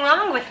something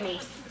wrong with me.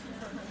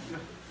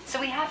 So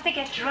we have to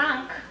get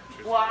drunk.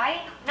 Why?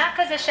 Not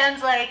because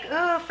Hashem's like,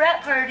 ooh,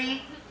 fret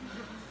party.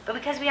 But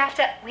because we have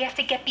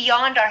to get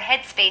beyond our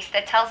headspace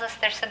that tells us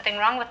there's something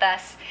wrong with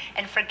us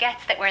and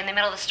forgets that we're in the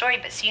middle of the story.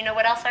 But so you know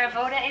what else our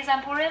voda is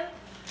on Purim?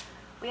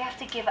 We have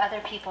to give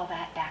other people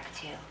that back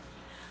too.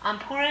 On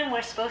Purim,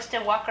 we're supposed to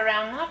walk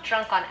around not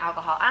drunk on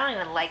alcohol. I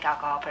don't even like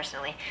alcohol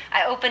personally.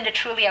 I opened a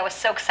Truly. I was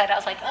so excited. I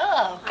was like,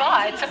 oh,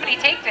 God, somebody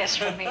take this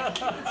from me.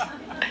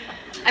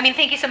 I mean,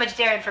 thank you so much,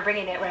 Darren, for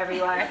bringing it wherever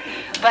you are.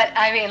 But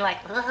I mean, like,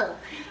 ugh.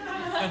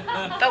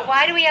 But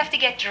why do we have to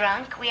get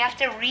drunk? We have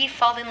to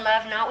re-fall in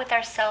love, not with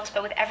ourselves,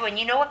 but with everyone.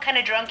 You know what kind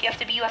of drunk you have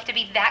to be? You have to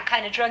be that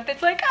kind of drunk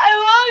that's like, I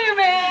love you,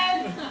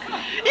 man.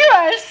 You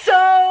are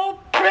so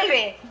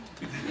pretty.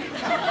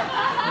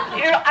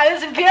 I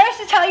was embarrassed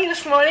to tell you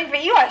this morning,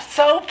 but you are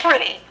so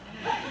pretty.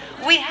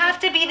 We have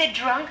to be the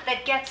drunk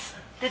that gets,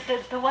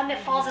 the one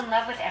that falls in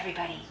love with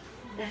everybody.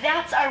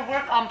 That's our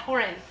work on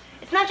Purim.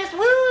 It's not just,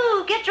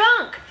 woo, get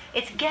drunk.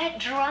 It's get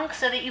drunk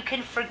so that you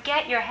can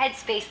forget your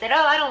headspace that,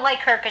 oh, I don't like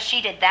her because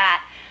she did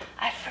that.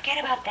 I forget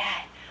about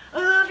that. I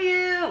love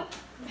you.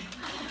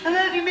 I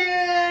love you,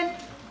 man.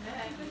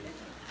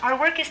 Our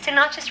work is to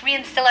not just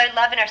reinstill our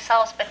love in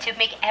ourselves, but to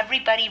make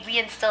everybody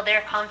reinstill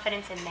their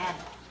confidence in them.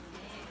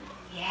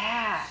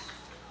 Yeah.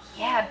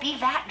 Yeah, be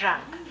that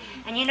drunk.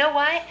 And you know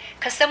what?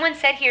 Because someone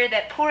said here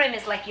that Purim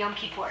is like Yom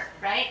Kippur,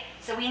 right?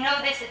 So we know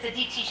this. It's a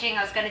deep teaching.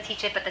 I was going to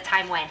teach it, but the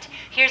time went.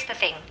 Here's the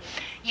thing.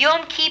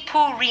 Yom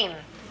Kippurim,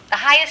 the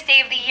highest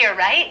day of the year,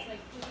 right?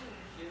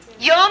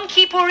 Yom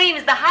Kippurim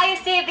is the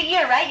highest day of the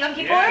year, right? Yom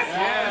Kippur?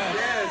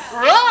 Yes.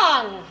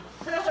 Wrong.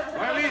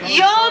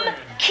 Yom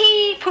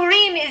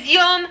Kippurim is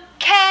Yom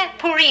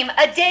Purim,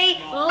 a day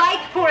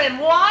like Purim.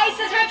 Why,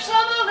 says Reb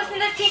Shlomo? Listen to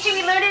this teaching.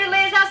 We learned it in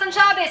Leah's house on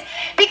Shabbos.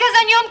 Because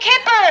on Yom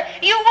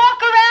Kippur, you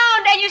walk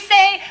around and you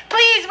say,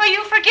 please, will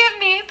you forgive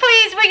me?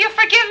 Please, will you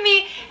forgive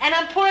me? And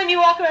on Purim, you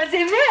walk around and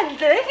say, man,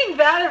 did anything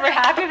bad ever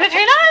happen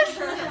between us?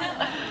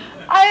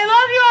 I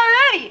love you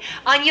already.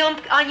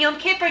 On Yom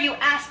Kippur, you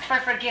ask for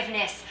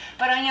forgiveness.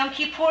 But on Yom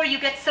Kippur, you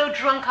get so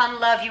drunk on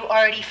love, you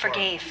already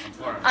forgave.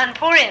 On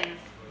Purim,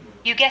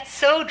 you get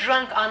so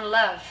drunk on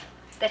love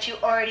that you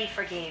already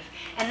forgave.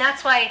 And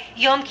that's why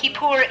Yom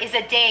Kippur is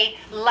a day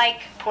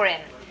like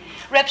Purim.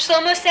 Reb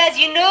Shlomo says,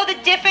 you know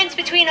the difference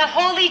between a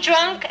holy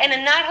drunk and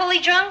a not holy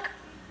drunk?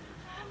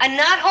 A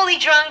not holy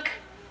drunk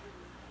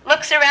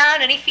looks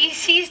around and if he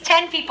sees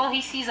 10 people,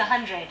 he sees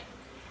 100.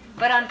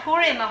 But on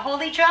Purim, a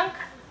holy drunk,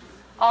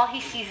 all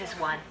he sees is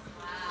one.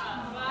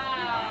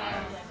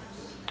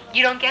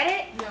 You don't get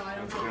it? No, I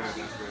don't get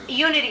it.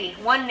 Unity,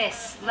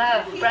 oneness,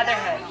 love,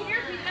 brotherhood.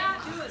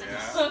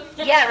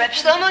 Yeah, Reb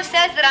Shlomo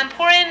says that on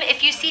Purim,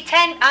 if you see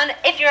 10,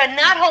 if you're a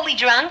not holy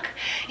drunk,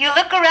 you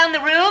look around the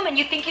room and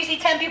you think you see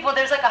 10 people,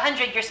 there's like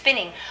 100, you're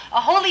spinning. A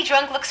holy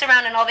drunk looks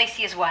around and all they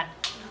see is one.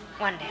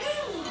 Oneness.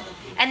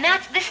 And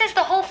this is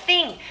the whole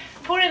thing.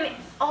 Purim,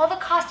 all the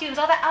costumes,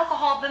 all the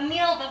alcohol, the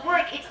meal, the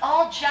work, it's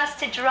all just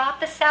to drop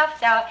the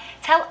self-doubt,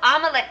 tell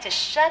Amalek to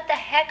shut the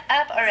heck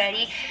up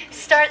already,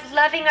 start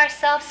loving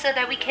ourselves so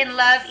that we can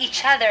love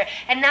each other.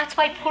 And that's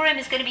why Purim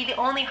is going to be the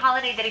only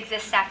holiday that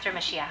exists after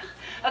Mashiach.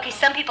 Okay,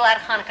 some people add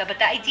Hanukkah, but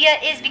the idea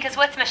is because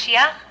what's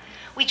Mashiach?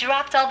 We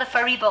dropped all the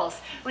faribos,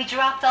 we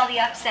dropped all the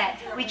upset,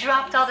 we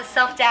dropped all the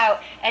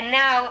self-doubt, and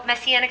now,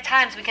 Messianic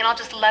times, we can all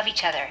just love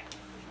each other.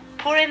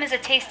 Purim is a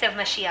taste of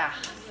Mashiach.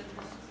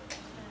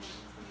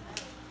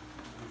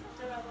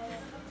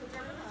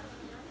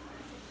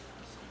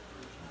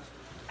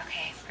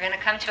 Okay, we're going to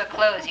come to a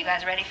close. You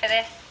guys ready for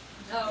this?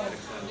 No,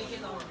 make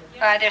it longer.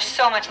 There's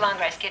so much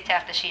longer. I skipped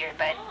half the shiur,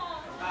 but...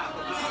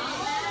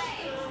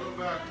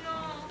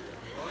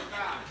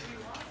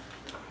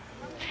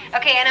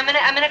 Okay, and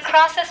I'm gonna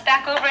cross us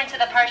back over into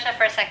the parsha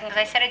for a second because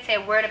I said I'd say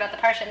a word about the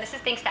parsha, and this is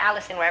thanks to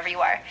Allison wherever you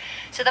are.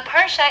 So the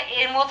parsha,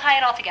 and we'll tie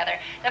it all together.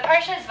 The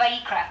parsha is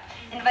Vayikra,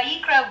 and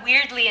Vayikra,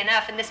 weirdly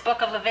enough, in this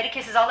book of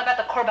Leviticus, is all about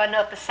the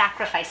korbanot, the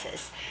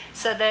sacrifices.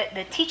 So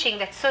the teaching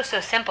that's so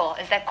simple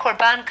is that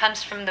korban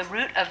comes from the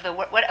root of the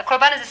word. What a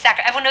korban is a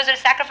sacrifice. Everyone knows what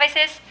a sacrifice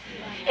is.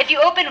 If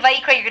you open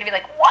Vayikra, you're gonna be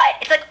like, what?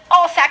 It's like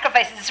all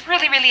sacrifices. It's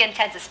really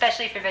intense,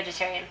 especially if you're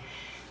vegetarian.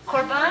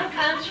 Korban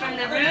comes from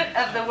the root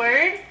of the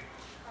word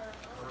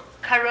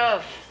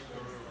Karov.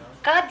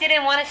 God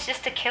didn't want us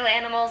just to kill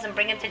animals and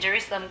bring them to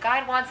Jerusalem.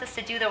 God wants us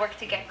to do the work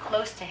to get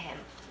close to Him.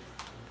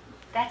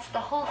 That's the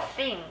whole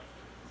thing.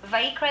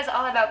 Vayikra is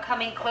all about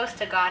coming close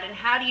to God. And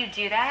how do you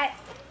do that?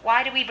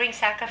 Why do we bring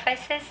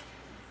sacrifices?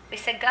 We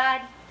said,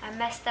 God, I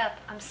messed up.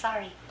 I'm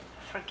sorry.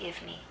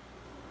 Forgive me.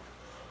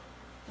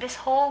 This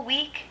whole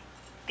week,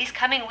 these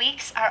coming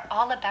weeks are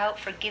all about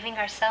forgiving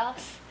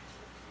ourselves,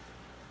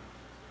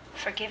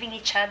 forgiving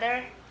each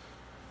other.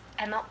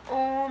 And the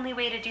only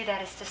way to do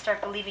that is to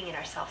start believing in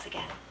ourselves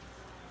again.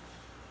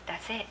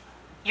 That's it.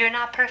 You're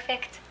not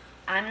perfect.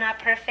 I'm not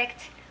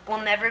perfect.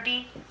 We'll never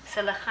be.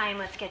 So l'chaim,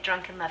 let's get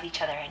drunk and love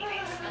each other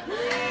anyways.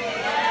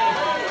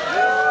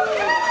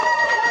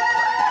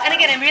 And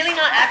again, I'm really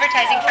not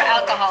advertising for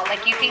alcohol.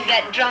 Like, you can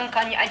get drunk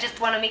on, I just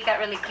want to make that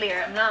really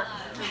clear. I'm not,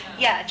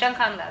 yeah, drunk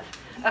on love.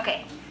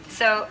 Okay,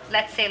 so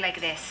let's say like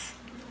this.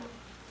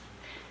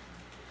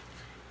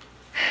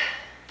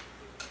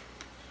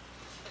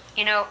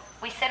 You know,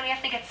 we said we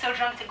have to get so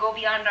drunk to go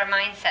beyond our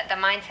mindset. The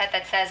mindset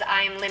that says,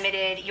 I am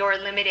limited, you're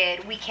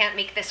limited, we can't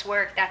make this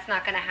work, that's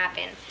not going to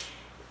happen.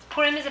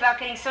 Purim is about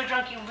getting so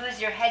drunk you lose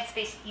your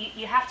headspace.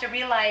 You have to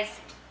realize,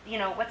 you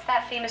know, what's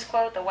that famous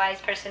quote? The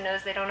wise person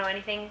knows they don't know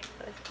anything.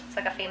 It's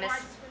like a famous...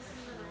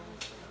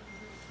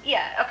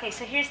 Yeah, okay,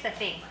 so here's the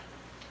thing.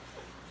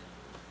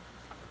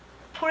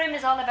 Purim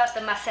is all about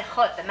the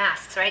masechot, the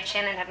masks, right?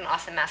 Shannon had an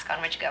awesome mask on.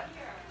 Where'd you go?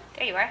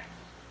 There you are.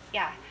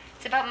 Yeah,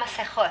 it's about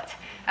masechot.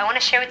 I want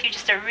to share with you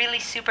just a really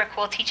super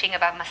cool teaching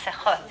about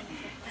masechot.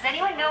 Does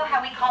anyone know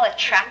how we call a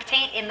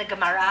tractate in the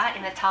Gemara,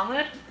 in the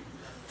Talmud?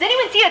 Does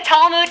anyone see a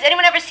Talmud? Does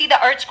anyone ever see the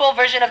art scroll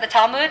version of the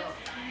Talmud?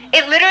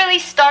 It literally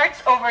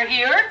starts over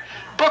here.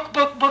 Book,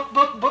 goes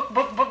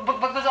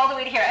all the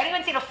way to here.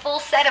 Anyone seen a full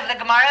set of the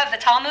Gemara of the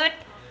Talmud?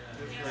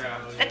 Yeah.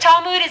 The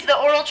Talmud is the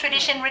oral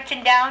tradition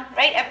written down,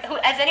 right?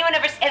 Has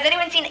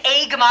anyone seen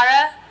a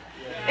Gemara?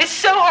 It's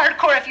so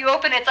hardcore. If you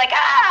open it, it's like,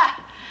 ah!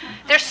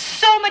 There's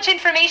so much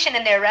information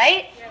in there,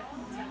 right?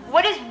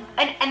 What is,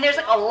 and there's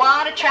like a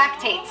lot of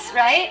tractates,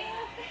 right?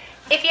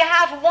 If you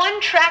have one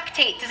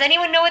tractate, does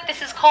anyone know what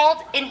this is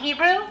called in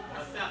Hebrew?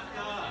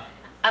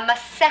 A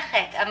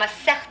masechet, a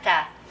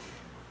masechta.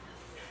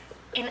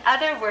 In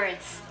other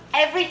words,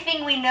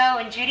 everything we know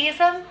in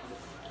Judaism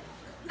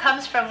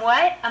comes from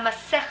what? A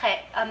masechet,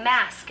 a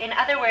mask. In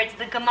other words,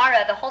 the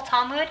Gemara, the whole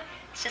Talmud,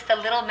 is just a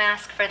little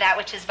mask for that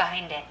which is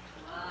behind it.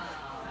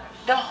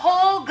 The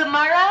whole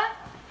Gemara,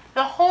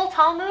 the whole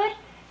Talmud,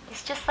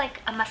 is just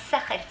like a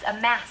masechet, it's a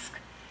mask.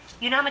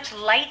 You know how much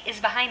light is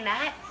behind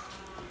that?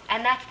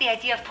 And that's the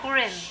idea of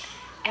Purim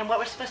and what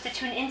we're supposed to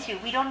tune into.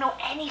 We don't know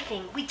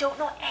anything. We don't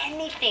know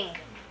anything.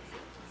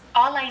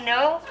 All I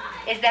know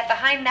is that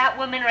behind that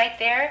woman right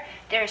there,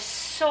 there's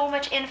so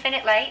much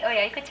infinite light. Oh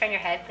yeah, you could turn your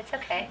head, but it's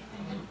okay.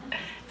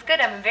 It's good,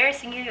 I'm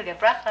embarrassing you, you'll get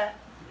bracha.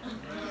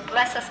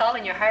 Bless us all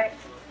in your heart.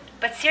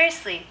 But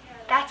seriously,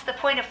 that's the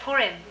point of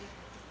Purim.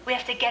 We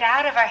have to get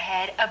out of our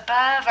head,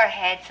 above our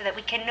head, so that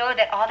we can know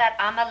that all that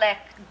Amalek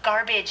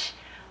garbage,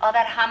 all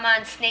that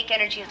Haman snake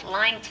energy is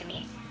lying to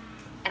me.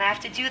 And I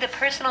have to do the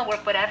personal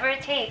work, whatever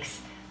it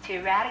takes, to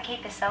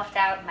eradicate the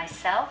self-doubt in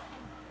myself,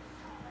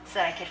 so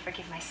that I could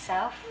forgive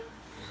myself,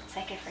 so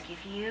I could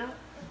forgive you,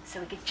 so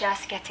we could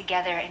just get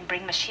together and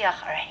bring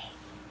Mashiach already.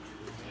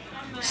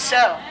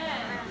 So,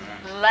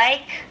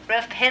 like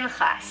Rav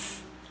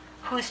Pinchas,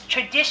 whose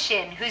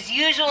tradition, whose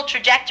usual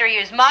trajectory,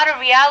 whose modern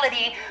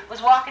reality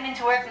was walking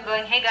into work and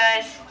going, hey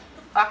guys,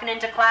 walking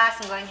into class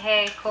and going,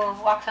 hey, cool,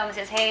 walks home and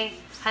says, hey,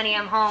 honey,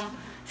 I'm home,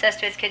 says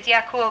to his kids,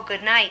 yeah, cool,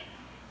 good night.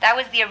 That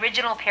was the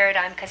original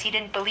paradigm because he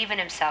didn't believe in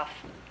himself.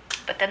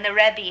 But then the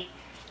Rebbe,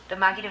 the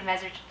Maggid of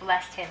Mezrich,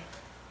 blessed him.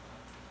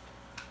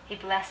 He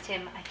blessed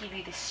him, I give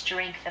you the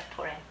strength of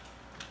Purim.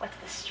 What's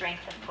the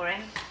strength of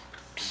Purim?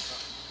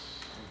 It's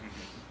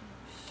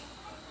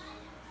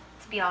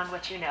beyond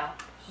what you know.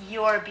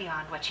 You're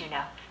beyond what you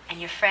know.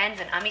 And your friends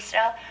and Am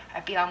Yisrael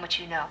are beyond what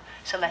you know.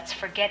 So let's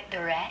forget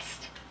the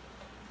rest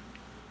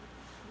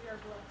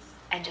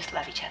and just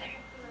love each other.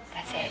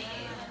 That's it.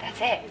 That's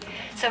it.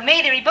 So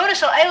may the Ribono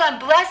Shel Olam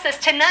bless us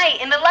tonight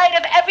in the light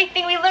of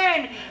everything we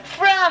learned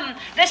from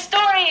the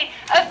story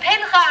of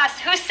Pinchas,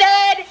 who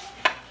said,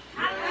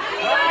 from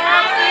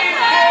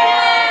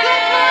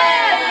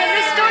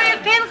the story of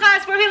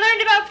Pinchas, where we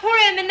learned about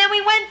Purim, and then we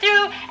went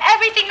through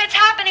everything that's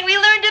happening. We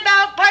learned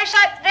about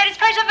that it's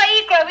Parshat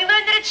Vayikra. We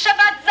learned that it's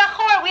Shabbat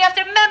Zachor. We have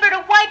to remember to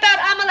wipe out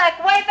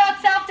Amalek, wipe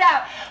out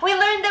self-doubt. We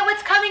learned that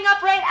what's coming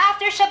up right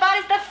after Shabbat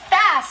is the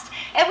fast.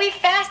 And we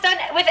fast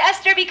with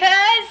Esther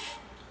because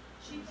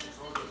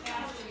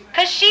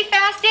she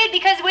fasted.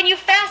 Because when you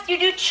fast, you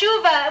do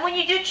tshuva. And when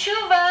you do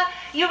tshuva,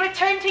 you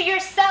return to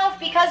yourself.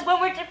 Because when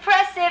we're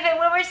depressive and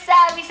when we're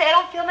sad, we say, I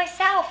don't feel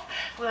myself.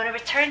 We want to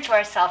return to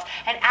ourselves.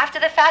 And after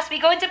the fast, we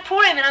go into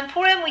Purim. And on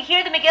Purim, we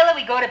hear the Megillah,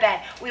 we go to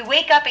bed. We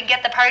wake up and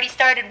get the party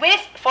started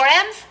with 4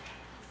 M's?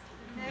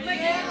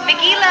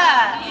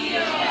 Megillah.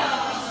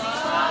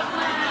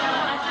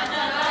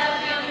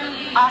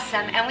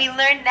 Awesome. And we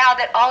learned now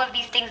that all of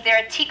these things,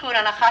 they're a tikkun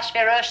on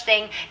Achashverosh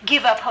saying,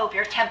 give up hope,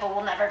 your temple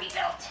will never be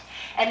built.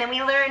 And then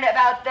we learn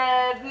about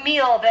the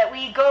meal that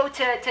we go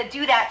to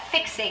do that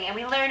fixing. And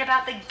we learn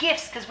about the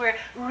gifts because we're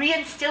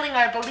reinstilling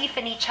our belief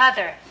in each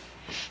other.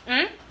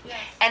 Yes.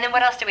 And then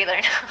what else do we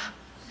learn?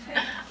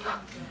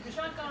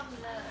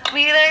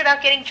 We learn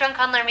about getting drunk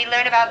on learn. We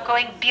learn about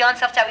going beyond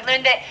self-doubt. We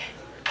learn that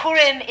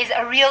Purim is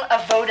a real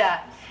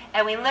avoda.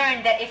 And we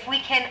learn that if we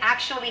can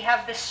actually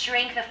have the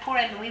strength of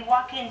Purim, we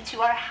walk into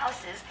our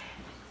houses.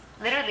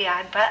 Literally,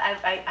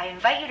 I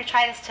invite you to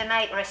try this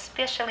tonight, or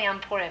especially on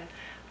Purim.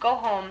 Go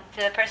home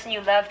to the person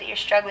you love that you're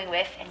struggling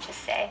with and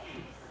just say,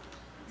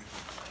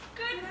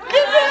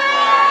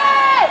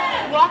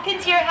 Goodbye! Walk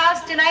into your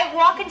house tonight,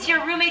 walk into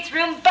your roommate's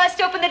room, bust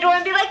open the door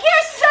and be like,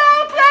 you're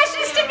so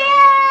precious to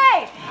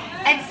me!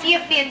 And see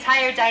if the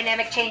entire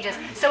dynamic changes.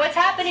 So what's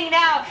happening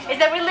now is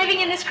that we're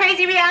living in this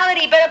crazy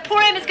reality, but a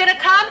Purim is going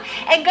to come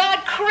and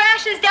God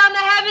crashes down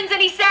the heavens and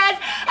he says,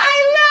 I